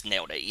 You just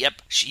nailed it. Yep.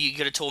 You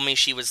could have told me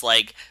she was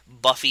like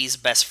Buffy's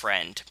best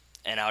friend,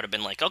 and I would have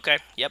been like, okay,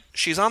 yep.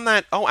 She's on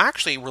that,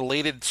 actually,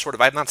 related sort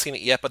of, I've not seen it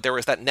yet, but there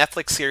was that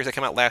Netflix series that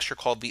came out last year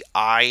called The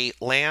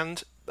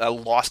Island,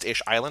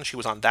 Lost-ish Island. She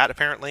was on that,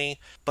 apparently.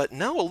 But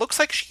no, it looks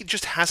like she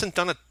just hasn't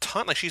done a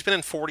ton. Like, she's been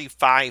in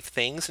 45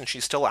 things, and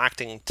she's still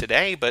acting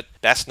today, but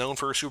best known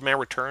for Superman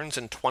Returns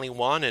in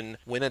 21 and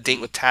Win a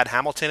Date with Tad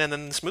Hamilton and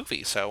then this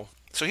movie, so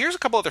here's a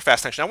couple other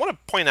Fast Action. I want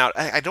to point out,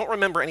 I don't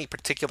remember any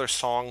particular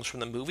songs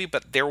from the movie,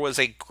 but there was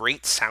a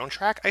great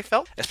soundtrack, I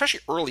felt, especially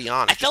early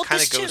on. It just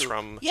kind of goes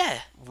from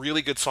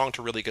really good song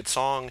to really good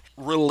song.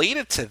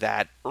 Related to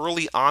that,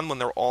 early on when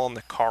they're all in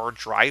the car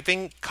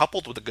driving,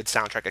 coupled with a good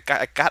soundtrack, it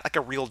got like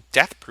a real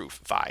Death Proof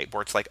vibe,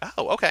 where it's like,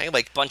 oh, okay,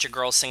 like bunch of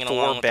girls singing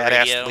along with four the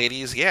radio. badass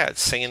ladies, yeah,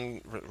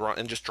 singing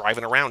and just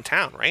driving around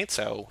town, right?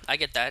 So I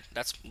get that.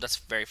 That's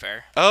very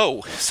fair.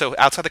 Oh, so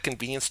outside the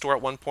convenience store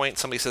at one point,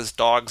 somebody says,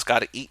 dogs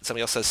gotta eat.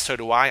 Somebody else says, so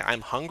do I.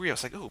 I'm hungry. I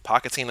was like, ooh,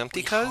 pockets ain't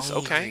empty, cuz?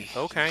 Okay.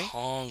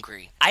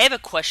 Hungry. I have a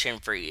question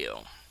for you.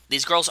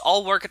 These girls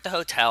all work at the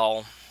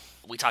hotel.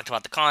 We talked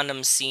about the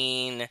condom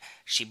scene.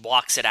 She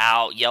walks it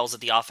out, yells at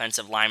the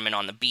offensive lineman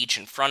on the beach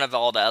in front of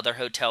all the other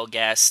hotel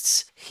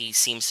guests. He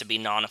seems to be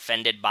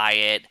non-offended by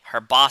it.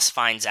 Her boss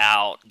finds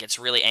out, gets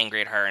really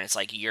angry at her, and it's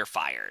like, you're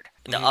fired.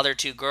 The other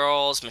two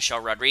girls,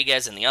 Michelle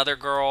Rodriguez and the other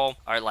girl,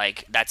 are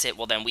like, that's it,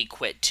 well then we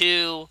quit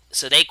too.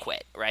 So they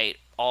quit, right?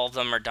 All of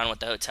them are done with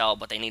the hotel,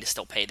 but they need to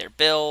still pay their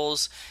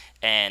bills.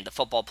 And the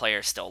football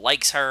player still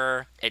likes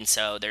her, and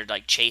so they're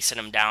like chasing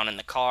him down in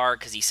the car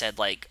because he said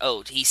like,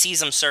 oh, he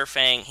sees him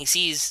surfing, he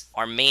sees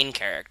our main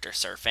character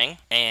surfing,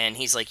 and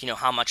he's like, you know,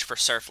 how much for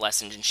surf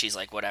lessons? And she's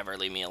like, whatever,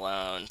 leave me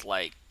alone,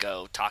 like,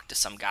 go talk to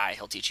some guy,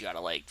 he'll teach you how to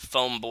like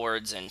foam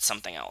boards and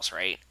something else,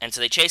 right? And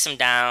so they chase him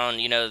down,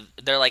 you know,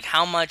 they're like,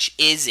 how much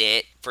is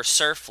it for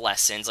surf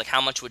lessons? Like,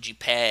 how much would you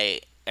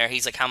pay? Or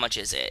he's like, how much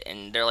is it?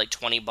 And they're like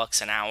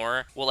 $20 an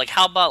hour. Well, like,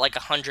 how about like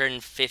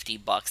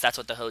 $150? That's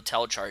what the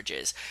hotel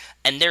charges.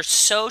 And they're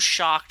so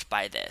shocked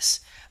by this.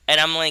 And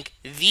I'm like,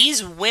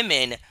 these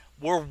women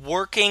were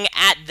working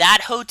at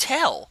that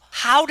hotel.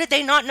 How did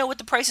they not know what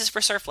the prices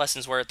for surf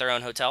lessons were at their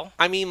own hotel?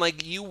 I mean,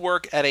 like, you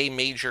work at a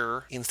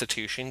major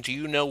institution. Do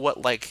you know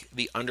what, like,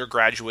 the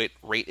undergraduate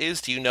rate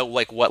is? Do you know,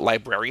 like, what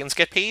librarians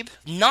get paid?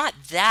 Not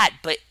that,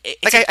 but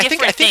it's like, a I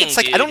think thing, it's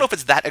like, dude. I don't know if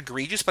it's that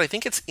egregious, but I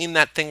think it's in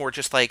that thing where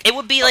just like... It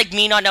would be like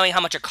me not knowing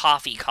how much a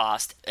coffee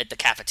cost at the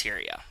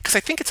cafeteria. Because I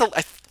think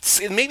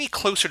it may be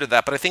closer to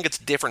that, but I think it's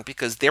different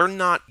because they're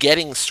not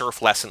getting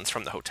surf lessons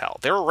from the hotel.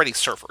 They're already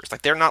surfers.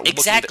 Like, they're not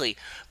Exactly.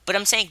 But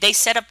I'm saying they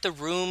set up the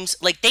rooms,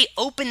 like, they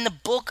open the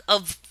book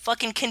of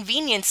fucking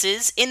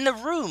conveniences in the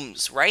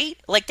rooms, right?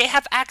 Like, they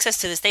have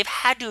access to this. They've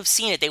had to have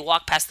seen it. They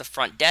walk past the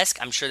front desk.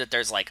 I'm sure that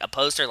there's, like, a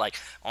poster, like,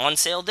 on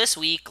sale this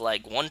week,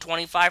 like,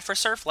 $125 for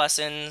surf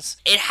lessons.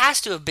 It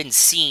has to have been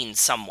seen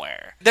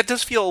somewhere. That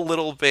does feel a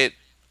little bit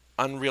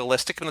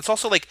unrealistic, and it's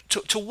also, like,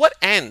 to what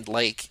end?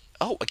 Like,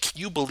 oh, can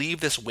you believe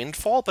this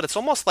windfall? But it's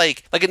almost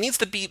like it needs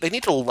to be, they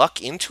need to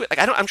luck into it. Like,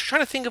 I'm just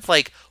trying to think of,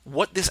 like,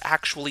 what this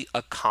actually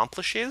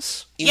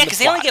accomplishes in Yeah, because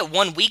they only get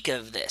 1 week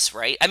of this,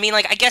 right? I mean,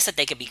 like, I guess that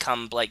they could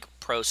become, like,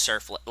 pro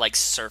surf, like,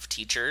 surf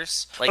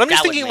teachers. Like, but I'm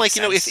just that thinking, would make like,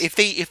 you know, sense.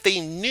 if they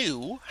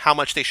knew how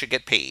much they should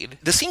get paid,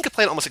 the scene could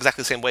play it almost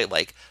exactly the same way.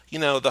 Like, you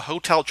know, the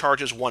hotel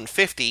charges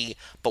 $150,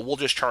 but we'll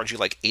just charge you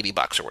like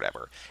 $80 or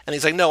whatever. And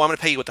he's like, no, I'm going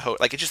to pay you with the hotel.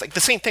 Like, it's just like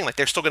the same thing. Like,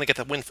 they're still going to get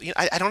the win. You know,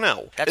 I don't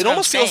know. That's it what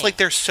almost I'm feels saying. like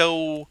they're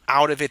so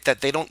out of it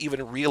that they don't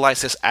even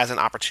realize this as an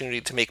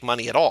opportunity to make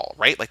money at all,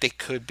 right? Like, they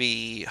could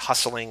be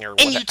hustling or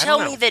And you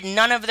tell me that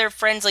none of their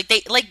friends, like,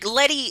 they, like,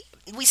 Letty,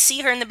 we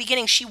see her in the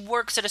beginning, she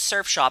works at a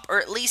surf shop, or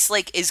at least,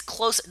 like, is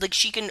close, like,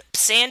 she can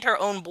sand her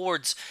own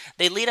boards.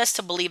 They lead us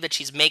to believe that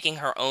she's making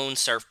her own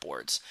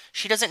surfboards.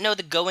 She doesn't know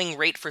the going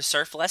rate for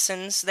surf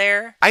lessons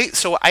there.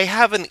 So I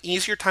have an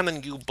easier time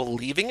than you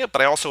believing it,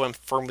 but I also am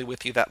firmly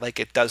with you that, like,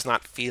 it does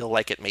not feel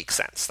like it makes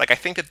sense. Like, I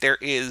think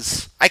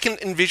that I can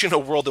envision a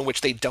world in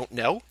which they don't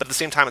know, but at the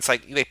same time, it's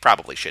like, they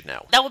probably should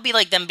know. That would be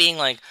like them being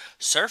like,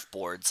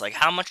 surfboards, like,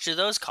 how much do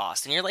those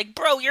cost? And you're like,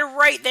 bro, you're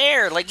right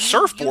there. Like,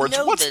 Surfboards? you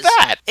know What's this.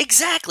 that? Exactly.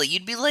 Exactly.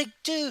 You'd be like,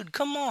 dude,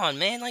 come on,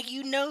 man. Like,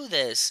 you know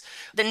this.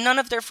 Then none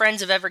of their friends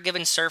have ever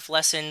given surf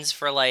lessons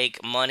for,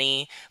 like,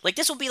 money. Like,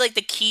 this will be, like,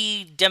 the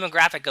key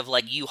demographic of,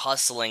 like, you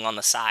hustling on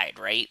the side,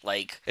 right?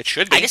 Like, it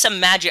should be. I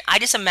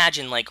just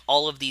imagine, like,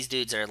 all of these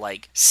dudes are,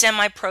 like,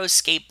 semi-pro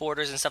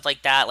skateboarders and stuff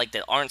like that, like,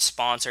 that aren't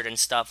sponsored and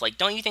stuff. Like,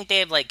 don't you think they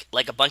have, like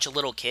a bunch of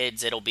little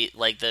kids? It'll be,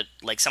 like,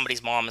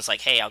 somebody's mom is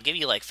like, hey, I'll give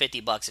you, like,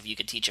 $50 if you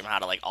could teach them how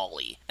to, like,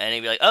 ollie. And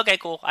he'd be like, okay,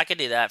 cool. I could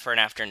do that for an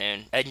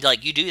afternoon. And,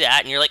 like, you do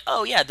that, and you're like,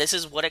 oh, yeah, this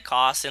is what it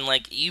costs. And,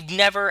 like, you've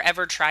never,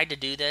 ever tried to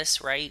do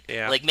this, right?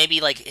 Yeah. Like, maybe,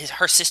 like,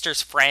 her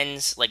sister's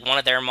friends, like, one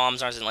of their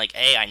moms wasn't like,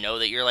 hey, I know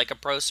that you're, like, a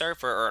pro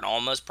surfer or an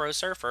almost pro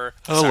surfer.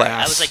 Alas. Sorry,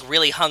 I was, like,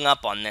 really hung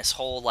up on this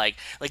whole,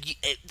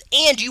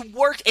 and you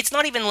worked, it's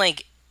not even,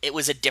 like, it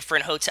was a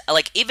different hotel.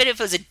 Like, even if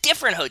it was a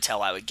different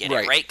hotel, I would get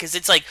it, right? Because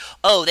it's like,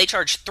 oh, they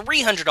charge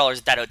 $300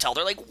 at that hotel.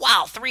 They're like,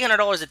 wow,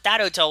 $300 at that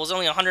hotel was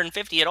only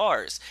 $150 at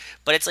ours.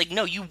 But it's like,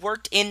 no, you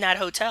worked in that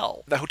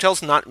hotel. The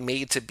hotel's not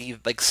made to be,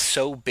 like,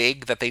 so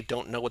big that they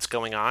don't know what's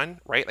going on,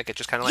 right? Like, it's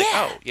just kind of like,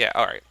 oh, yeah,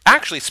 all right.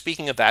 Actually,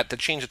 speaking of that, to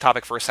change the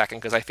topic for a second,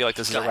 because I feel like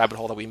this is a rabbit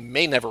hole that we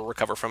may never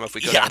recover from if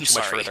we go down too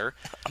much further.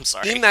 I'm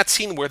sorry. In that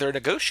scene where they're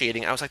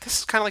negotiating, I was like, this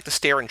is kind of like the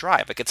Stare and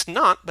Drive. Like, it's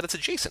not, but it's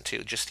adjacent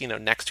to. Just,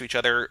 next to each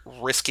other,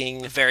 risking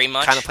very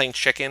much kind of playing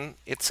chicken.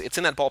 It's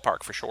in that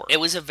ballpark for sure. It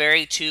was a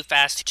very too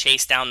fast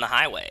chase down the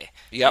highway.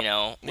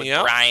 Yep.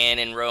 With Brian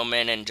and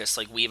Roman and just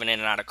like weaving in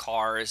and out of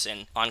cars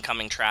and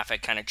oncoming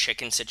traffic kind of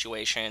chicken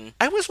situation.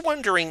 I was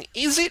wondering,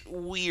 is it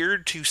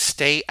weird to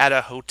stay at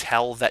a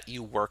hotel that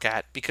you work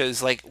at?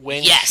 Because like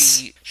when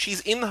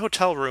she's in the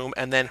hotel room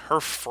and then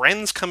her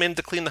friends come in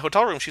to clean the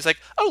hotel room, she's like,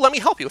 oh, let me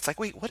help you. It's like,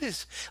 wait, what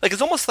is... Like,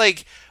 it's almost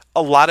like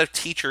a lot of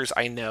teachers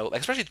I know,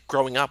 like especially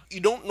growing up, you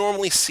don't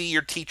normally see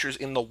your teachers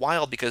in the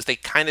wild because they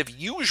kind of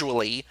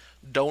usually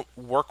don't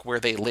work where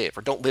they live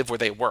or don't live where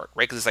they work,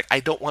 right? Because it's like, I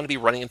don't want to be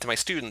running into my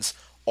students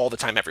all the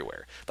time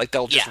everywhere. Like,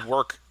 they'll just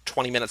work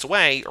 20 minutes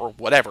away or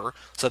whatever,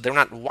 so they're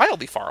not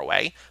wildly far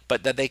away,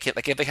 but that they can,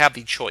 like, if they have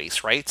the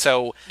choice, right?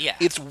 So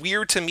it's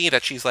weird to me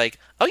that she's like,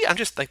 oh yeah, I'm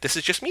just like, this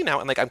is just me now,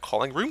 and like, I'm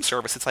calling room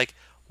service. It's like,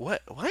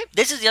 What?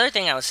 This is the other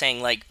thing I was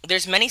saying. Like,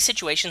 there's many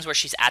situations where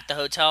she's at the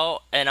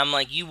hotel, and I'm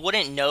like, you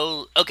wouldn't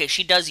know. Okay,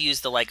 she does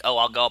use the, like, oh,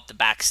 I'll go up the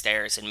back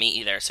stairs and meet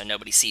you there so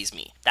nobody sees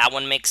me. That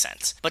one makes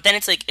sense. But then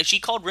it's like, if she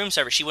called room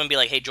service, she wouldn't be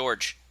like, hey,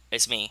 George,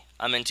 it's me.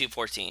 I'm in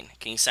 214.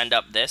 Can you send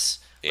up this?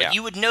 Yeah. Like,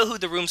 you would know who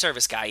the room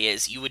service guy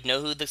is. You would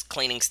know who the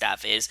cleaning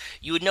staff is.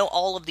 You would know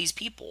all of these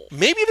people.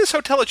 Maybe this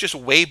hotel is just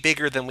way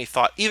bigger than we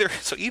thought.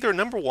 Either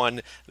number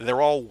one,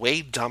 they're all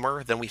way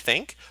dumber than we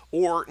think,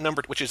 or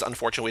which is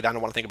unfortunately, I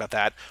don't want to think about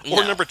that.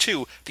 Or number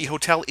two, the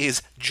hotel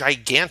is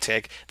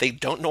gigantic. They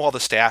don't know all the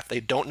staff. They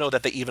don't know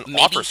that they even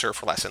offer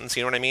surf lessons.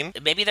 You know what I mean?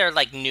 Maybe they're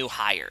like new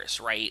hires,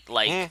 right?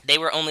 Like they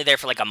were only there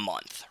for like a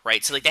month,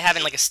 right? So like they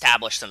haven't like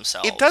established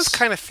themselves. It does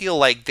kind of feel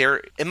like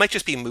it might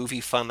just be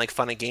movie fun, like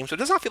fun and games. But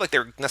it does not feel like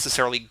they're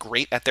necessarily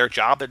great at their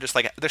job. They're just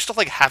like, they're still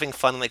like having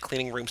fun and like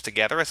cleaning rooms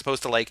together, as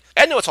opposed to like,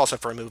 I know it's also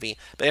for a movie,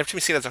 but every time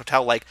you see it as a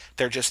hotel, like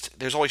there's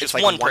always just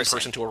like one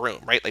person to a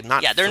room, right? Like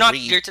not they're not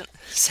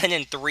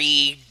sending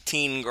 3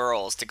 teen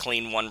girls to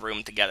clean one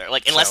room together,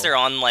 like unless they're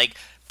on like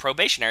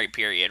probationary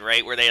period,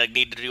 right, where they like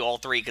need to do all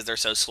 3 because they're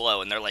so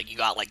slow, and they're like, you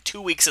got like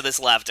 2 weeks of this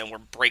left and we're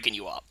breaking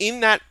you up.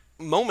 In that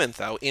moment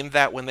though, in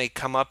that when they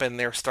come up and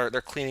they're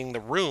cleaning the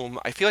room,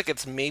 I feel like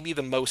it's maybe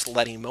the most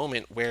Letty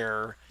moment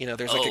where,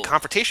 there's like a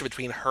confrontation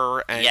between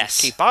her and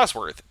Kate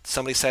Bosworth.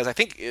 Somebody says, I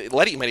think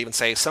Letty might even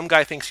say, some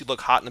guy thinks you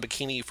look hot in a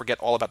bikini, you forget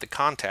all about the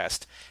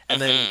contest. And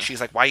then she's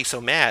like, why are you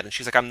so mad? And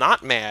she's like, I'm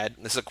not mad.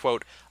 This is a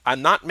quote,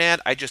 I'm not mad,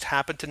 I just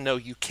happen to know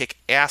you kick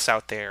ass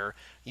out there.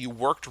 You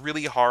worked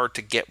really hard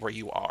to get where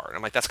you are. And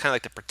I'm like, that's kind of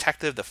like the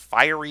protective, the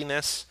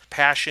fieriness,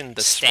 passion,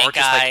 the smart,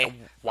 just like,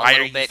 why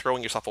are you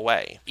throwing yourself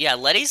away? Yeah,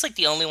 Letty's like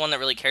the only one that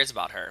really cares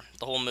about her,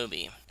 the whole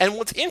movie. And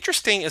what's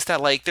interesting is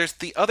that, like, there's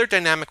the other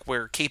dynamic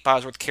where Kate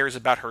Bosworth cares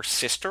about her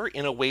sister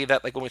in a way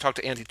that, like, when we talked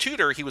to Andy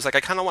Tudor, he was like, I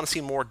kind of want to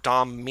see more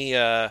Dom,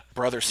 Mia,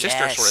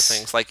 brother-sister sort of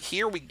things. Like,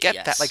 here we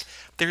get that. Like,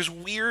 there's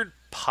weird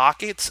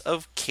pockets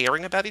of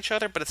caring about each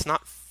other, but it's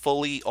not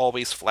fully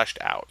always fleshed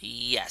out.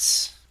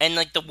 Yes. And,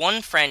 like, the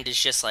one friend is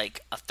just, like,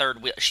 a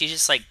third wheel. She's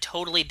just, like,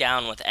 totally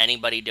down with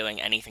anybody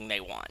doing anything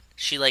they want.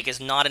 She, like, is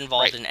not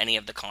involved in any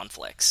of the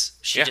conflicts.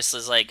 She just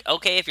is like,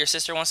 okay, if your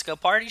sister wants to go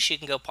party, she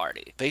can go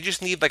party. They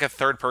just need, like, a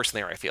third person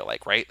there, I feel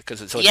like, right?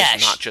 Because it's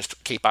not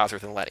just Kate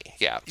Bosworth and Letty.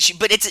 Yeah.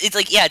 But it's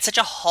like, yeah, it's such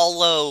a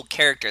hollow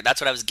character.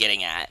 That's what I was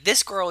getting at.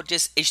 This girl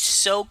just is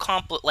so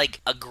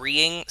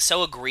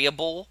so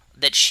agreeable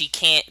that she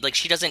can't, like,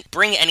 she doesn't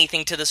bring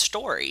anything to the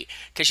story,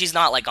 because she's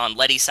not, like, on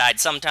Letty's side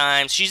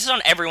sometimes. She's just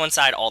on everyone's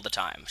side all the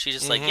time. She's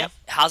just like, yep,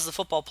 how's the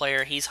football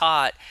player? He's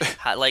hot.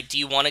 Like, do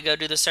you want to go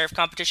do the surf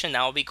competition?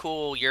 That would be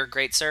cool. You're a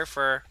great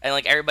surfer. And,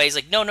 like, everybody's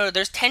like, no,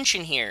 there's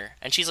tension here.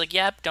 And she's like,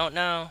 yep, don't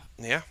know.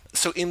 Yeah.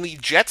 So in the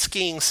jet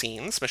skiing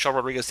scenes, Michelle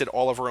Rodriguez did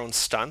all of her own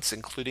stunts,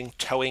 including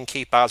towing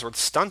Kate Bosworth's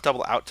stunt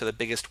double out to the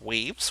biggest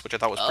waves, which I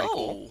thought was pretty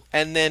cool.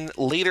 And then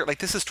later, like,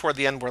 this is toward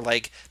the end where,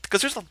 like, because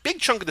there's a big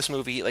chunk of this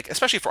movie, like,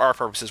 especially for our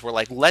purposes, where,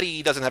 like,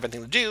 Letty doesn't have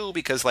anything to do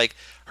because, like,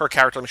 her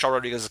character, Michelle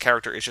Rodriguez's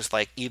character, is just,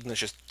 like, Eden is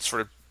just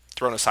sort of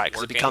thrown aside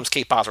because it becomes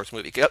Kate Bosworth's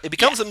movie. It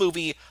becomes a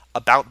movie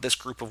about this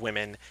group of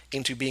women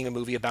into being a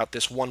movie about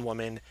this one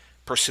woman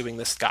pursuing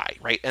this guy,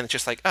 right? And it's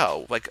just like,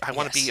 oh, like, I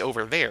want to be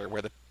over there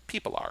where the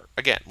people are.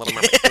 Again, Little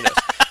Mermaid, who knows?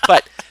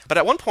 But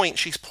at one point,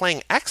 she's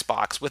playing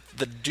Xbox with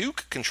the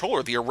Duke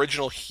controller, the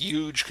original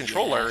huge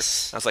controller.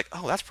 Yes. I was like,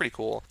 oh, that's pretty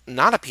cool.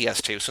 Not a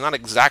PS2, so not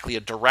exactly a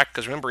direct,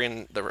 because remember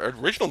in the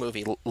original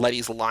movie,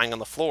 Letty's lying on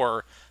the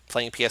floor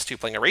playing PS2,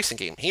 playing a racing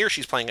game. Here,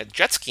 she's playing a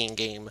jet skiing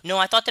game. No,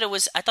 I thought that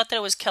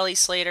it was Kelly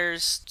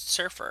Slater's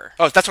Surfer.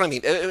 Oh, that's what I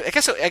mean. I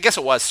guess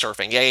it was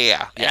surfing.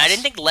 Yeah. And yes. I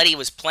didn't think Letty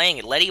was playing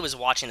it. Letty was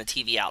watching the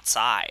TV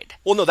outside.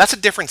 Well, no, that's a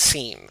different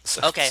scene.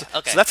 Okay.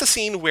 So that's a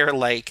scene where,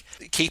 like,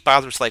 Kate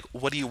Bosworth's like,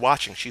 what are you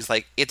watching? She's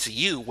like, it's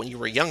you when you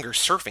were younger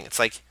surfing. It's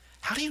like,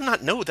 how do you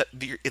not know that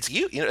it's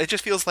you? You know, it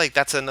just feels like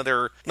that's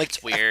another, like,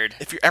 it's weird.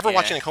 If you're ever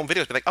watching like home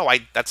videos, be like, oh, I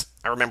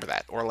remember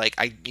that, or like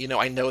I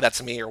know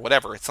that's me, or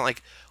whatever. It's not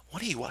like,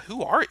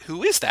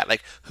 who is that?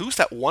 Like, who's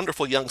that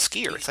wonderful young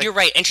skier? It's like, you're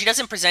right, and she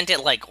doesn't present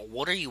it like,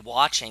 what are you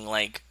watching?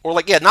 Like, or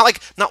like, yeah,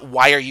 not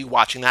why are you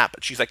watching that,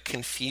 but she's like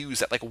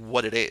confused at like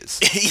what it is.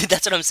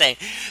 That's what I'm saying.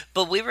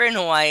 But we were in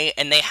Hawaii,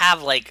 and they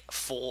have like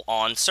full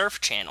on surf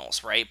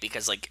channels, right?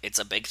 Because like it's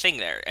a big thing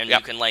there, and you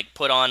can like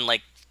put on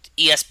like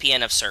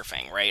ESPN of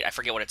surfing, right? I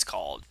forget what it's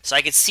called. So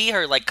I could see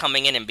her like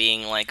coming in and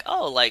being like,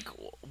 oh, like,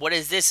 what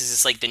is this? Is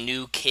this like the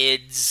new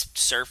kids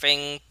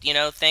surfing,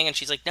 thing? And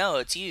she's like, no,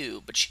 it's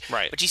you. But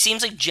she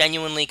seems like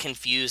genuinely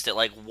confused at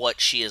like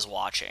what she is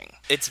watching.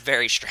 It's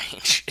very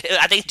strange.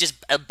 I think just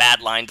a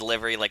bad line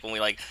delivery, like when we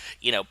like,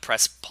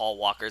 press Paul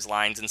Walker's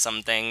lines in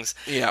some things.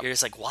 Yeah. You're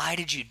just like, why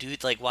did you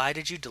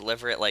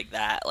deliver it like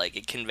that? Like,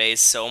 it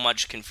conveys so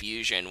much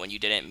confusion when you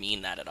didn't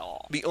mean that at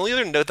all. The only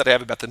other note that I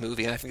have about the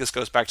movie, and I think this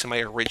goes back to my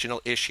original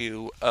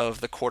issue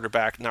of the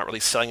quarterback not really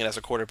selling it as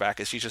a quarterback,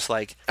 is she's just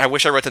like, I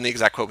wish I wrote down the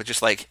exact quote, but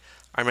just like,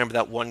 I remember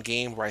that one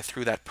game where I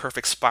threw that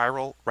perfect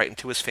spiral right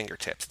into his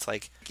fingertips. It's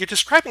like, you're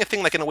describing a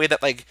thing like in a way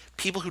that like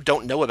people who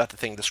don't know about the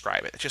thing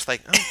describe it. It's just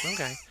like, oh,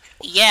 okay.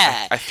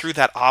 Yeah. I threw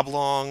that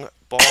oblong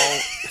ball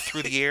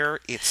through the air,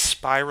 it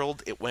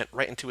spiraled, it went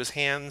right into his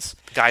hands,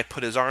 the guy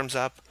put his arms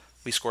up,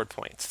 we scored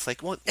points. It's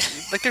like, well,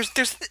 like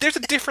there's a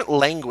different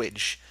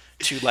language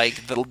to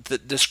like the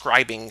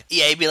describing.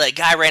 Yeah, he'd be like,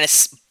 guy ran a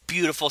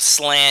beautiful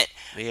slant.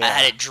 Yeah. I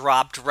had it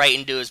dropped right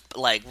into his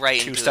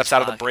Two steps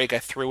out of the break, I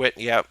threw it.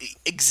 Yeah,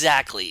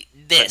 exactly.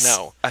 This. But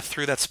no, I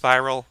threw that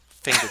spiral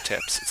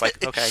fingertips. It's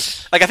like, okay,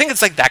 like I think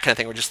it's like that kind of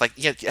thing. We're just like,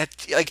 yeah,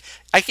 like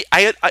I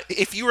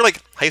if you were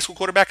like high school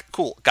quarterback,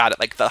 cool, got it.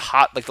 Like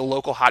the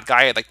local hot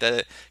guy, like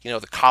the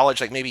the college,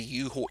 like maybe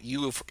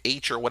U of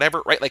H or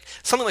whatever, right? Like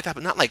something like that,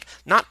 but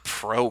not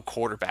pro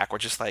quarterback. We're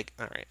just like,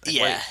 all right, like,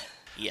 yeah.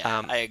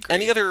 Yeah, I agree.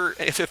 Any other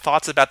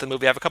thoughts about the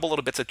movie? I have a couple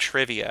little bits of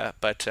trivia,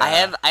 but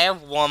I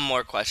have one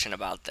more question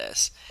about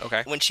this.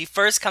 Okay. When she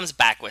first comes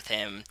back with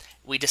him,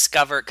 we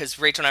discover, because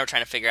Rachel and I were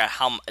trying to figure out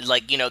how,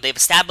 like, they've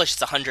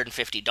established it's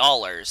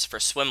 $150 for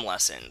swim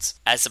lessons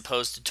as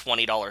opposed to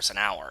 $20 an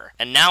hour.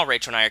 And now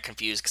Rachel and I are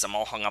confused because I'm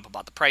all hung up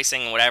about the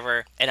pricing and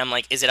whatever. And I'm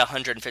like, is it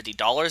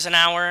 $150 an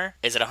hour?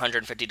 Is it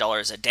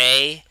 $150 a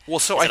day? Well,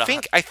 so I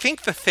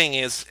think the thing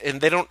is,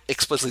 and they don't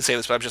explicitly say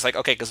this, but I'm just like,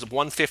 okay, because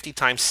 150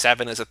 times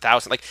 7 is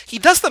 1,000. Like, he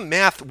does the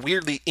math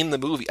weirdly in the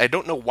movie. I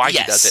don't know why he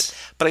does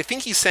it, but I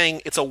think he's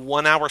saying it's a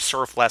 1-hour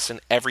surf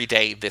lesson every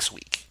day this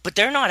week. But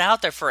they're not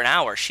out there for an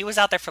hour. She was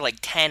out there for like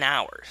 10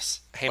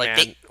 hours. Hey, like,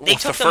 man. They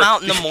took them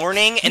out in the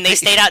morning, and they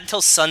stayed out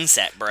until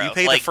sunset, bro. You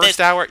paid the first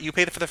hour. You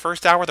paid for the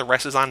first hour. The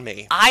rest is on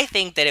me. I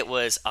think that it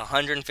was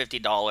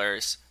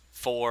 $150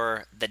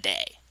 for the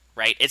day,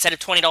 right? Instead of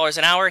 $20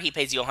 an hour, he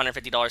pays you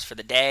 $150 for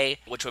the day,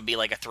 which would be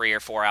like a 3 or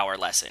 4 hour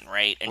lesson,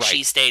 right? And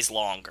she stays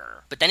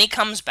longer. But then he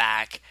comes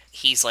back.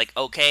 He's like,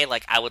 okay,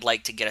 like, I would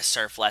like to get a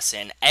surf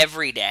lesson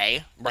every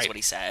day. That's what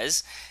he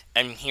says.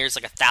 And here's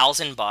like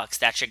 $1,000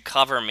 that should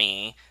cover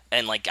me.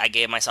 And like, I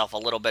gave myself a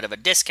little bit of a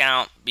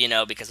discount,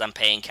 because I'm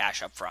paying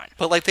cash up front.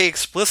 But like, they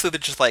explicitly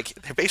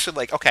they're basically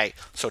like, okay,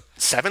 so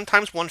 7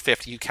 times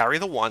 150, you carry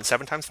the 1.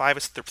 7 times 5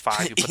 is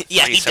 5. You put 3.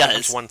 Yeah, he 7 does.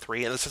 times 1,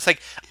 3. And it's just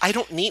like, I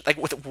don't need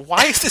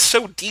why is this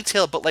so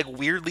detailed but like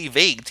weirdly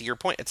vague? To your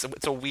point, it's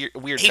a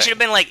weird. He should have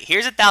been like,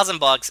 here's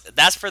 $1,000.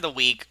 That's for the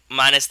week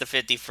minus the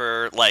 50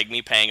 for like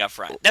me paying up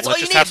front. That's all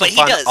you need. But he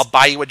does. I'll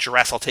buy you a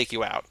dress. I'll take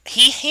you out.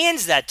 He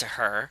hands that to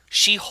her.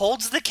 She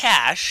holds the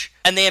cash,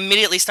 and they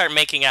immediately start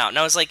making out. And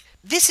I was like,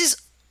 this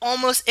is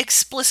almost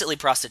explicitly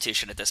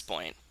prostitution at this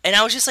point. And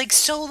I was just like,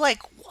 so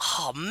like,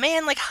 oh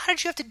man, like, how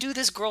did you have to do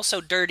this girl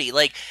so dirty?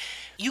 Like,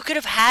 you could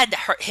have had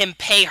him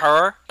pay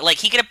her. Like,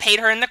 he could have paid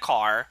her in the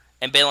car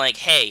and been like,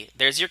 hey,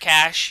 there's your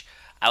cash.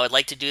 I would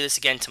like to do this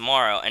again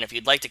tomorrow, and if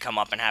you'd like to come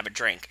up and have a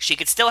drink. She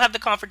could still have the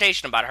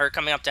confrontation about her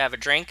coming up to have a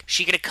drink.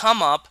 She could have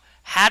come up,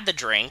 had the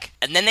drink,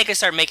 and then they could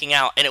start making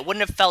out, and it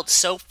wouldn't have felt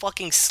so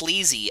fucking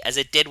sleazy as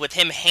it did with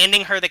him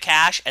handing her the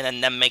cash and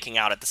then them making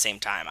out at the same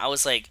time. I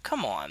was like,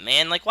 come on,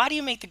 man. Like, why do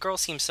you make the girl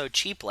seem so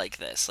cheap like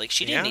this? Like,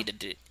 she didn't need to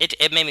do it.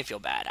 It made me feel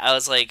bad. I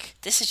was like,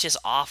 this is just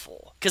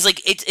awful. Because,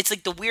 like, it's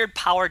like the weird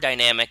power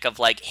dynamic of,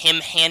 like,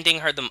 him handing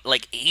her the,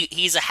 like,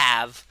 he's a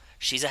have.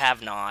 She's a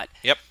have-not.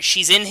 Yep.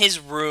 She's in his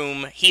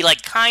room. He,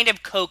 like, kind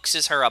of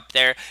coaxes her up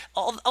there.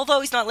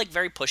 Although he's not, like,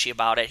 very pushy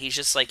about it. He's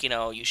just like, you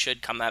know, you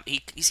should come up.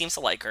 He seems to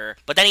like her.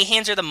 But then he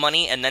hands her the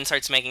money and then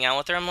starts making out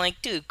with her. I'm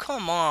like, dude,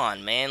 come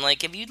on, man.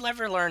 Like, have you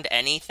ever learned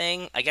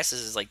anything? I guess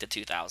this is, like, the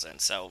 2000s.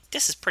 So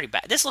this is pretty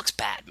bad. This looks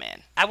bad,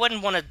 man. I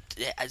wouldn't want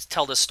to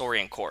tell this story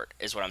in court,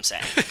 is what I'm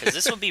saying. Because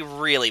this would be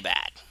really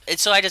bad. And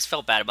so I just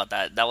felt bad about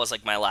that. That was,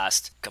 like, my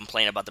last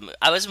complaint about the movie.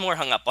 I was more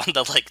hung up on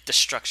the, like, the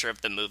structure of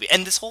the movie.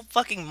 And this whole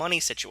fucking money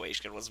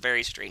situation was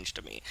very strange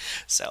to me.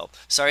 So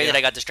sorry that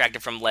I got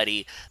distracted from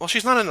Letty. Well,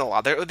 she's not in a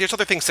lot. There's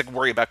other things to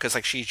worry about because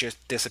like she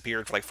just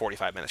disappeared for like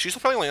 45 minutes. She's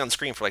probably only on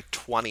screen for like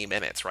 20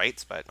 minutes,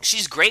 right? But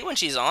she's great when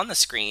she's on the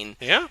screen.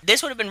 Yeah.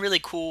 This would have been really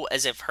cool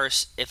as if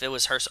it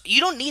was her.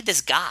 You don't need this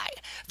guy.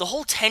 The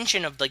whole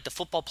tension of like the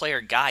football player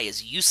guy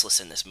is useless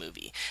in this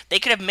movie. They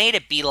could have made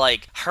it be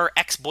like her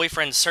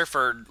ex-boyfriend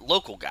surfer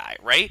local guy,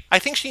 right? I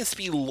think she needs to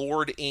be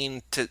lured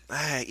into.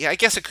 I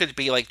guess it could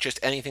be like just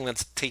anything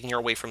that's taking her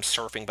away from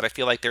surfing. But I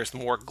feel like there's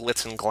more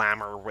glitz and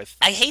glamour with.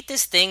 I hate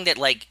this thing that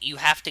like you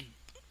have to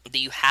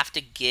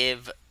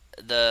give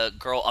the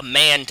girl a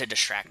man to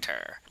distract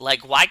her.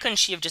 Like, why couldn't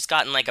she have just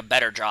gotten like a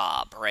better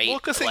job, right? Well,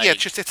 because like,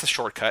 it's a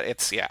shortcut.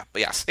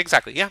 Yes,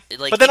 exactly, yeah.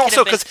 Like, but then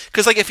also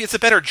because like if it's a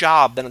better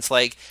job, then it's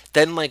like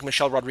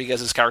Michelle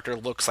Rodriguez's character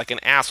looks like an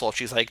asshole.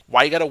 She's like,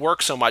 why you got to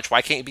work so much?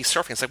 Why can't you be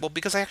surfing? It's like, well,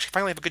 because I actually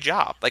finally have a good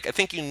job. Like, I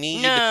think you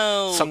need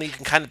something you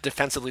can kind of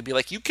defensively be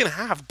like, you can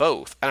have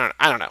both. I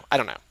don't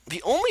know.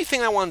 The only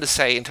thing I wanted to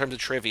say in terms of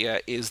trivia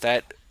is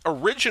that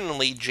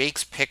originally,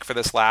 Jake's pick for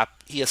this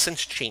lap, he has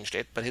since changed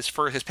it, but his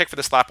pick for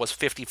this lap was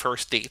 50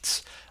 First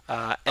Dates.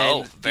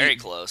 And very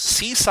close.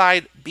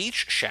 Seaside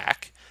Beach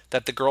Shack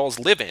that the girls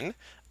live in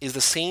is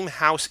the same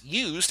house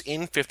used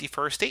in 50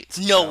 First Dates.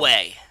 No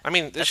way. I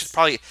mean, this is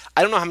probably...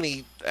 I don't know how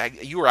many...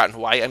 you were out in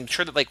Hawaii. I'm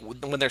sure that, like,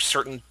 when there's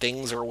certain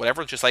things or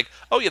whatever, it's just like,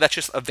 oh, yeah, that's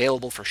just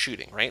available for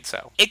shooting, right?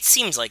 So it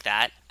seems like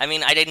that. I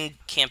mean, I didn't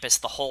campus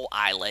the whole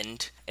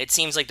island. It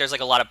seems like there's, like,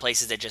 a lot of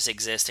places that just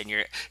exist, and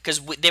you're... Because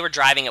they were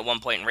driving at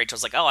one point, and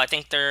Rachel's like, oh, I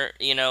think they're,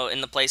 you know,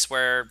 in the place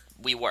where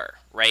we were,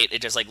 right?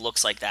 It just, like,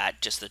 looks like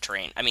that, just the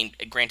train. I mean,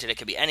 granted, it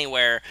could be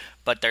anywhere,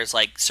 but there's,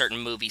 like, certain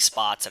movie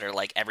spots that are,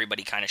 like,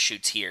 everybody kind of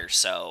shoots here,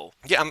 so...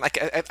 Yeah,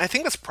 I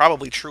think that's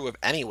probably true of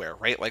anywhere,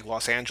 right? Like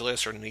Los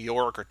Angeles or New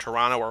York or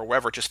Toronto or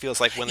wherever. It just feels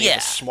like when they have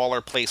a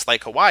smaller place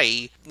like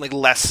Hawaii, like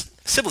less...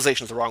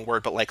 Civilization is the wrong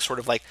word, but like sort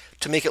of like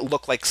to make it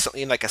look like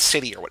in like a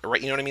city or whatever,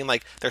 right? You know what I mean?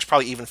 Like there's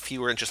probably even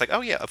fewer and just like,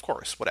 oh yeah, of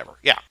course, whatever.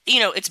 Yeah.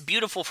 You know, it's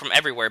beautiful from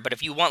everywhere, but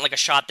if you want like a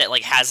shot that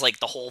like has like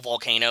the whole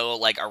volcano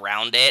like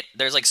around it,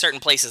 there's like certain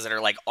places that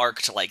are like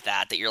arced like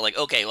that you're like,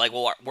 okay, like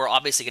well, we're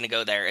obviously going to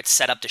go there. It's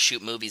set up to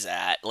shoot movies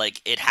at.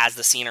 Like it has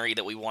the scenery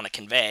that we want to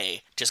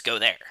convey. Just go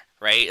there.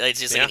 Right? It's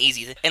just like an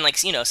easy thing. And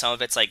like, you know, some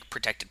of it's like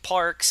protected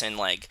parks and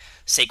like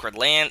sacred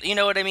land, you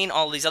know what I mean?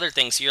 All these other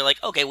things. So you're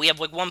like, okay, we have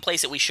like one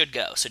place that we should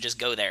go, so just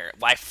go there.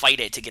 Why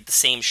fight it to get the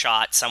same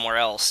shot somewhere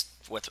else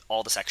with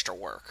all this extra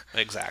work?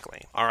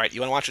 Exactly. All right,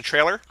 you want to watch a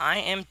trailer? I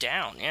am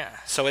down, yeah.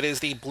 So it is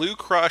the Blue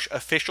Crush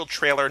official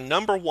trailer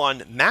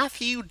 #1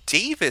 Matthew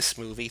Davis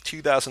movie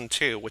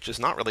 2002, which is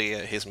not really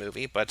his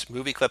movie, but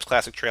Movie Clips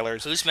Classic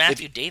Trailers. Who's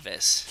Matthew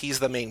Davis? He's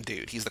the main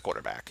dude. He's the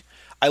quarterback.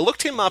 I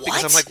looked him up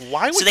because I'm like,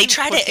 why would So they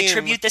try to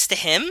attribute this to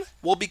him?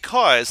 Well,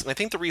 because, and I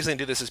think the reason they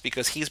do this is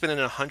because he's been in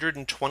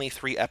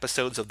 123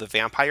 episodes of The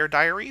Vampire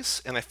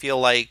Diaries, and I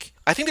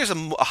think there's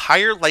a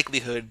higher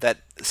likelihood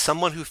that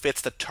someone who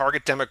fits the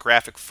target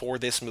demographic for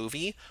this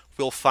movie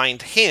will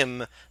find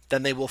him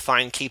than they will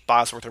find Kate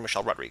Bosworth or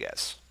Michelle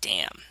Rodriguez.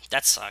 Damn,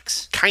 that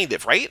sucks. Kind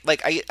of, right?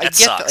 Like I get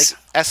sucks.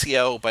 Like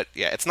SEO, but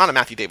yeah, it's not a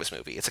Matthew Davis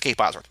movie. It's a Kate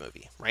Bosworth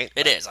movie, right?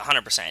 It is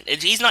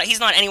 100%. He's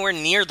not anywhere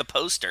near the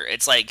poster.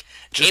 It's like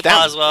just Kate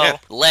Boswell,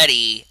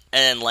 Letty,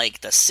 and then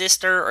like the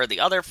sister or the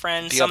other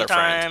friend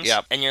sometimes.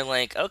 Yep. And you're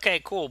like, okay,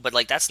 cool, but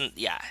like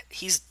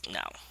he's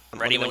no.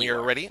 Ready when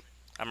you're ready?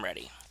 I'm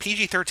ready.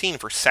 PG-13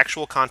 for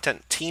sexual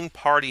content, teen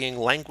partying,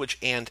 language,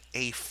 and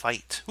a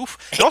fight. Oof.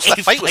 And also,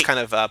 that fight was kind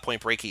of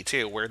Point Breaky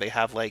too, where they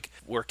have like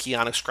where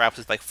Keanu scraps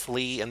with like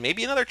Flea and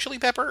maybe another Chili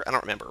Pepper. I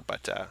don't remember,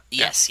 but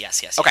yes.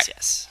 Okay.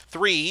 Yes.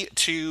 3,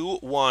 2,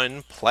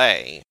 1,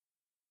 play.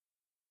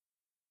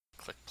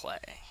 Click play.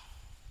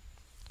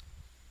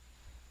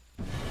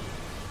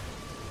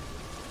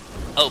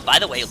 Oh, by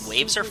the way,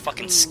 waves are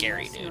fucking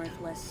scary, dude.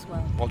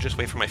 Well, just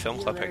wait for my film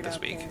club pick this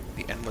week.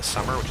 The Endless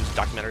Summer, which is a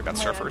documentary about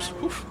surfers.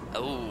 Oof.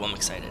 Oh, I'm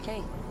excited.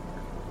 Okay.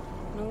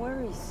 No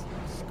worries.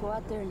 Just go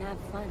out there and have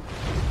fun.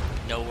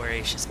 No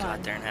worries, just go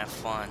out there and have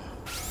fun.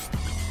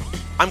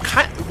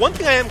 One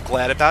thing I am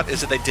glad about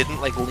is that they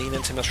didn't like lean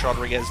into Michelle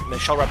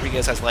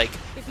Rodriguez as like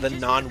the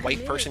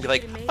non-white person, be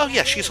like, oh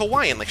yeah, she's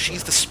Hawaiian, like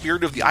she's the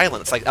spirit of the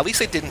island. It's like at least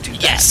they didn't do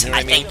that. Yes, you know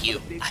what I mean? thank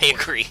you. I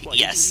agree.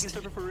 Yes.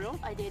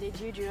 I dated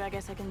Juju. I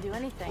guess I can do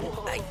anything.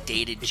 I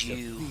dated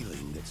you.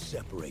 Feeling that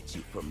separates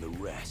you from the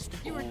rest.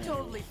 You were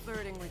totally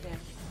flirting with him.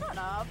 Shut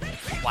up.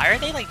 Why are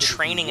they like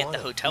training at the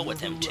hotel with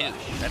him too?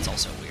 That's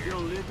also weird.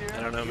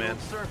 I don't know, man.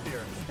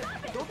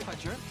 Don't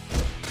touch her.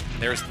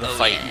 There's the Oh,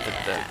 fight,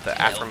 yeah.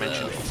 the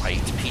aforementioned fight,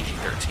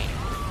 PG-13.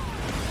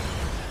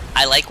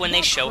 I like when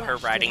they show her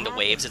riding the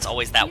waves. It's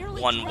always that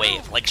one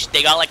wave. Like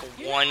they got like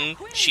one.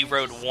 She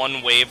rode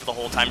one wave the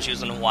whole time she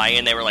was in Hawaii,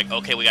 and they were like,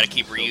 okay, we got to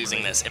keep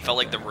reusing this. It felt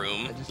like The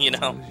Room, you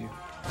know.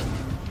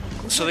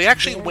 So they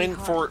actually went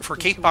for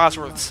Kate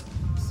Bosworth's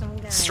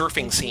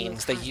surfing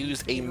scenes. They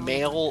used a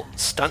male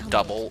stunt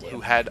double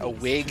who had a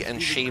wig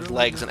and shaved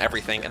legs and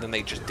everything, and then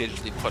they just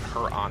digitally put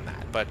her on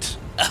that. But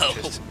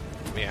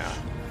yeah,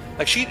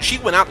 like she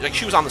went out, like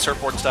she was on the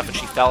surfboard and stuff, and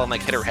she fell and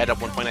like hit her head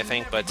at one point, I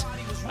think. But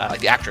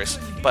like the actress,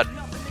 but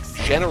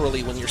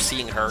generally when you're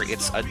seeing her,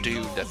 it's a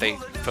dude that they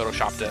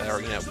photoshopped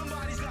or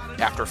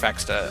After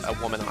Effects a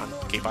woman on,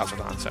 Kate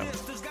Bosworth on. So I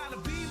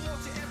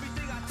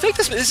think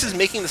this is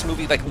making this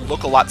movie like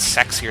look a lot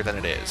sexier than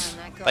it is.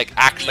 Like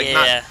actually,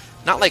 Yeah.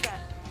 not like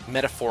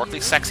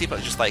metaphorically sexy,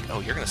 but just like, oh,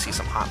 you're gonna see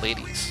some hot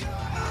ladies.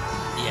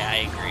 Yeah,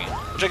 I agree.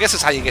 Which I guess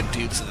is how you get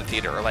dudes to the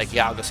theater. Or like,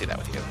 yeah, I'll go see that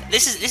with you.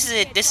 This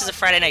is a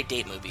Friday night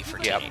date movie for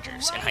Yep.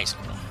 teenagers in high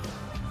school.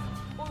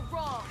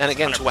 And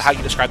again, to how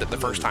you described it the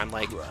first time,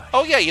 like,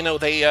 oh yeah,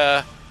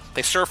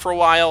 they surf for a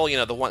while.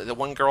 The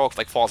one girl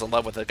like falls in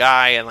love with a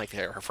guy, and like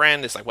her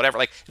friend is like whatever.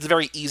 Like it's a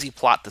very easy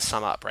plot to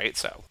sum up, right?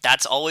 So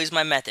That's always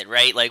my method,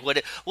 right? Like,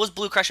 what was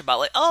Blue Crush about?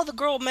 Like, oh, the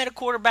girl met a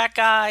quarterback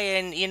guy,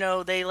 and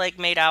they like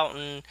made out,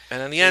 and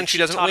in the end, she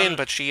doesn't taught win, him-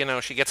 but she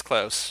gets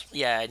close.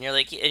 yeah, and you're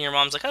like, and your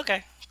mom's like,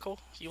 okay, cool,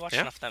 you watched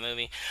enough of that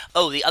movie.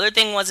 Oh, the other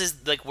thing is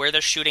like where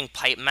they're shooting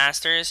Pipe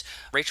Masters.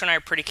 Rachel and I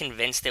are pretty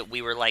convinced that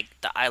we were like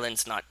the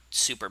island's not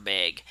super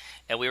big,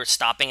 and we were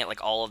stopping at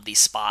like all of these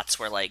spots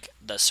where like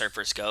the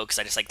surfers go because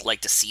I just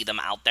like to see them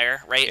out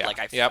there, right? Yeah. Like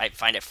I Yep.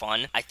 find it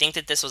fun. I think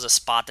that this was a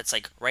spot that's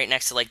like right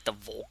next to like the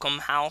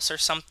Volcom House or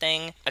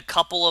something. A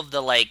couple of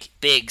the like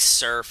big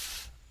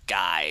surf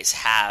guys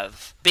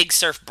have big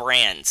surf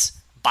brands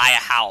buy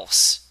a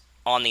house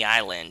on the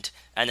island,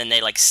 and then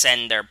they like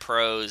send their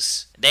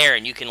pros there,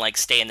 and you can like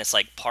stay in this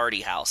like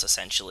party house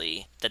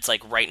essentially that's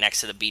like right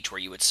next to the beach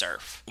where you would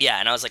surf. Yeah,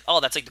 and I was like, oh,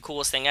 that's like the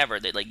coolest thing ever,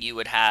 that like you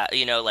would have,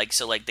 like,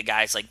 so like the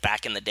guys like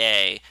back in the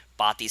day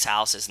bought these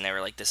houses, and they were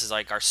like, this is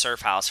like our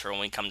surf house for when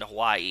we come to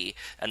Hawaii,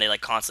 and they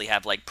like constantly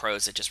have like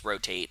pros that just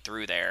rotate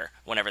through there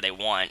whenever they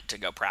want to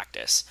go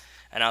practice.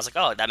 And I was like,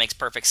 oh, that makes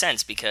perfect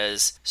sense,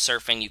 because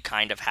surfing, you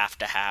kind of have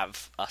to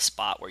have a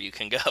spot where you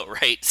can go,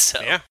 right?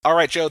 So Yeah. All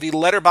right, Joe. The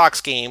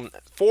Letterboxd game,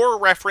 for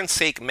reference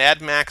sake,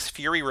 Mad Max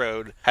Fury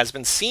Road has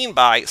been seen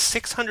by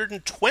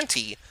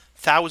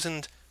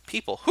 620,000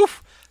 people. Whew.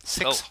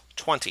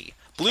 620.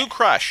 Blue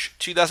Crush,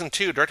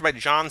 2002, directed by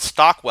John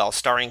Stockwell,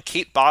 starring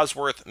Kate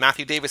Bosworth,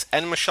 Matthew Davis,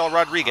 and Michelle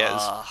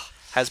Rodriguez,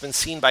 has been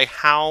seen by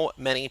how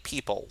many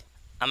people?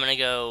 I'm going to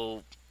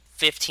go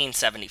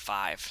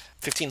 1575.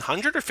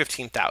 1,500 or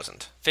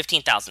 15,000?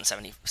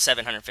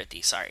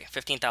 15,750, sorry.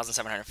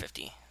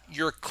 15,750.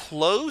 You're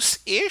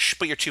close-ish,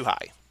 but you're too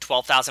high.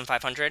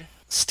 12,500.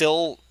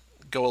 Still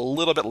go a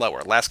little bit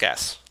lower. Last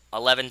guess.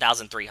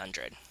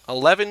 11,300.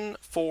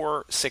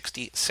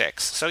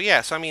 11,466. So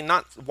yeah, I mean,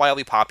 not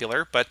wildly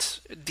popular, but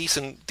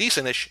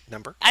decentish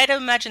number. I'd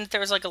imagine that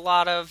there was like a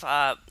lot of,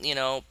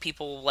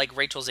 people like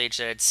Rachel's age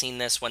that had seen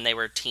this when they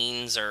were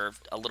teens or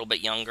a little bit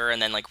younger, and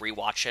then like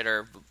rewatch it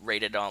or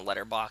rate it on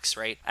Letterboxd,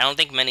 right? I don't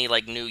think many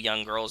like new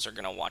young girls are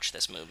gonna watch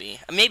this movie.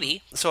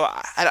 Maybe. So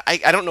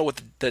I don't know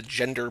what the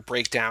gender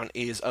breakdown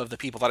is of the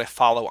people that I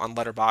follow on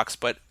Letterboxd,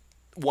 but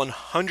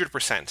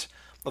 100%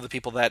 of the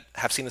people that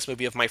have seen this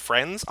movie of my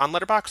friends on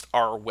Letterboxd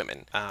are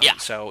women. Yeah,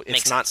 so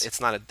makes sense.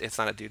 it's not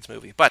a dude's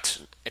movie,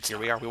 but It's here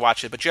not. we are. We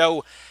watched it. But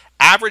Joe,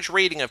 average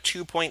rating of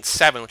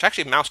 2.7, which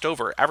actually moused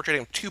over. Average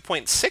rating of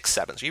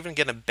 2.67. So you're even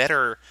getting a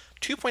better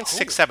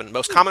 2.67.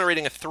 Most common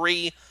rating of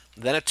 3,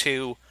 then a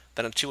 2,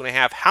 then a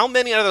 2.5. How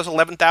many out of those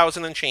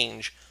 11,000 and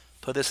change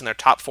put this in their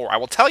top 4? I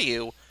will tell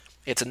you,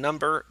 it's a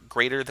number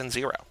greater than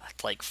 0.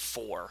 Like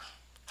 4.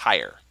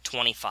 Higher.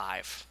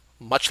 25.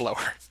 Much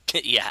lower.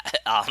 Yeah,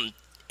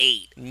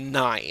 8.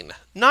 9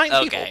 people.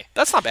 Okay.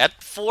 That's not bad.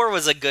 4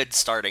 was a good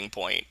starting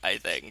point, I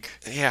think.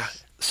 Yeah.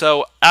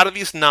 So out of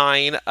these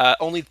 9,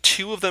 only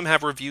 2 of them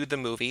have reviewed the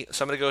movie.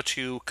 So I'm going to go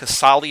to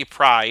Kasali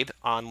Pride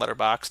on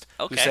Letterboxd,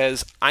 who Okay.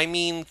 says, I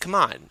mean, come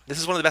on. This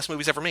is one of the best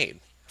movies ever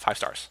made. 5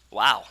 stars.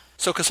 Wow.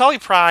 So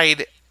Kasali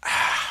Pride,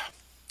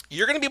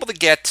 you're going to be able to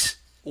get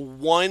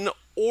 1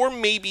 or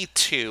maybe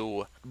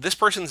 2. This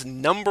person's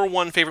number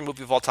 1 favorite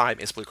movie of all time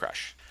is Blue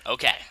Crush.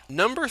 Okay.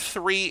 Number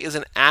 3 is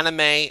an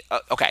anime.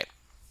 Okay,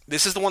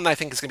 this is the one that I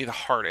think is going to be the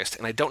hardest,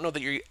 and I don't know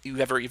that you've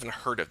ever even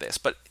heard of this,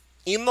 but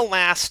in the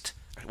last,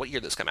 what year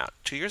did this come out?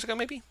 2 years ago,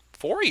 maybe?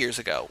 4 years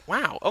ago.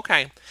 Wow,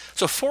 okay.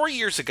 So 4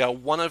 years ago,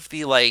 one of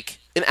the,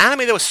 An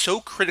anime that was so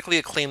critically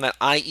acclaimed that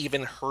I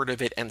even heard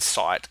of it and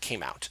saw it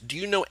came out. Do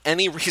you know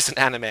any recent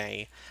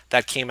anime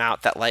that came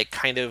out that like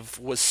kind of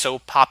was so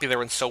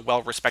popular and so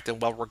well respected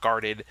and well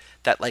regarded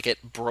that like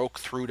it broke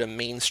through to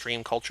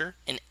mainstream culture?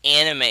 An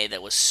anime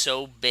that was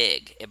so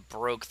big it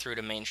broke through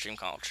to mainstream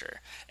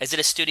culture. Is it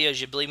a Studio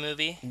Ghibli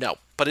movie? No,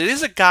 but it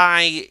is a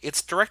guy.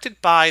 It's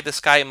directed by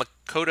this guy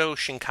Makoto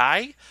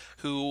Shinkai,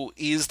 who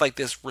is like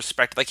this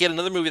respect. Like he had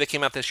another movie that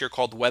came out this year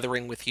called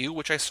Weathering with You,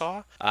 which I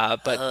saw.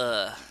 But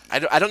I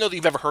don't know that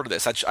you've ever heard of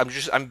this.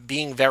 I'm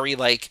being very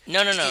like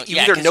No. You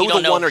either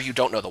know the one or you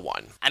don't know the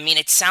one. I mean,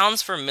 it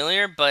sounds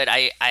familiar, but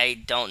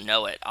I don't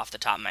know it off the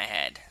top of my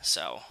head.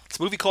 So it's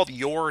a movie called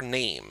Your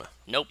Name.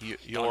 Nope.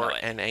 Your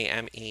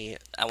Name.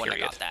 I wouldn't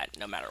have got that,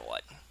 no matter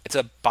what. It's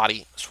a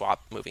body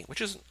swap movie,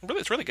 which is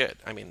really good.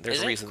 I mean,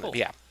 there's a reason. Cool.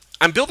 Yeah.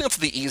 I'm building up to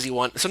the easy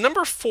one. So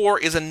number 4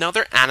 is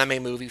another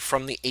anime movie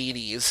from the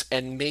 80s,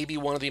 and maybe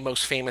one of the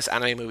most famous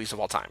anime movies of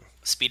all time.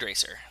 Speed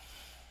Racer.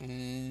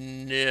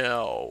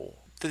 No.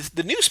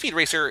 The new Speed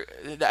Racer,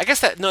 I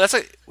guess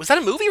was that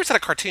a movie or is that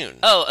a cartoon?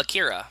 Oh,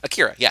 Akira.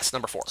 Akira, yes,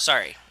 number 4.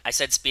 Sorry, I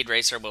said Speed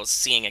Racer while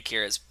seeing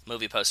Akira's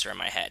movie poster in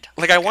my head.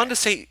 Like I wanted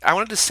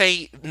to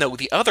say no,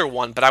 the other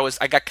one, but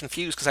I got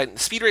confused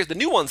because Speed Racer, the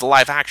new one's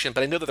live action,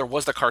 but I know that there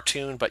was the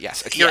cartoon. But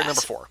yes, Akira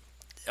number 4.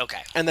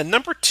 Okay. And then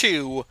number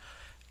 2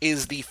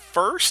 is the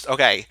first.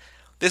 Okay,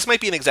 this might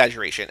be an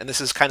exaggeration, and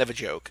this is kind of a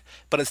joke,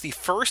 but it's the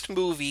first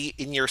movie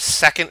in your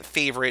second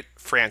favorite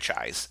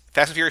franchise.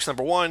 Fast and Furious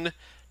number 1.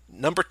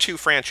 Number 2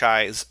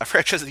 franchise, a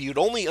franchise that you'd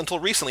only until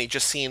recently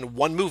just seen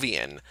one movie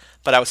in,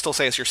 but I would still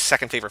say it's your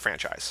second favorite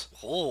franchise.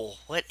 Oh,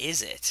 what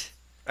is it?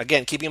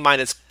 Again, keeping in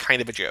mind it's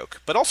kind of a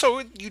joke, but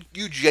also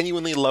you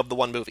genuinely love the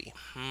one movie.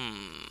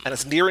 And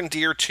it's near and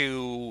dear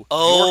to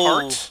your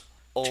heart,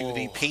 to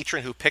the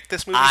patron who picked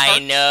this movie. I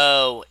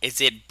know.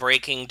 Is it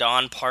Breaking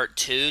Dawn Part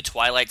 2,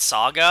 Twilight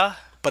Saga?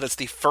 But it's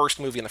the first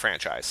movie in the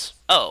franchise.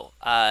 Oh,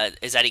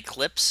 is that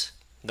Eclipse?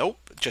 Nope.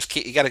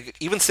 You gotta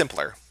even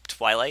simpler.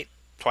 Twilight.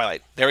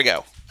 There we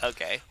go.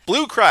 Okay.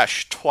 Blue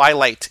Crush,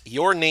 Twilight,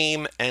 Your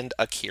Name, and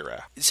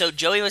Akira. So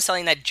Joey was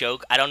telling that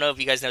joke. I don't know if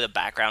you guys know the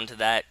background to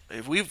that.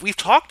 We've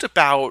talked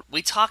about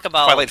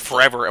Twilight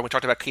forever, and we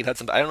talked about Kate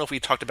Hudson. But I don't know if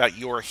we talked about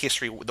your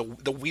history,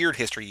 the weird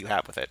history you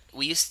have with it.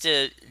 We used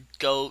to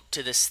go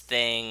to this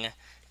thing.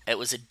 It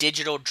was a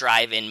digital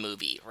drive-in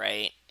movie,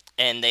 right?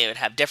 And they would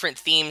have different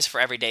themes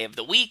for every day of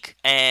the week.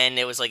 And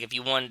it was like if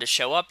you wanted to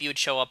show up, you would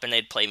show up, and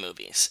they'd play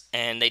movies.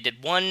 And they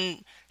did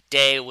one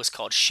day was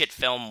called Shit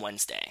Film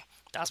Wednesday.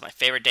 That was my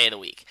favorite day of the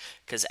week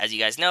because, as you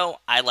guys know,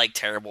 I like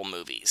terrible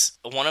movies.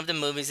 One of the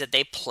movies that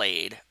they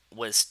played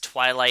was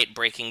Twilight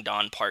Breaking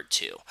Dawn Part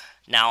 2.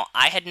 Now,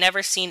 I had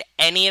never seen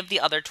any of the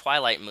other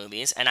Twilight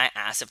movies, and I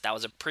asked if that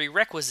was a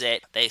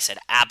prerequisite. They said,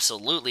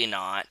 absolutely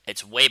not.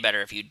 It's way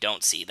better if you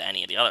don't see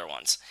any of the other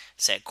ones. I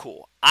said,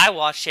 cool. I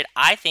watched it.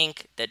 I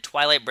think that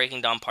Twilight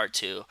Breaking Dawn Part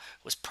 2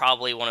 was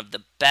probably one of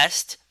the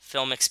best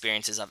film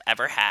experiences I've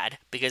ever had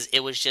because it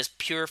was just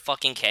pure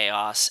fucking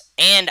chaos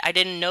and I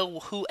didn't know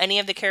who any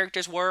of the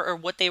characters were or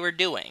what they were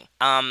doing.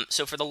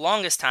 So for the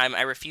longest time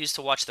I refused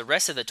to watch the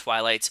rest of the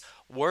Twilights,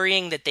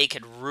 worrying that they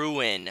could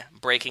ruin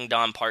Breaking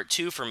Dawn Part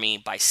 2 for me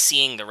by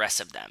seeing the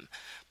rest of them.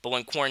 But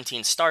when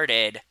quarantine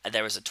started,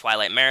 there was a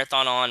Twilight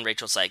marathon on.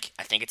 Rachel's like,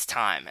 I think it's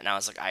time. And I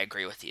was like, I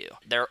agree with you.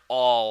 They're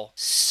all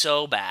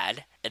so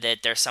bad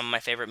that they're some of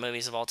my favorite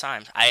movies of all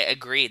time. I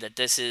agree that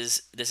this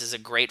is a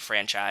great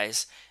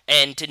franchise.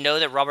 And to know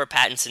that Robert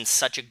Pattinson's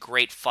such a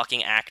great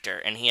fucking actor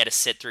and he had to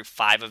sit through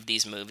 5 of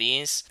these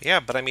movies.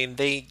 Yeah, but I mean,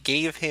 they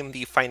gave him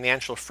the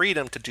financial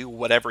freedom to do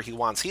whatever he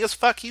wants. He has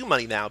fuck you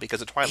money now because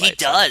of Twilight. He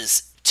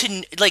does.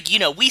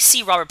 We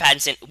see Robert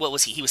Pattinson. What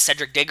was he? He was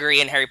Cedric Diggory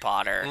in Harry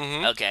Potter.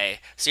 Mm-hmm. Okay,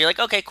 so you're like,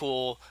 okay,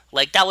 cool.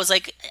 Like that was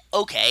like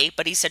okay,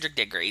 but he's Cedric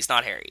Diggory. He's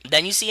not Harry.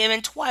 Then you see him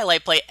in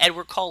Twilight play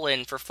Edward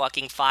Cullen for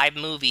fucking 5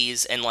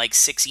 movies in like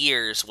 6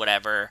 years,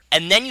 whatever.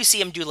 And then you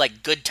see him do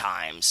like Good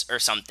Times or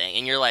something,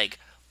 and you're like,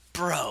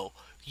 bro,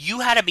 you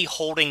had to be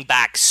holding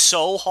back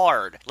so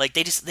hard. Like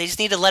they just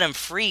need to let him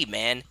free,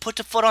 man. Put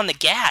the foot on the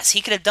gas.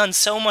 He could have done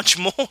so much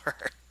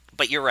more.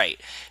 But you're right.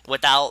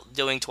 Without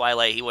doing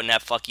Twilight, he wouldn't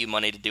have fuck you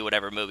money to do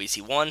whatever movies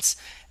he wants.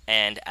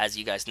 And as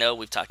you guys know,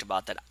 we've talked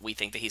about that. We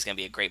think that he's going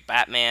to be a great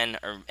Batman,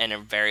 and are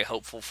very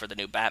hopeful for the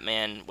new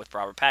Batman with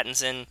Robert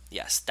Pattinson.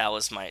 Yes, that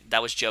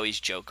was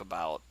Joey's joke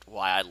about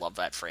why I love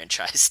that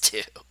franchise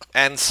too.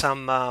 And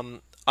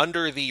some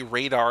under the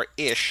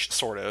radar-ish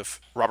sort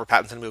of Robert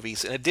Pattinson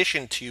movies, in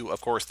addition to,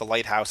 of course, The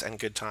Lighthouse and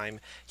Good Time.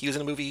 He was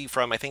in a movie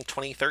from, I think,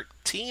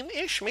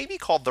 2013-ish, maybe,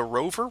 called The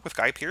Rover with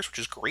Guy Pearce, which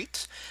is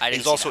great.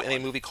 He's also in a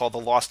movie called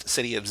The Lost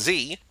City of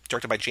Z,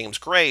 directed by James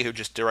Gray, who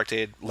just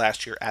directed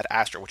last year Ad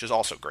Astra, which is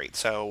also great.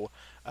 So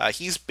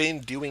he's been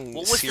doing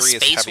what was serious the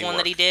space heavy one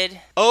work. that he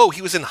did? Oh,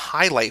 he was in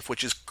High Life,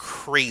 which is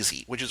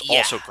crazy, which is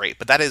also great.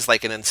 But that is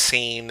like an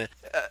insane.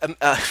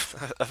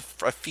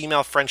 a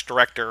female French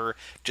director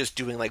just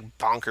doing like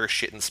bonkers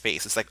shit in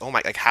space. It's like, oh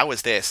my, like how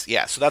is this?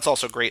 Yeah, so that's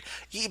also great.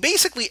 He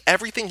basically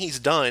everything he's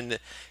done.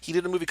 He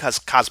did a movie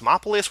called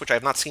Cosmopolis, which I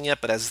have not seen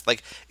yet, but as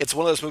like it's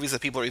one of those movies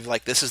that people are either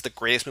like, this is the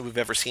greatest movie we've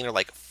ever seen, or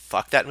like,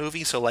 fuck that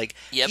movie. So like,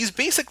 he's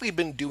basically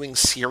been doing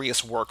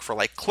serious work for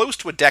like close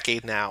to a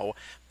decade now,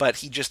 but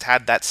he just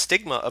had that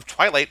stigma of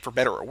Twilight, for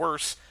better or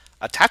worse,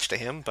 attached to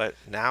him, but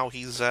now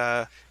he's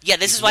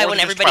this is why when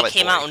everybody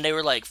came out and they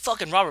were like,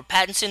 fucking Robert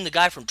Pattinson, the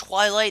guy from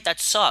Twilight, that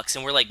sucks,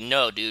 and we're like,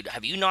 no dude,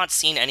 have you not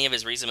seen any of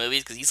his recent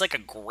movies? Because he's like a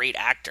great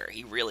actor,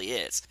 he really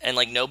is, and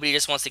like nobody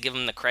just wants to give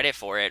him the credit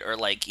for it, or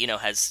like, you know,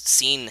 has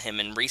seen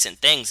him in recent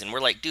things, and we're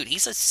like, dude,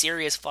 he's a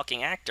serious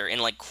fucking actor in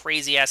like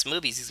crazy ass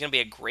movies. He's gonna be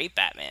a great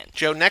Batman.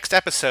 Joe, next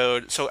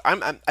episode, so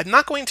I'm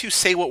not going to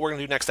say what we're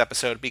gonna do next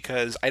episode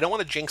because I don't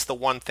want to jinx the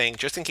one thing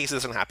just in case it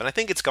doesn't happen. I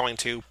think it's going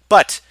to,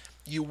 but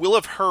you will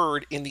have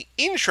heard in the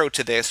intro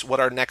to this what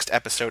our next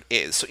episode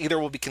is. So either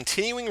we'll be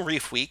continuing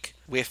Reef Week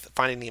with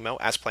Finding Nemo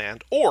as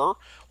planned, or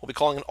we'll be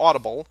calling an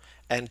audible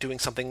and doing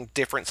something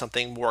different,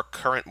 something more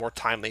current, more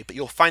timely. But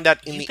you'll find out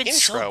in the intro. You've been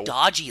so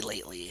dodgy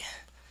lately.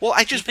 Well,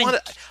 I just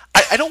want to...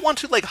 I don't want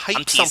to, like, hype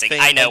I'm teasing.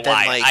 something. I know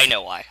why. Like... I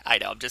know why. I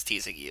know. I'm just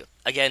teasing you.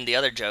 Again, the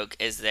other joke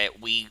is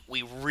that we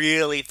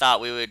really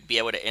thought we would be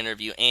able to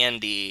interview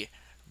Andy,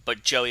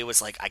 but Joey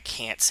was like, I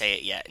can't say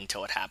it yet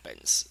until it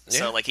happens. Yeah.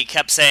 So, like, he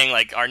kept saying,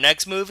 like, our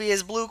next movie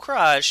is Blue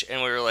Crush,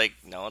 and we were like,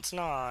 no, it's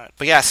not.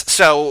 But yes,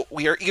 so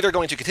we are either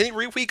going to continue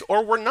Reef Week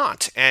or we're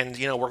not. And,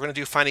 you know, we're going to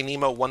do Finding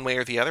Nemo one way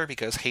or the other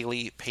because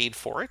Haley paid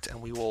for it,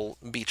 and we will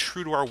be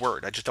true to our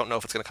word. I just don't know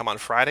if it's going to come on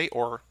Friday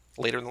or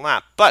later than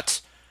that.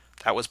 But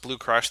that was Blue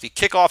Crush, the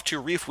kickoff to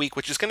Reef Week,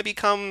 which is going to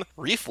become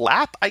Reef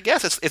Lap, I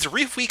guess. It's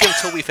Reef Week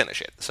until we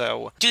finish it.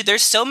 So, dude,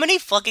 there's so many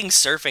fucking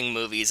surfing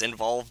movies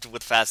involved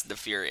with Fast and the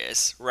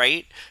Furious,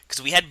 right?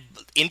 Because we had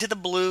Into the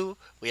Blue,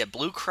 we had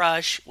Blue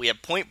Crush, we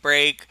had Point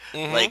Break.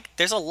 Mm-hmm. Like,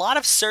 there's a lot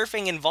of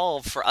surfing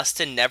involved for us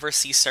to never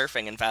see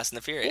surfing in Fast and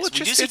the Furious. Well, we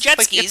do see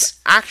jet skis. It's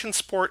action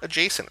sport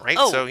adjacent, right?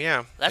 Oh, so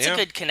yeah, that's a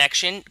good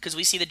connection because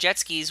we see the jet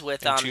skis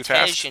with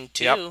Tej and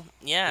 2. Yep.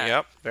 Yeah.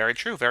 Yep. Very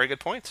true. Very good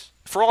points.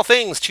 For all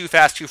things Too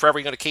Fast, Too Forever,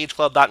 you go to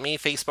cageclub.me,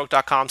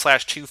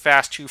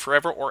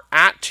 facebook.com/TooFastTooForever, or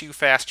at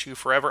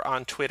TooFastTooForever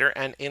on Twitter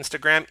and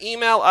Instagram.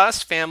 Email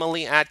us,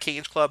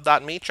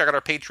 family@cageclub.me. Check out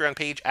our Patreon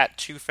page at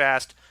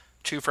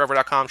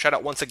TooFastTooForever.com. Shout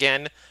out once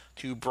again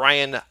to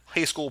Brian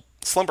High School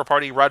Slumber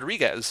Party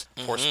Rodriguez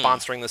for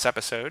sponsoring this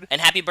episode. And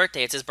happy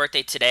birthday. It's his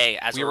birthday today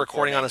as we're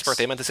recording on his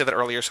birthday. I meant to say that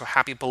earlier, so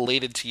happy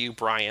belated to you,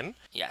 Brian.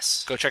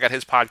 Yes. Go check out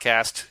his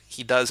podcast.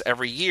 He does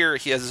every year.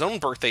 He has his own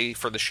birthday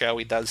for the show.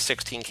 He does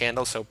 16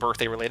 Candles, so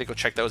birthday related. Go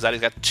check those out.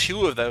 He's got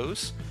 2 of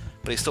those,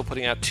 but he's still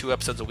putting out 2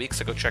 episodes a week,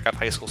 so go check out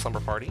High School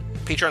Slumber Party.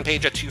 Patreon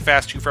page at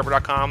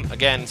TooFastTooForever.com.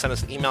 Again, send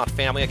us an email at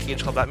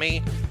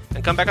family@cageclub.me,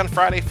 and come back on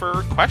Friday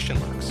for Question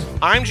Marks.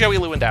 I'm Joey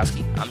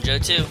Lewandowski. I'm Joe,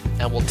 too.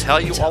 And we'll tell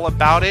you all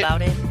about it.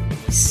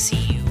 See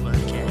you.